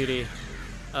 Baron Beauty.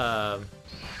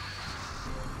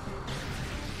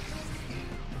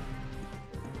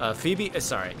 Phoebe,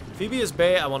 sorry. Phoebe is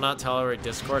bae, I will not tolerate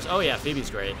discourse. Oh yeah, Phoebe's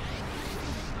great.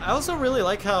 I also really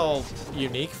like how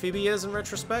unique Phoebe is in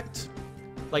retrospect.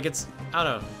 Like it's, I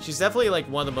don't know, she's definitely like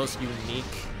one of the most unique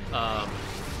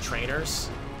trainers,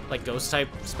 like ghost type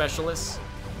specialists.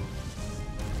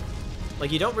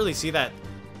 Like you don't really see that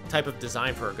type of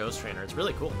design for a ghost trainer. It's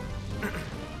really cool.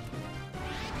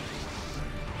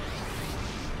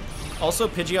 Also,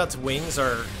 Pidgeot's wings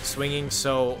are swinging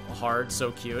so hard,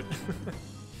 so cute.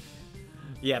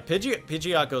 Yeah,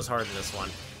 Pidgeot goes hard in this one.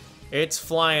 It's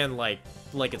flying like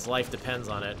its life depends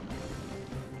on it.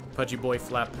 Pudgy boy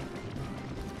flap.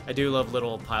 I do love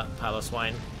little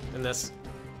Piloswine in this.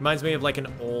 Reminds me of like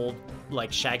an old,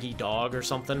 like shaggy dog or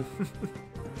something.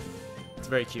 It's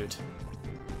very cute.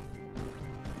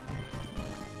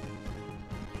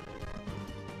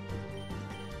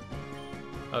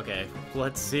 Okay,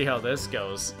 let's see how this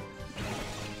goes.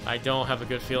 I don't have a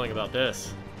good feeling about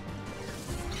this.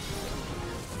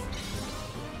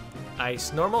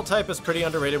 Ice. Normal type is pretty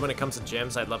underrated when it comes to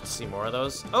gyms. I'd love to see more of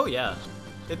those. Oh yeah,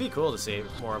 it'd be cool to see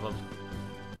more of them.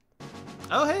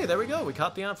 Oh hey, there we go. We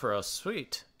caught the Ampharos.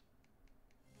 Sweet.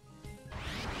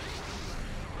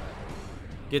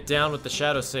 Get down with the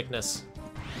Shadow Sickness.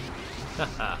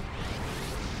 Haha.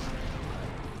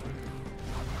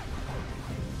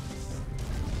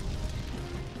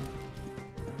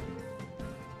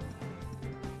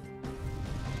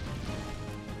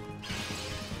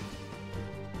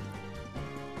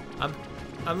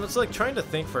 I'm just like trying to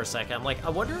think for a second. I'm like, I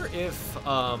wonder if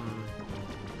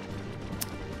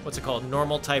what's it called?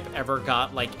 Normal type ever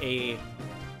got like a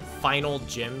final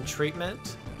gym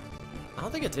treatment? I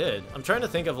don't think it did. I'm trying to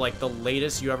think of like the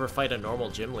latest you ever fight a normal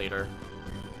gym leader.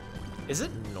 Is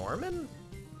it Norman?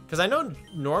 Because I know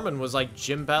Norman was like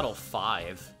Gym Battle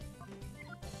 5.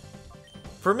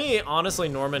 For me, honestly,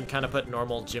 Norman kind of put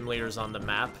normal gym leaders on the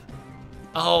map.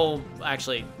 Oh,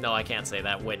 actually, no, I can't say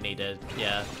that. Whitney did.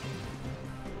 Yeah.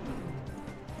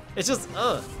 It's just,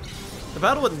 ugh. The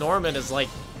battle with Norman is, like,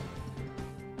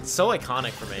 so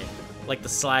iconic for me. Like, the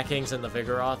Slackings and the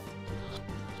Vigoroth.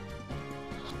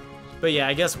 But yeah,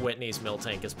 I guess Whitney's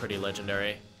Miltank is pretty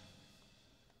legendary.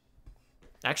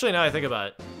 Actually, now I think about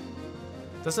it.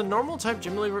 Does a normal type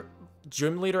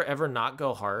gym leader ever not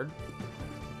go hard?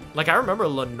 Like, I remember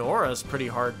Lenora's pretty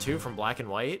hard, too, from Black and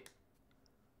White.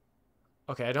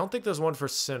 Okay, I don't think there's one for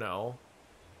Sinnoh.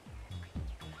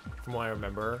 From what I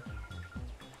remember.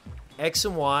 X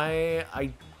and Y,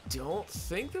 I don't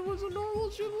think there was a normal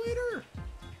gym leader.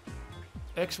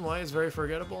 X and Y is very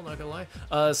forgettable, not gonna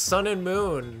lie. Sun and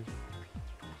Moon.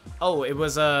 Oh, it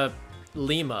was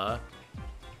Lima.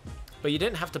 But you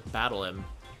didn't have to battle him.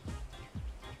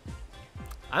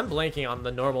 I'm blanking on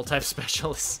the normal type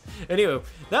specialists. Anyway,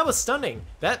 that was stunning.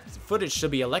 That footage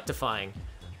should be electrifying.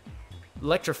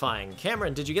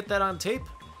 Cameron, did you get that on tape?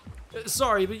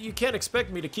 Sorry, but you can't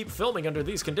expect me to keep filming under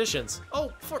these conditions.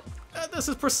 Oh, this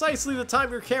is precisely the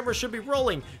time your camera should be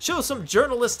rolling. Show some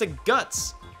journalistic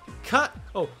guts. Cut.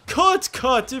 Oh,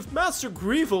 cut! If Master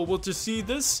Greevil were to see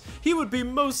this, he would be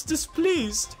most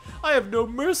displeased. I have no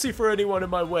mercy for anyone in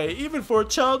my way, even for a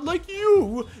child like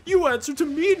you. You answer to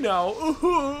me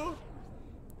now.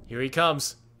 Here he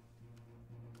comes.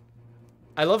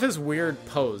 I love his weird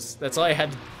pose. That's all I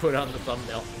had to put on the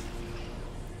thumbnail.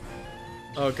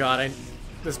 Oh god,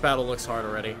 this battle looks hard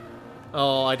already.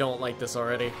 Oh, I don't like this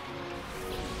already.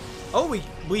 Oh,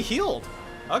 we healed.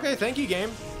 Okay, thank you,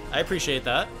 game. I appreciate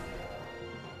that.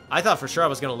 I thought for sure I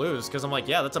was gonna lose, because I'm like,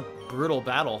 yeah, that's a brutal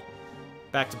battle.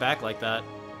 back to back like that.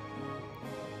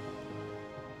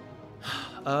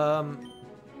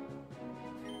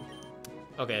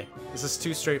 Okay, this is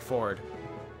too straightforward.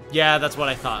 Yeah, that's what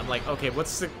I thought. I'm like, okay,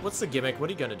 what's the gimmick? What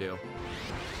are you gonna do?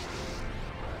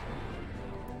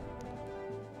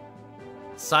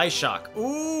 Psyshock.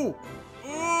 Ooh!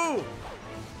 Ooh!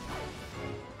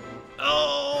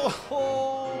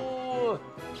 Oh!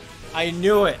 I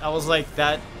knew it. I was like,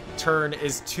 that turn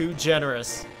is too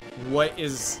generous. What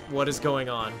is going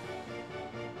on?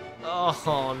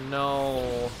 Oh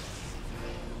no.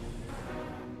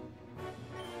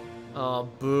 Oh,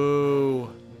 boo.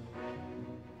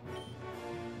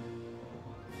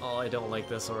 Oh, I don't like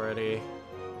this already.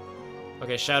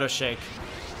 Okay, Shadow Shake.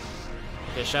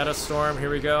 Okay, Shadow Storm, here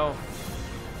we go.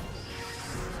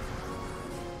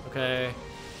 Okay.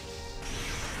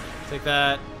 Take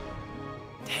that.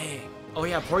 Dang. Oh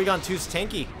yeah, Porygon 2's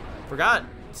tanky. Forgot.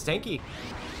 It's tanky.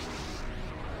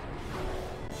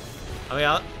 I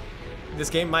mean, this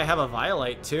game might have a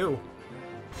Violite too.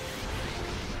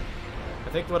 I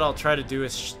think what I'll try to do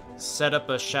is set up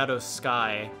a Shadow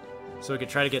Sky so we can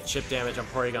try to get chip damage on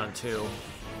Porygon 2.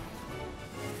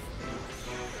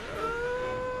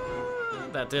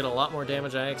 That did a lot more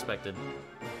damage than I expected.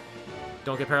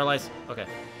 Don't get paralyzed. Okay.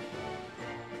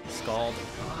 Scald.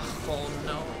 Oh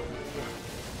no.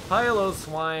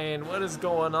 Piloswine, what is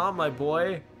going on, my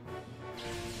boy?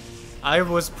 I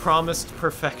was promised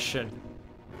perfection.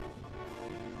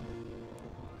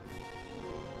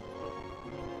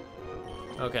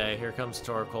 Okay, here comes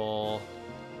Torkoal.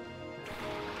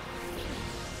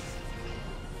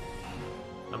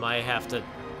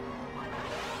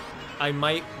 I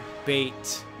might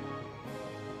bait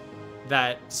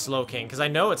that Slowking, because I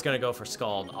know it's going to go for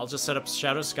Scald. I'll just set up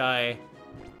Shadow Sky,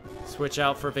 switch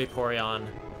out for Vaporeon.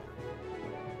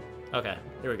 Okay,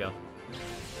 here we go.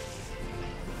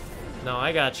 No,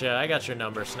 I got you. I got your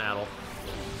number, Snaddle.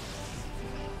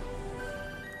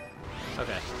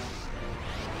 Okay.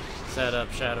 Set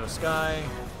up Shadow Sky.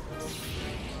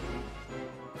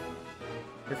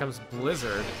 Here comes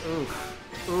Blizzard. Oof.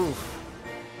 Oof.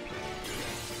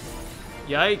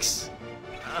 Yikes.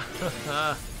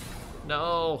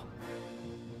 No.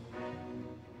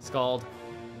 Scald.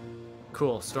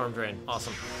 Cool. Storm Drain.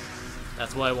 Awesome.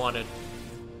 That's what I wanted.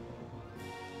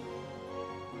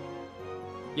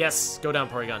 Yes. Go down,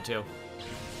 Porygon 2.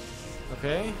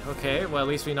 Okay. Okay. Well, at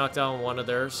least we knocked down one of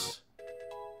theirs.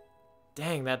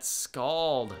 Dang, that's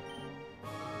Scald.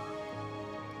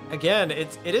 Again,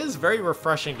 it is very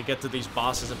refreshing to get to these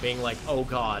bosses and being like, oh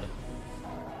god.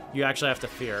 You actually have to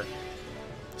fear.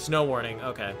 Snow Warning,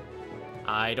 okay.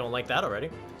 I don't like that already.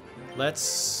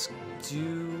 Let's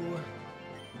do...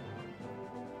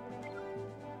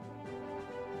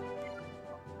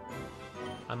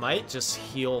 I might just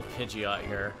heal Pidgeot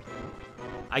here.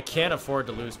 I can't afford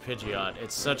to lose Pidgeot.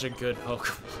 It's such a good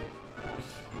Pokemon.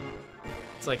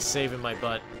 It's like saving my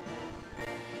butt.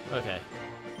 Okay.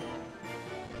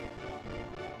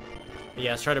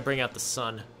 Yeah, let's try to bring out the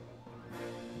sun.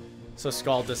 So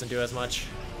Scald doesn't do as much.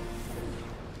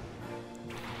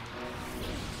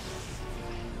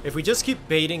 If we just keep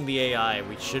baiting the AI,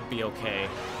 we should be okay,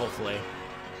 hopefully.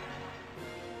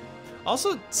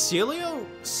 Also, Celio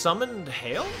summoned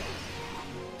Hail?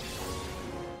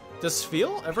 Does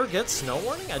Feel ever get Snow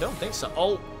Warning? I don't think so.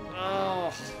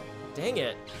 Oh, dang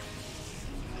it.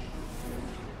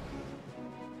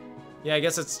 Yeah, I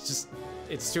guess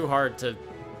it's too hard to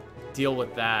deal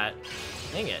with that.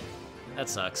 Dang it. That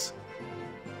sucks.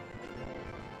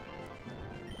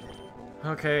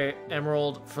 Okay,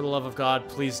 Emerald, for the love of God,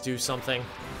 please do something.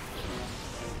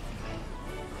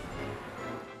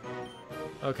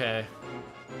 Okay.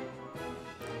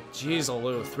 Jeez,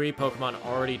 Aloo, 3 Pokemon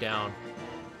already down.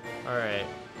 Alright.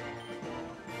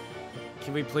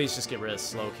 Can we please just get rid of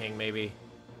Slowking, maybe?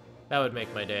 That would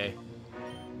make my day.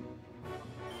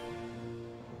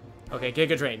 Okay,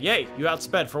 Giga Drain. Yay! You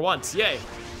outsped for once. Yay!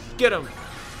 Get him!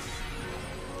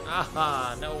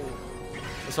 Aha, no.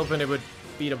 I was hoping it would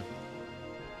beat him.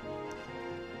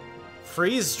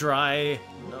 Freeze Dry.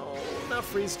 No, not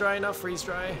Freeze Dry, not Freeze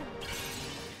Dry.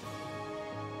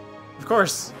 Of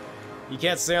course, you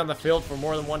can't stay on the field for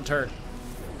more than one turn.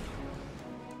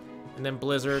 And then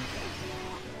Blizzard.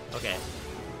 Okay.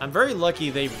 I'm very lucky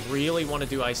they really want to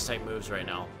do Ice-type moves right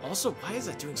now. Also, why is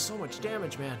that doing so much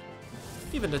damage, man?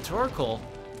 Even the Torkoal.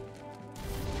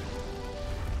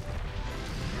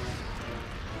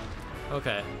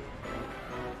 Okay.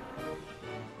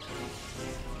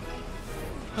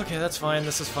 Okay, that's fine.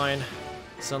 This is fine.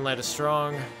 Sunlight is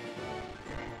strong.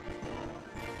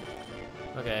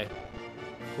 Okay.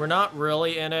 We're not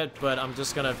really in it, but I'm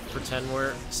just gonna pretend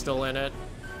we're still in it.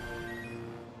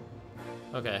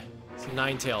 Okay, so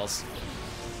Ninetales.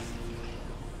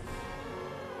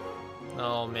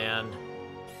 Oh, man.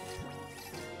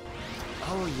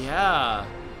 Oh, yeah.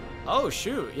 Oh,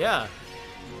 shoot, yeah.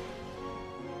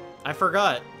 I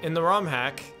forgot. In the ROM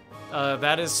hack,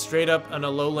 that is straight up an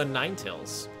Alolan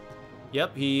Ninetales.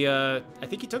 Yep, I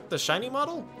think he took the shiny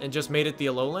model and just made it the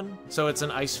Alolan, so it's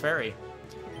an Ice Fairy.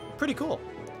 Pretty cool.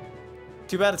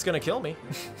 Too bad it's gonna kill me.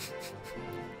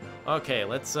 Okay,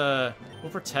 let's, we'll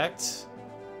protect.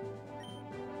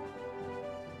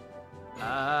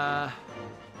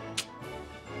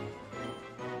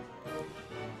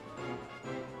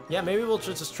 Yeah, maybe we'll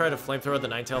just try to flamethrower the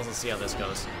Ninetales and see how this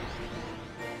goes.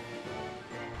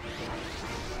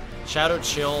 Shadow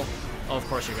Chill. Oh, of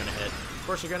course you're gonna hit. Of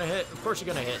course you're gonna hit. Of course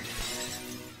you're gonna hit.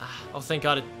 Oh, thank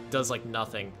God it does, like,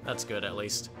 nothing. That's good, at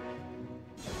least.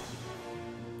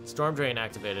 Storm Drain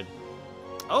activated.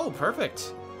 Oh,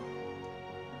 perfect.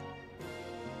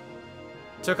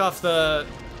 Took off the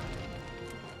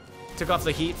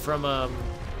heat from,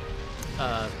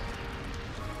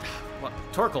 what?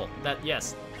 Torkoal.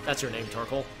 Yes, that's your name,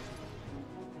 Torkoal.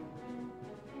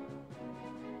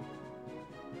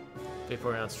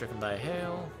 Vaporeon stricken by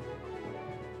hail.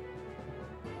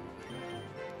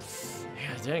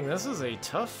 Yeah, dang, this is a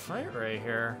tough fight right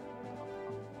here.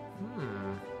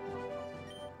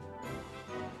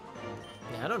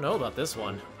 Yeah, I don't know about this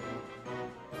one.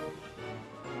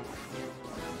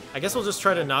 I guess we'll just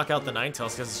try to knock out the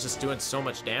Ninetales because it's just doing so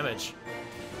much damage.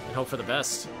 And hope for the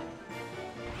best.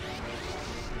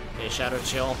 Okay, Shadow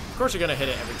Chill. Of course you're gonna hit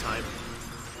it every time.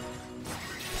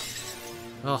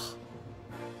 Ugh.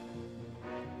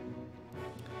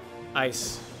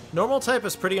 Ice. Normal type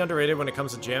is pretty underrated when it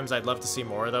comes to gyms. I'd love to see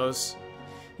more of those.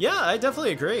 Yeah, I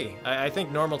definitely agree. I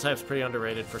think normal type's pretty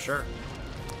underrated for sure.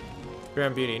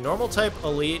 Grand Beauty. Normal type,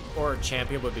 elite, or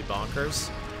champion would be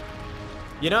bonkers.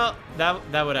 You know,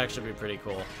 that would actually be pretty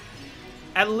cool.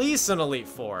 At least an Elite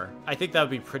 4. I think that would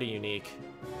be pretty unique.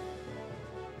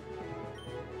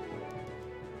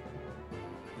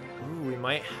 Ooh, we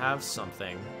might have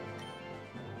something.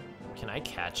 Can I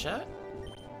catch that?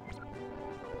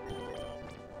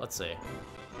 Let's see.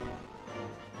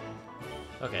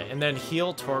 Okay, and then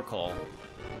heal Torkoal.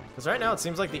 Because right now it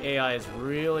seems like the AI is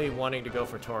really wanting to go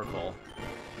for Torkoal.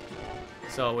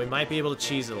 So we might be able to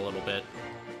cheese it a little bit.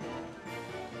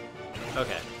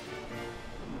 Okay.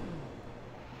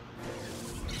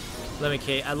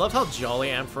 Lemmy I love how jolly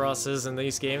Ampharos is in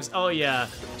these games. Oh yeah,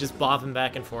 just bopping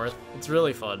back and forth. It's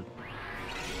really fun.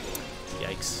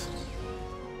 Yikes.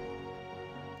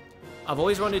 I've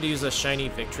always wanted to use a Shiny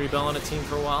Victory Bell on a team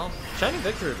for a while. Shiny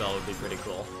Victory Bell would be pretty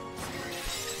cool.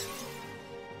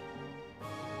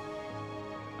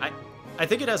 I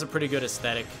think it has a pretty good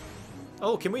aesthetic.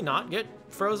 Oh, can we not get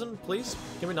frozen, please?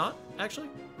 Can we not, actually?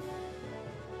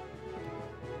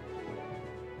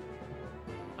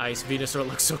 Ice Venusaur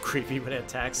looks so creepy when it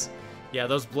attacks. Yeah,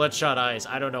 those bloodshot eyes,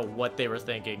 I don't know what they were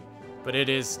thinking, but it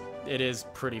is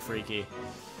pretty freaky.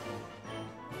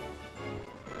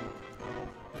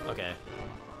 Okay.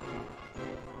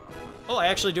 Oh, I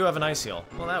actually do have an Ice Heal.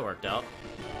 Well, that worked out.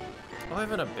 Oh, I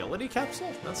have an ability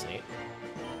capsule? That's neat.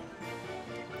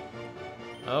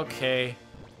 Okay.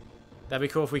 That'd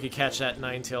be cool if we could catch that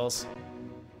Ninetales.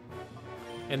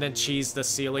 And then cheese the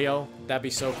Celio. That'd be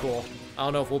so cool. I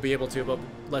don't know if we'll be able to, but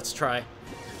let's try.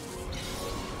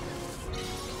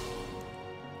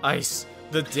 Ice.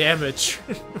 The damage.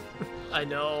 I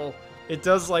know. It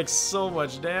does, like, so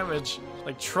much damage.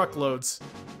 Like, truckloads.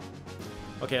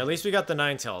 Okay, at least we got the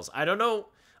Ninetales. I don't know.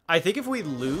 I think if we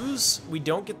lose, we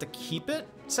don't get to keep it,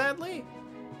 sadly.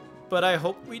 But I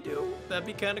hope we do. That'd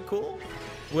be kind of cool.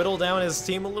 Whittle down his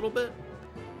team a little bit.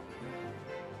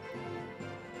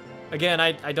 Again,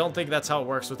 I don't think that's how it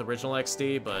works with original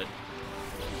XD, but...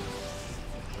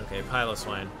 Okay,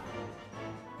 Piloswine.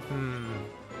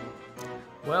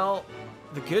 Well,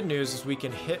 the good news is we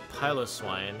can hit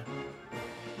Piloswine.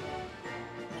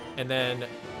 And then...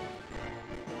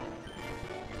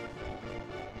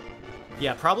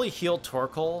 Yeah, probably heal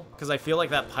Torkoal, because I feel like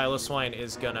that Piloswine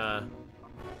is gonna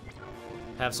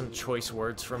have some choice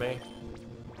words for me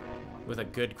with a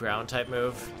good ground type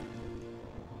move.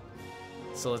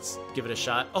 So let's give it a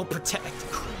shot. Oh, Protect!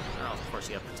 Oh, of course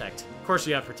you have Protect. Of course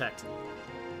you have Protect.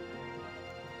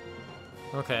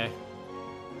 Okay.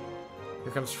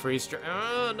 Here comes Freeze Dry.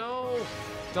 Oh, no!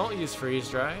 Don't use Freeze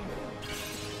Dry.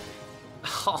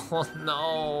 Oh,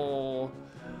 no!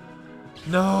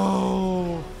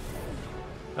 No!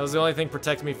 That was the only thing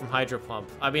protecting me from Hydro Pump.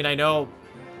 I mean, I know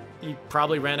you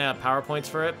probably ran out of power points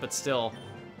for it, but still.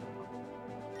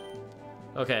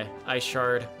 Okay, Ice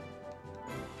Shard.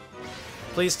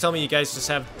 Please tell me you guys just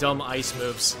have dumb ice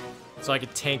moves. so I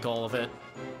could tank all of it.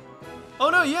 Oh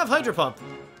no, you have Hydro Pump!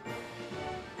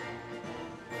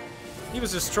 He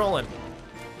was just trolling.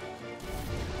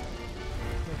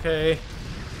 Okay.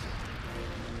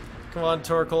 Come on,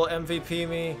 Torkoal, MVP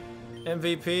me.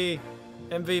 MVP.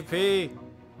 MVP.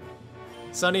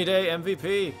 Sunny day,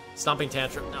 MVP. Stomping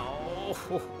Tantrum.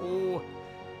 No.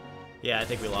 Yeah, I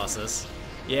think we lost this.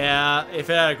 Yeah, if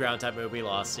it had a ground type move, we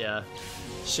lost, yeah.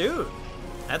 Shoot.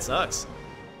 That sucks.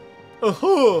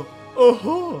 Oh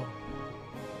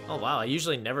wow, I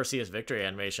usually never see his victory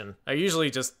animation. I usually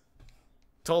just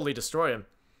totally destroy him.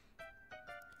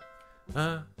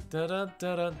 Oh,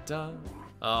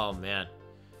 man.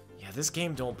 Yeah, this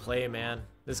game don't play, man.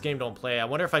 This game don't play. I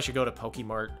wonder if I should go to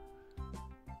Pokemart.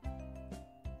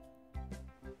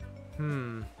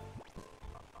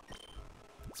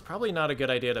 It's probably not a good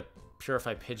idea to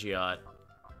purify Pidgeot.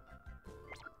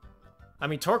 I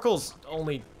mean, Torkoal's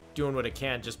only doing what it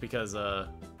can just because, I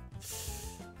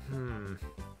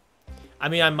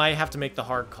mean, I might have to make the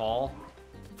hard call.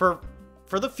 For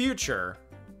the future,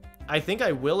 I think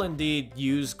I will indeed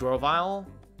use Grovyle,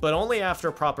 but only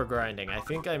after proper grinding. I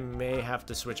think I may have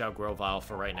to switch out Grovyle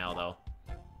for right now, though.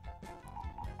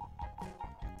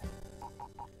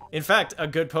 In fact, a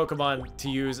good Pokemon to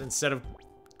use instead of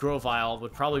Grovyle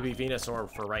would probably be Venusaur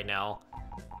for right now,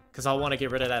 because I'll want to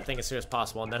get rid of that thing as soon as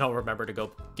possible, and then I'll remember to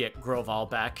go get Grovyle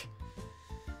back.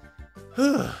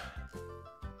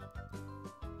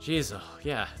 Jeez, oh,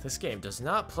 yeah, this game does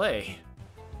not play.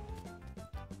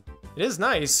 It is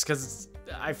nice, because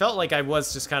I felt like I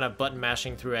was just kind of button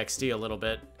mashing through XD a little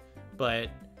bit, but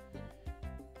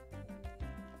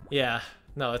yeah,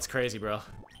 no, it's crazy, bro.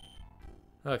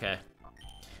 Okay.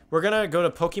 We're gonna go to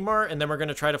Pokemart, and then we're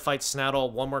gonna try to fight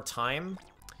Snaddle one more time,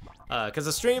 because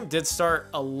the stream did start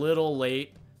a little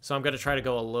late, so I'm gonna try to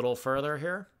go a little further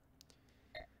here.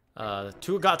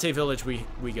 To Agate Village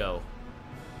we go.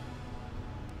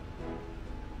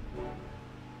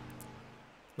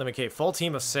 Let me, okay, full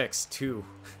team of 6, 2.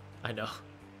 I know.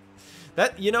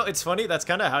 That, you know, it's funny, that's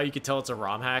kind of how you could tell it's a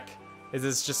ROM hack. Is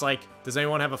it's just like, does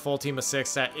anyone have a full team of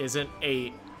 6 that isn't a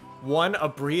 1, a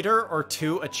breeder, or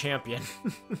 2, a champion?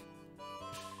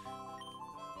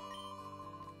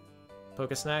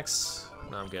 Pokesnacks?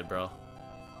 No, I'm good, bro.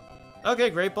 Okay,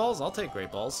 Great Balls. I'll take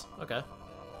Great Balls. Okay.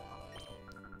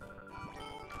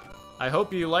 I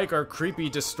hope you like our creepy,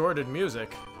 distorted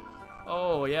music.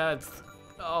 Oh, yeah,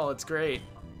 it's great.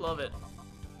 Love it.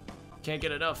 Can't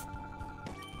get enough.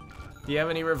 Do you have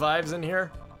any revives in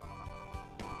here?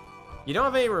 You don't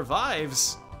have any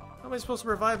revives? How am I supposed to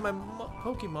revive my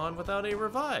Pokemon without any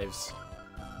revives?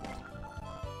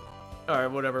 Alright,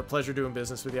 whatever. Pleasure doing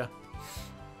business with you.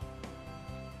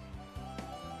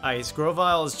 Ice.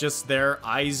 Grovyle is just there,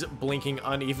 eyes blinking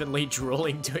unevenly,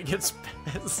 drooling, doing its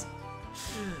best.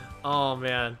 Oh,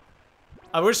 man.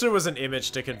 I wish there was an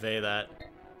image to convey that.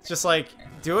 It's just like,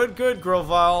 do it good,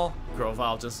 Grovyle.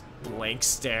 Grovyle just blank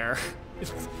stare.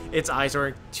 Its eyes are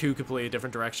in 2 completely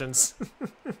different directions.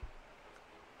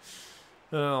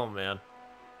 Oh, man.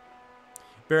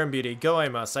 Baron Beauty, go I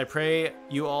must. I pray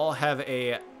you all have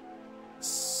a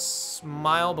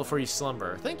smile before you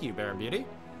slumber. Thank you, Baron Beauty.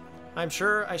 I'm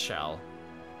sure I shall.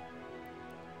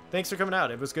 Thanks for coming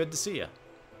out. It was good to see you.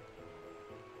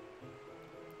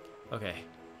 Okay.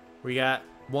 We got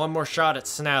one more shot at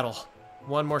Snaddle.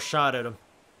 One more shot at him.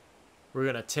 We're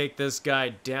gonna take this guy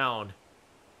down.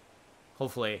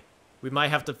 Hopefully. We might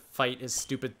have to fight his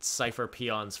stupid Cypher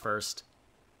peons first.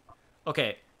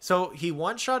 Okay, so he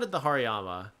one-shotted the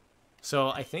Hariyama. So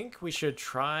I think we should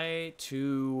try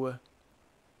to...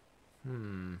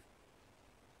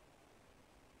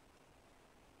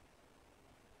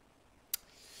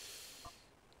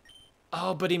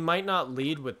 Oh, but he might not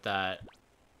lead with that.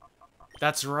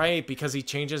 That's right, because he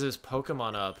changes his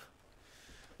Pokemon up.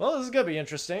 Well, this is gonna be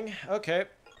interesting. Okay.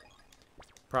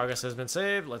 Progress has been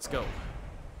saved. Let's go.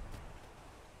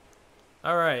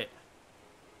 Alright.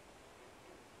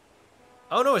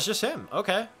 Oh, no, it's just him.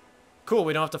 Okay. Cool,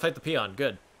 we don't have to fight the peon.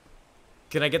 Good.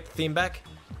 Can I get the theme back?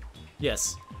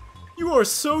 Yes. You are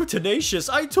so tenacious.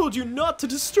 I told you not to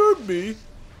disturb me.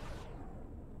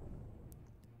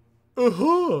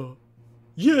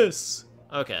 Yes.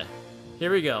 Okay.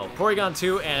 Here we go. Porygon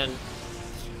 2 and...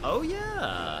 Oh,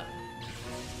 yeah.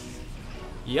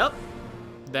 Yep.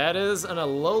 That is an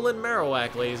Alolan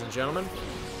Marowak, ladies and gentlemen.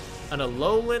 An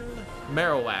Alolan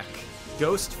Marowak.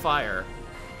 Ghost Fire.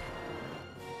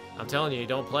 I'm telling you,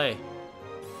 don't play.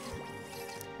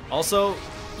 Also,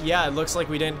 yeah, it looks like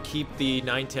we didn't keep the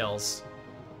Ninetales.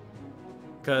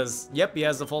 Because, yep, he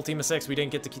has the full team of 6. We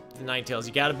didn't get to keep the Ninetales.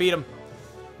 You gotta beat him.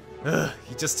 Ugh,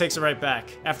 he just takes it right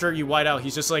back. After you white out,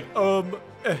 he's just like,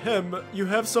 Ahem, you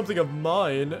have something of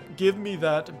mine. Give me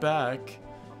that back.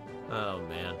 Oh,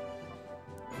 man.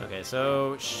 Okay,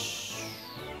 so...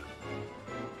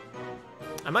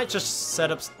 I might just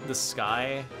set up the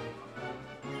sky.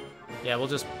 Yeah, we'll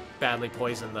just badly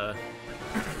poison the...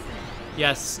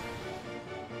 Yes.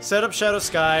 Set up Shadow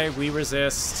Sky, we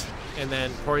resist, and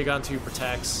then Porygon 2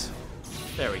 protects.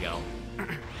 There we go.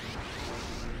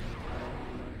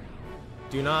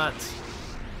 Do not...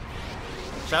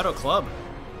 Shadow Club.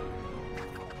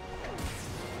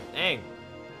 Dang.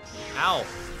 Ow.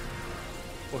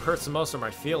 What hurts the most are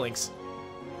my feelings.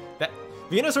 That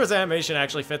Venusaur's animation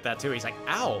actually fit that too. He's like,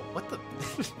 ow, what the...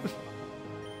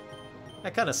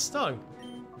 That kind of stung.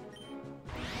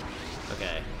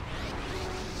 Okay.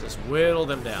 Just whittle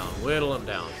them down, whittle them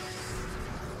down.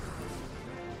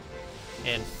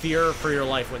 And fear for your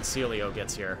life when Celio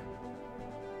gets here.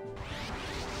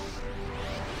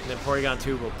 And then Porygon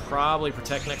 2 will probably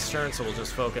protect next turn, so we'll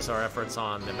just focus our efforts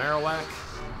on the Marowak.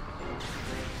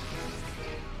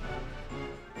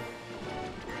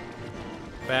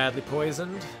 Badly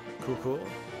poisoned. Cool, cool.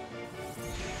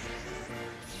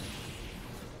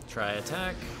 Try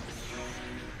attack.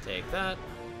 Take that.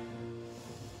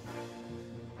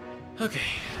 Okay.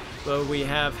 But we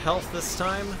have health this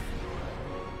time.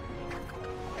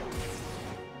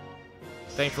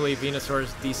 Thankfully, Venusaur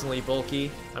is decently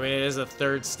bulky. I mean, it is a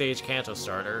 3rd stage Kanto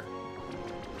starter.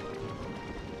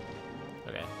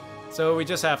 Okay. So we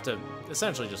just have to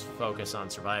essentially just focus on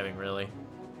surviving, really.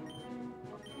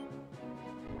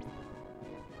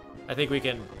 I think we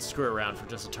can screw around for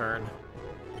just a turn.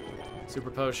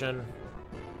 Super Potion.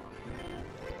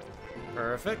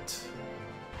 Perfect.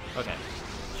 Okay.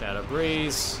 Shadow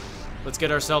Breeze. Let's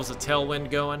get ourselves a Tailwind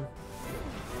going.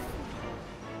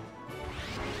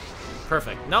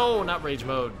 Perfect. No, not Rage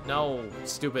Mode. No,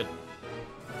 stupid.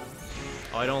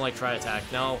 Oh, I don't like Tri Attack.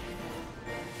 No.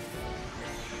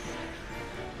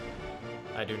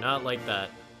 I do not like that.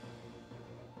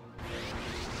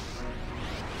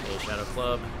 Okay, Shadow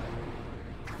Club.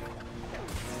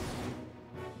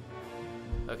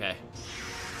 Okay.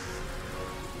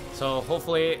 So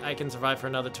hopefully I can survive for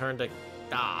another turn to...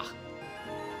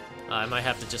 I might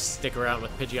have to just stick around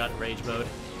with Pidgeot in Rage Mode.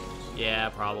 Yeah,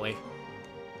 probably.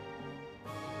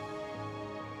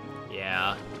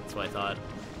 Yeah, that's what I thought.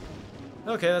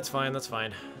 Okay, that's fine, that's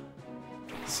fine.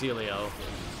 Celio.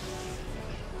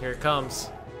 Here it comes.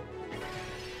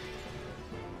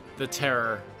 The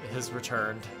terror has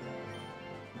returned.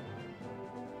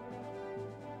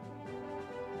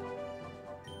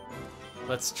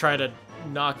 Let's try to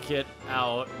knock it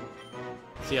out.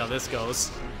 See how this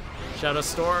goes. Shadow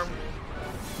Storm.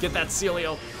 Get that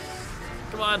Celio.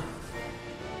 Come on.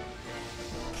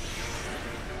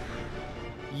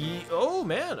 Oh,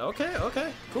 man. Okay,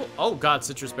 okay. Cool. Oh, God,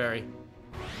 Citrus Berry.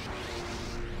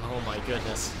 Oh, my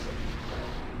goodness.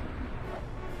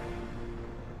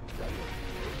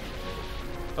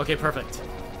 Okay, perfect.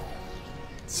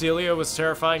 Celio was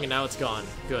terrifying, and now it's gone.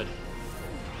 Good.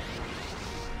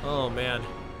 Oh, man.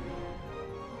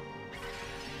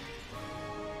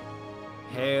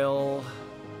 Hail.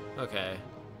 Okay.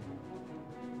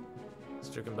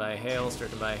 Stricken by hail,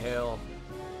 stricken by hail.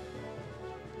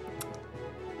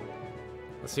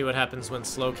 Let's see what happens when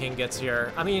Slowking gets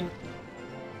here. I mean,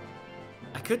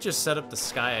 I could just set up the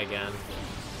sky again.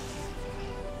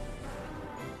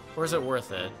 Or is it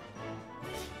worth it?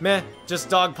 Meh, just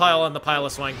dogpile on the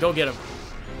Piloswine. Go get him.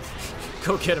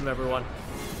 Go get him, everyone.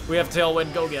 We have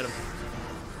Tailwind, go get him.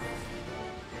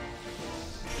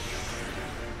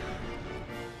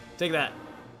 Take that.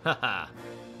 Haha.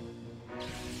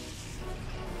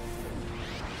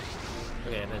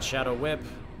 Okay, and then Shadow Whip.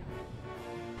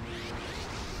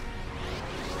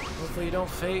 Hopefully you don't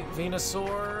fate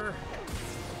Venusaur.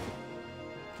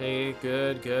 Okay,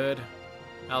 good, good.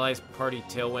 Allies party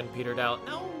Tailwind petered out.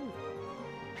 No!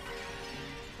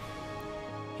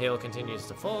 Hail continues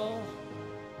to fall.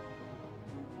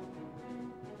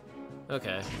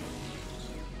 Okay.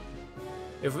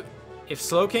 If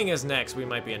Slowking is next, we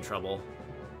might be in trouble.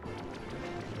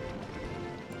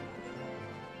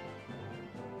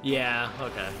 Yeah,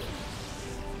 okay.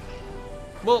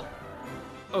 Well,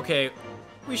 okay.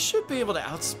 We should be able to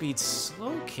outspeed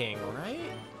Slowking, right?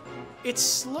 It's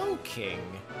Slowking.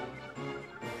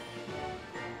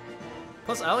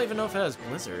 Plus, I don't even know if it has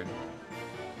Blizzard.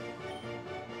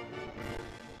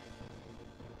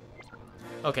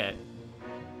 Okay.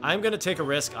 I'm gonna take a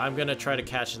risk. I'm gonna try to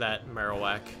catch that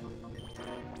Marowak.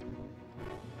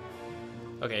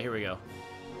 Okay, here we go.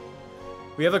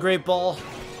 We have a Great Ball.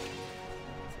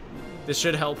 This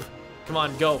should help. Come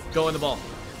on, go. Go in the ball.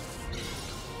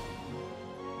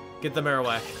 Get the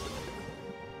Marowak.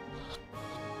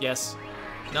 Yes.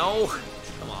 No.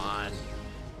 Come on.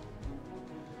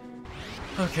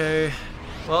 Okay.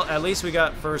 Well, at least we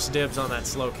got first dibs on that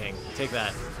Slowking. Take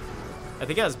that. I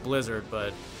think it has Blizzard,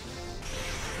 but...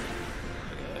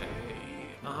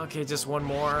 Okay, just one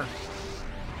more.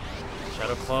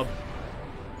 Shadow Club.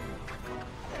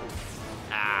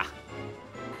 Ah.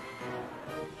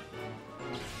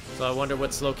 So I wonder what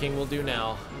Slowking will do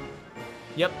now.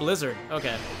 Yep, Blizzard.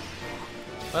 Okay.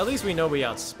 Well, at least we know we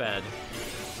outsped.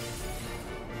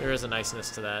 There is a niceness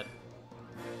to that.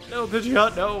 No,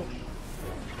 Pidgeot, no!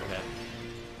 Okay.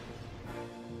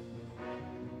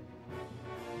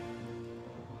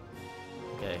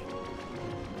 Okay.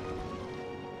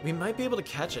 We might be able to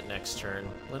catch it next turn.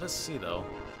 Let us see, though.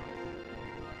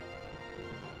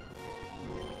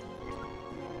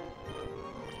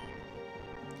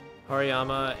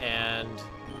 Hariyama and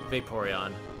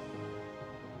Vaporeon.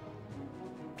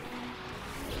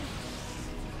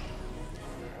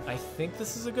 I think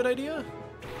this is a good idea.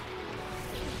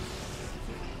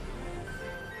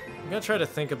 I'm gonna try to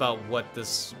think about what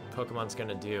this Pokemon's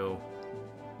gonna do.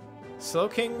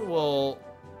 Slowking will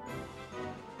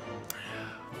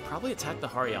probably attack the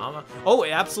Hariyama. Oh,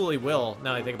 it absolutely will,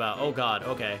 now I think about it. Oh god,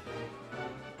 okay.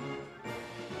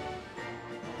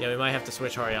 Yeah, we might have to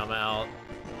switch Hariyama out.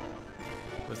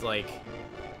 With, like,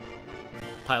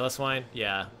 Piloswine?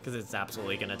 Yeah, because it's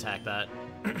absolutely gonna attack that.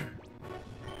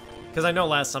 Because I know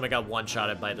last time I got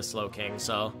one-shotted by the Slowking,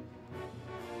 so...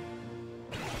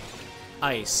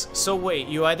 Ice. So wait,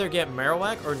 you either get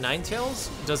Marowak or Ninetales?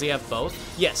 Does he have both?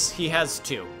 Yes, he has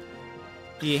two.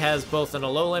 He has both an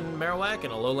Alolan Marowak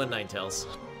and Alolan Ninetales.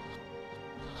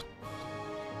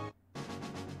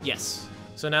 Yes.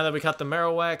 So now that we caught the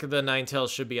Marowak, the Ninetales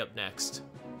should be up next.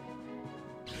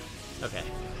 Okay.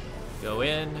 Go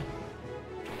in.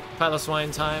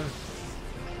 Piloswine time.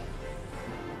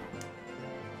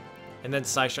 And then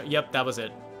Psyshock. Yep, that was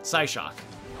it. Psyshock.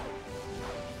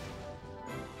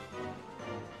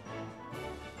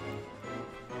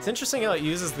 It's interesting how it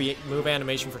uses the move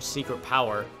animation for Secret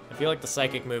Power. I feel like the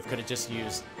Psychic move could have just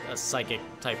used a Psychic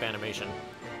type animation.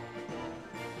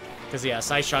 Because, yeah,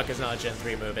 Psyshock is not a Gen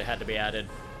 3 move. It had to be added.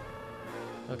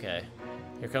 Okay.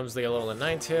 Here comes the Alolan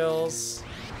Ninetales.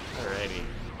 Alrighty.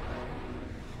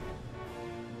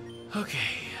 Okay.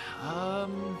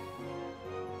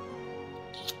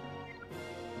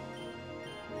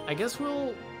 I guess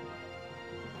we'll...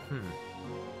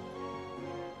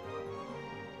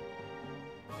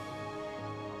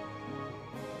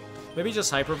 Maybe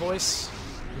just Hyper Voice?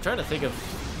 I'm trying to think of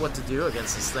what to do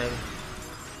against this thing.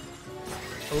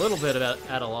 A little bit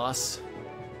at a loss.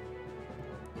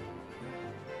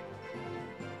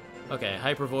 Okay,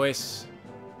 Hyper Voice.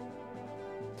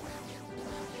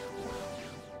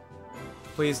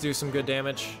 Please do some good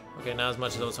damage. Okay, not as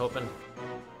much as I was hoping.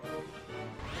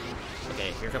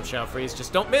 Okay, here comes Shadow Freeze.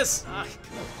 Just don't miss! Ah,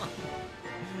 come on.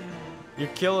 You're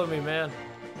killing me, man.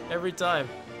 Every time.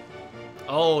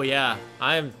 Oh, yeah.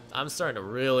 I'm starting to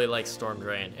really like Storm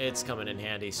Drain. It's coming in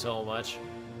handy so much.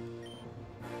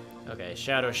 Okay,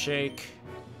 Shadow Shake.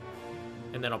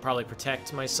 And then I'll probably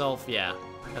protect myself. Yeah,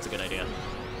 that's a good idea.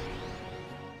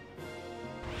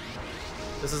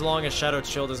 This is as long as Shadow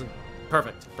Chill doesn't...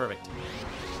 Perfect, perfect.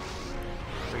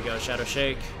 Here we go, Shadow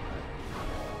Shake.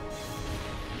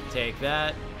 Take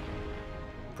that.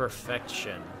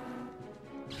 Perfection.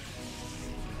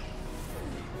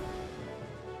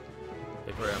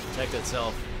 Vaporeon protect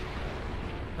itself.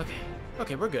 Okay,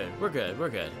 okay, we're good, we're good, we're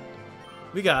good.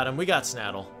 We got him, we got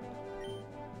Snaddle.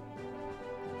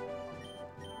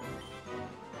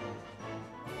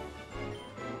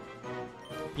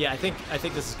 Yeah, I think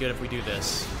this is good if we do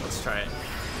this. Let's try it.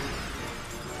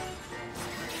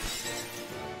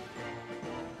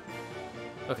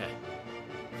 Okay.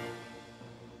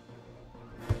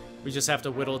 We just have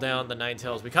to whittle down the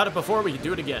Ninetales. We caught it before, we can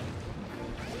do it again.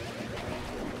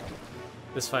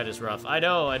 This fight is rough. I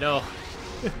know, I know.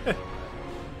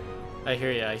 I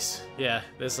hear you, Ice. Yeah,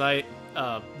 this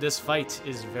fight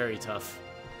is very tough.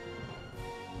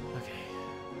 Okay.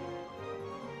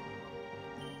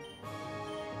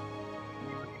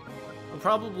 We'll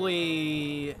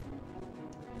probably...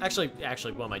 Actually,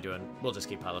 what am I doing? We'll just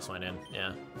keep Piloswine in,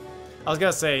 yeah. I was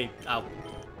gonna say, I'll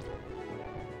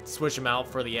switch him out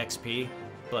for the XP,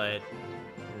 but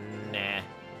nah.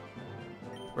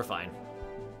 We're fine.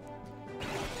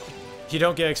 You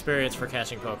don't get experience for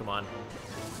catching Pokemon.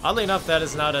 Oddly enough, that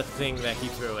is not a thing that he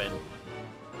threw in.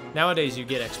 Nowadays, you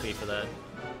get XP for that.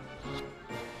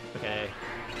 Okay.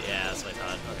 Yeah, that's what I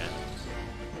thought. Okay.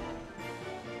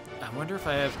 I wonder if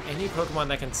I have any Pokemon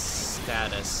that can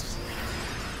status.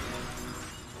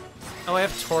 Oh, I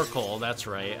have Torkoal. That's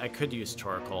right. I could use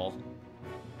Torkoal.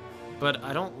 But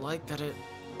I don't like that it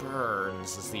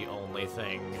burns is the only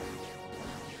thing.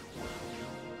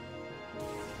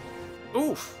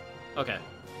 Oof! Okay.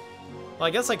 Well, I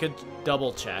guess I could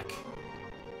double check.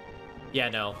 Yeah,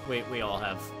 no, we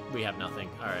have nothing.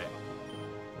 Alright.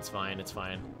 It's fine, it's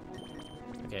fine.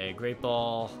 Okay, Great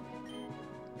Ball.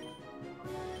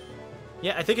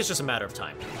 Yeah, I think it's just a matter of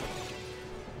time.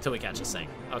 Until we catch this thing.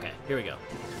 Okay, here we go.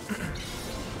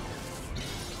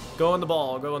 Go in the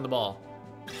ball, go in the ball.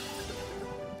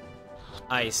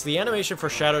 Ice. The animation for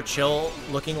Shadow Chill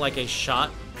looking like a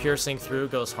shot piercing through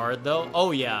goes hard, though.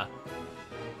 Oh, yeah.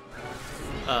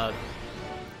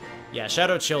 Yeah,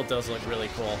 Shadow Chill does look really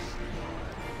cool.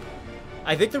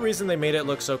 I think the reason they made it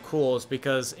look so cool is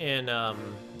because in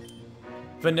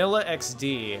Vanilla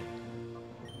XD,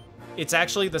 it's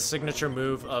actually the signature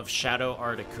move of Shadow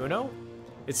Articuno.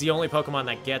 It's the only Pokemon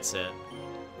that gets it.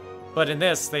 But in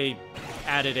this, they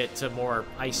added it to more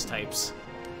ice types.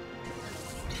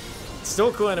 Still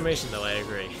a cool animation, though, I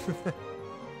agree.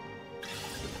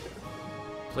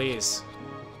 Please.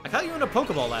 I caught you in a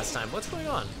Pokeball last time. What's going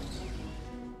on?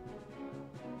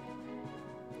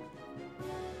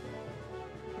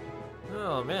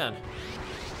 Oh, man.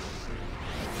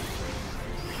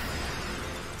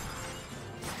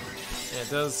 Yeah, it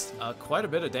does quite a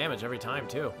bit of damage every time,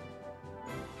 too.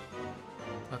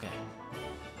 Okay.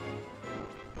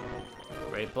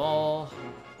 Great Ball.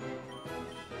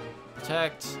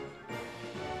 Protect.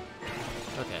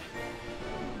 Okay.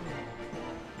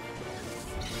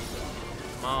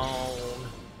 Come on.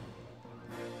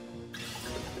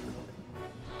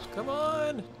 Come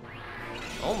on.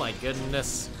 Oh my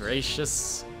goodness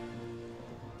gracious.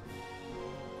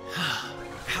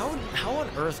 How on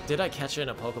earth did I catch it in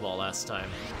a Pokeball last time?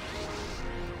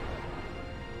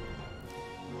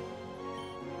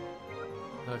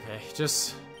 Okay,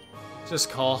 just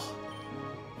call.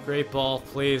 Great Ball,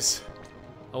 please.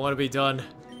 I want to be done.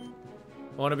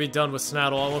 I want to be done with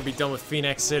Snaddle. I want to be done with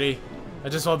Phoenix City. I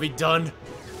just want to be done.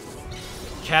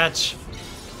 Catch.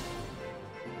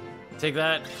 Take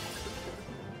that.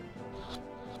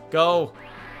 Go.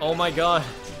 Oh my god.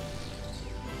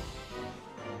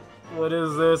 What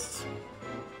is this?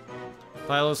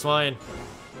 Pylo's fine.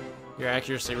 Your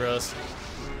accuracy rose.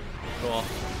 Cool.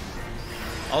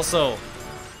 Also,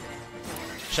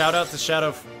 shout out to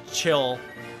Shadow Chill.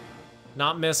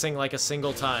 Not missing like a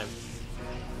single time.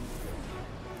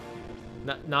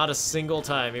 Not a single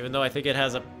time, even though I think it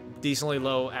has a decently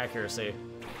low accuracy.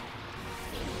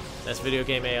 That's video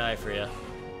game AI for you.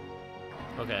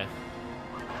 Okay.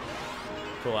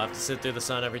 Cool, I have to sit through the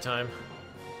sun every time.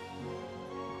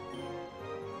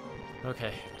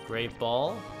 Okay, Great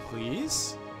Ball,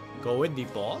 please. Go in the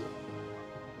ball.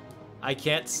 I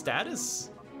can't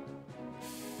status.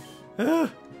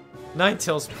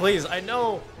 Ninetales, please, I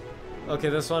know. Okay,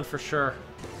 this one for sure.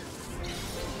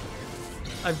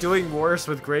 I'm doing worse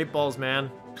with Great Balls,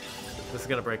 man. This is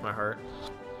gonna break my heart.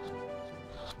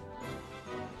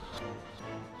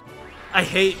 I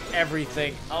hate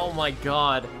everything. Oh my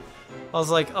god. I was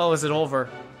like, oh, is it over?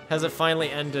 Has it finally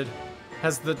ended?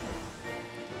 Is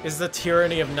the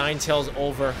tyranny of Ninetales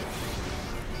over?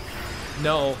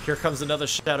 No, here comes another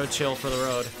Shadow Chill for the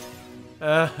road.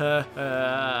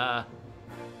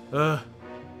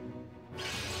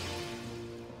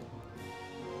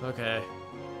 Okay.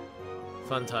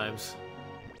 Fun times.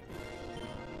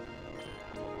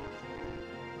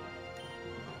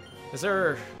 Is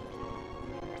there...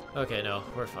 Okay, no,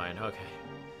 we're fine, okay.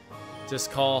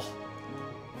 Just call.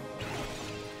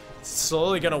 It's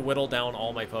slowly gonna whittle down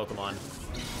all my Pokemon.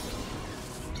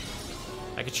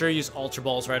 I could sure use Ultra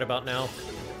Balls right about now.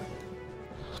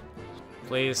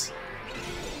 Please.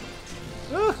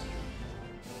 Ah!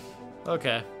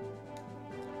 Okay.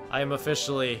 I am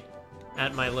officially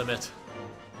at my limit.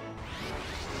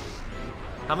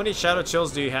 How many Shadow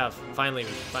Chills do you have? Finally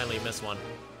missed one.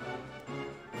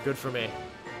 Good for me.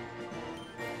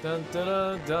 Dun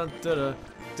da da da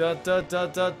da da da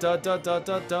da da da da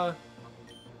da da.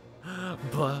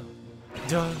 Ba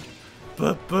da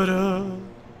ba ba da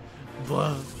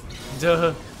ba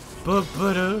da ba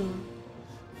ba da.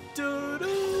 Do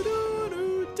do do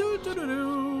do do do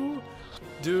do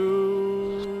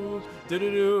do do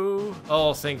do.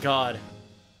 Oh, thank God.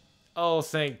 Oh,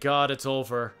 thank God it's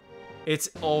over. It's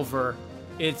over.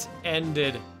 It's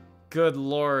ended. Good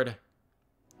Lord.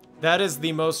 That is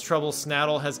the most trouble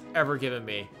Snaddle has ever given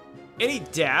me. Any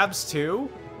dabs, too?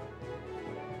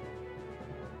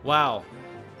 Wow.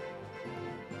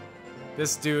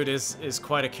 This dude is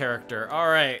quite a character.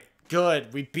 Alright,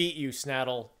 good. We beat you,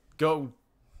 Snaddle. Go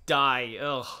die.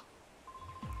 Ugh.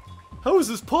 How is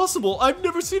this possible? I've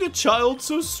never seen a child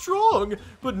so strong.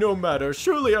 But no matter,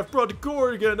 surely I've brought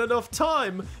Gorgon enough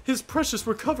time. His precious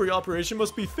recovery operation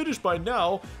must be finished by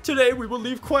now. Today we will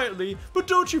leave quietly, but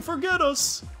don't you forget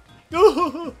us.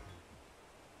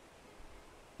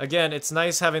 Again, it's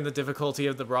nice having the difficulty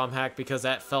of the ROM hack because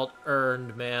that felt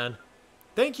earned, man.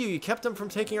 Thank you, you kept him from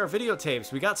taking our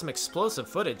videotapes. We got some explosive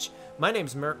footage. My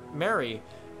name's Mary.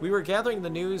 We were gathering the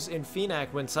news in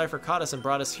Phenac when Cypher caught us and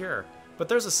brought us here. But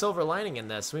there's a silver lining in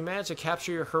this. We managed to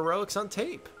capture your heroics on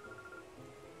tape.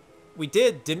 We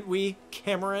did, didn't we,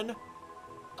 Cameron?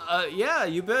 Yeah,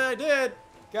 you bet I did.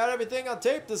 Got everything on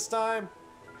tape this time.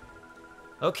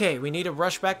 Okay, we need to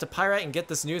rush back to Pyrite and get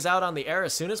this news out on the air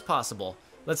as soon as possible.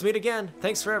 Let's meet again.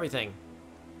 Thanks for everything.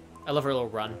 I love her little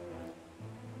run.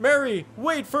 Mary,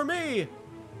 wait for me!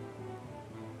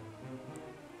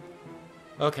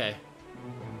 Okay.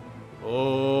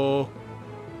 Oh.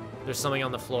 There's something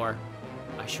on the floor.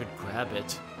 I should grab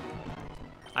it.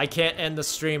 I can't end the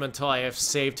stream until I have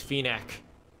saved Phenac.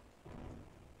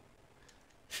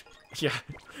 Yeah,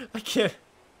 I can't.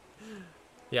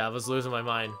 Yeah, I was losing my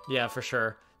mind. Yeah, for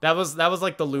sure. That was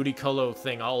like the Ludicolo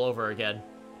thing all over again.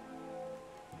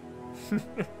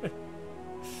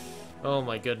 Oh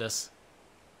my goodness.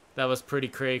 That was pretty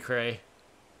cray-cray.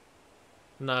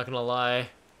 Not gonna lie.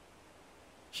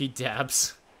 He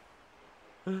dabs.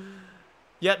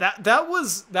 Yeah, that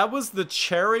was the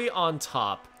cherry on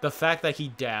top. The fact that he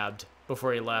dabbed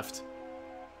before he left.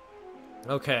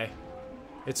 Okay.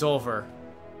 It's over.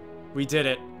 We did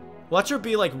it. Let there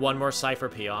be like one more Cypher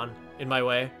peon in my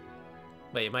way.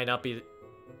 Wait, it might not be...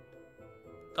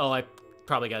 Oh, I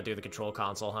probably gotta do the control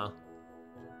console, huh?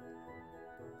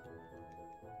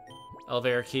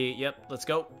 Elevator key. Yep, let's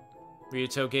go.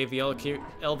 Ryuto gave the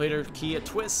elevator key a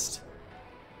twist.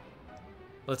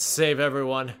 Let's save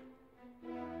everyone.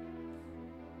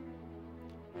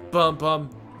 Bum bum.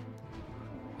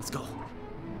 Let's go.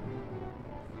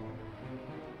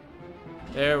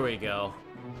 There we go.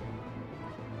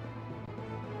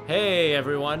 Hey,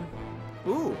 everyone.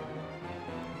 Ooh.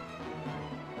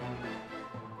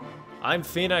 I'm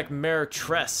Phenac Mare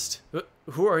Trest.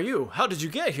 Who are you? How did you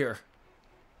get here?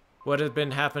 What has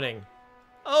been happening?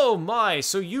 Oh my,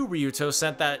 so you, Ryuto,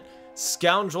 sent that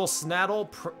scoundrel Snaddle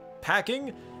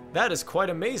packing? That is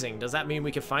quite amazing. Does that mean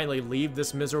we can finally leave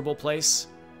this miserable place?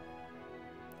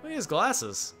 Oh, he has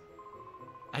glasses.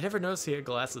 I never noticed he had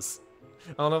glasses.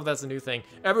 I don't know if that's a new thing.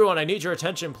 Everyone, I need your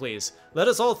attention, please. Let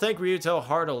us all thank Ryuto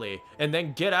heartily, and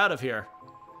then get out of here.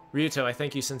 Ryuto, I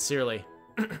thank you sincerely.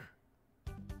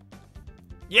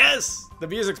 Yes! The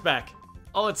music's back.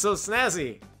 Oh, it's so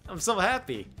snazzy. I'm so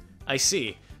happy. I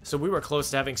see. So we were close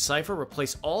to having Cypher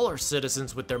replace all our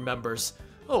citizens with their members.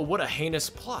 Oh, what a heinous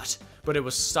plot. But it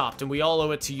was stopped, and we all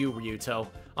owe it to you, Ryuto.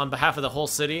 On behalf of the whole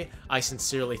city, I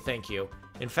sincerely thank you.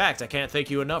 In fact, I can't thank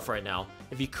you enough right now.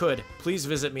 If you could, please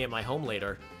visit me at my home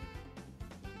later.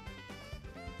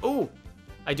 Oh,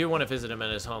 I do want to visit him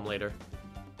at his home later.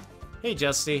 Hey,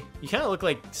 Justy. You kind of look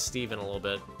like Steven a little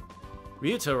bit.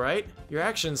 Ryuto, right? Your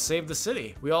actions saved the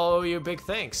city. We all owe you a big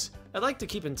thanks. I'd like to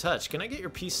keep in touch. Can I get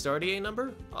your P-Stardier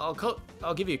number?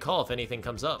 I'll give you a call if anything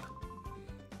comes up.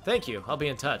 Thank you. I'll be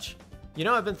in touch. You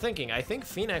know, I've been thinking. I think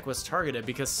Phenac was targeted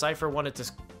because Cypher wanted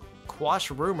to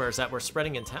quash rumors that were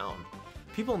spreading in town.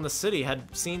 People in the city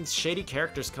had seen shady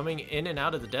characters coming in and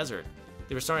out of the desert.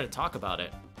 They were starting to talk about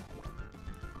it.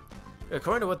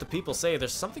 According to what the people say,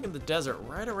 there's something in the desert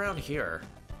right around here.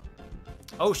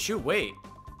 Oh shoot, wait.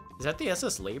 Is that the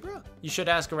SS Libra? You should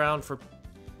ask around for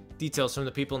details from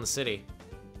the people in the city.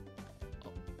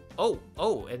 Oh,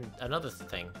 and another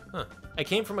thing. Huh. I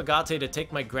came from Agate to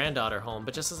take my granddaughter home,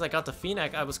 but just as I got to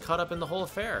Phenac, I was caught up in the whole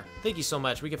affair. Thank you so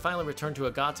much. We can finally return to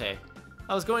Agate.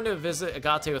 I was going to visit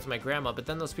Agate with my grandma, but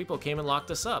then those people came and locked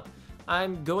us up.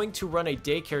 I'm going to run a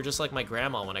daycare just like my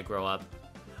grandma when I grow up.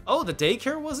 Oh, the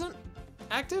daycare wasn't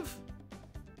active?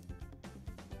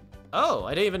 Oh,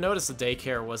 I didn't even notice the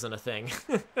daycare wasn't a thing.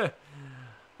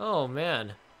 Oh,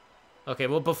 man. Okay,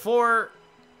 well, before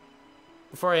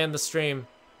I end the stream,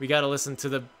 we gotta listen to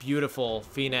the beautiful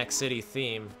Phenac City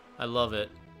theme. I love it.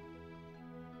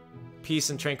 Peace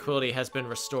and tranquility has been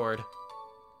restored.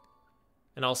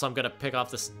 And also, I'm gonna pick up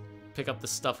the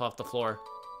stuff off the floor.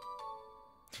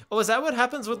 Oh, is that what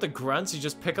happens with the grunts? You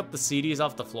just pick up the CDs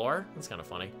off the floor? That's kind of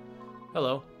funny.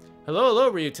 Hello.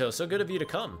 Hello, Ryuto. So good of you to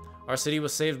come. Our city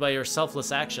was saved by your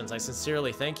selfless actions. I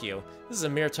sincerely thank you. This is a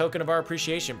mere token of our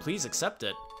appreciation. Please accept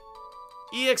it.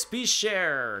 EXP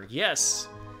share. Yes.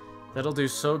 That'll do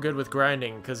so good with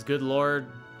grinding, because good lord,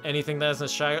 anything that has a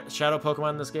shadow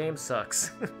Pokemon in this game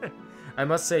sucks. I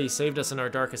must say, he saved us in our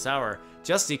darkest hour.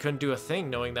 Justy couldn't do a thing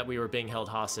knowing that we were being held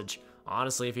hostage.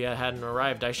 Honestly, if you hadn't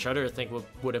arrived, I shudder to think what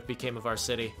would have became of our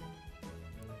city.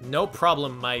 No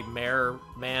problem, my mayor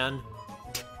man.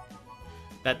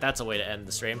 That's a way to end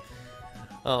the stream.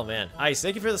 Oh man. Ice,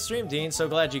 thank you for the stream, Dean. So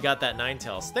glad you got that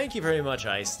Ninetales. Thank you very much,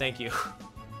 Ice. Thank you.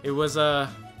 It was a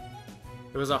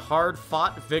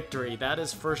hard-fought victory, that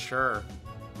is for sure.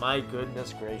 My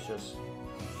goodness gracious.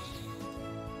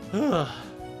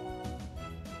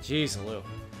 Jeez, Lou.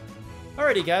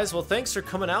 Alrighty, guys. Well, thanks for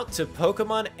coming out to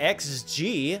Pokémon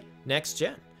XG Next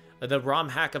Gen. The ROM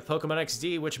hack of Pokémon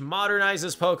XD, which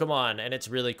modernizes Pokémon, and it's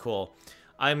really cool.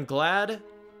 I'm glad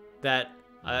that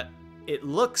it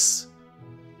looks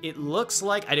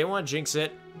like, I didn't want to jinx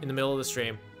it in the middle of the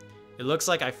stream. It looks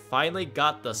like I finally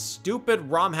got the stupid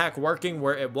ROM hack working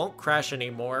where it won't crash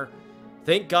anymore.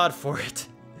 Thank God for it.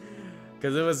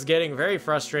 Because it was getting very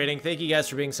frustrating. Thank you guys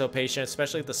for being so patient,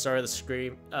 especially at the start of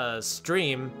the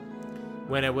stream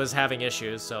when it was having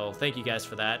issues. So thank you guys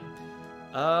for that.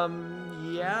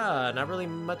 Yeah, not really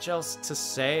much else to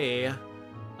say.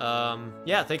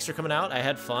 Yeah, thanks for coming out. I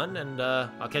had fun, and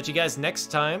I'll catch you guys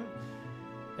next time.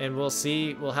 And we'll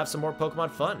have some more Pokemon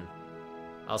fun.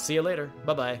 I'll see you later.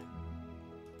 Bye-bye.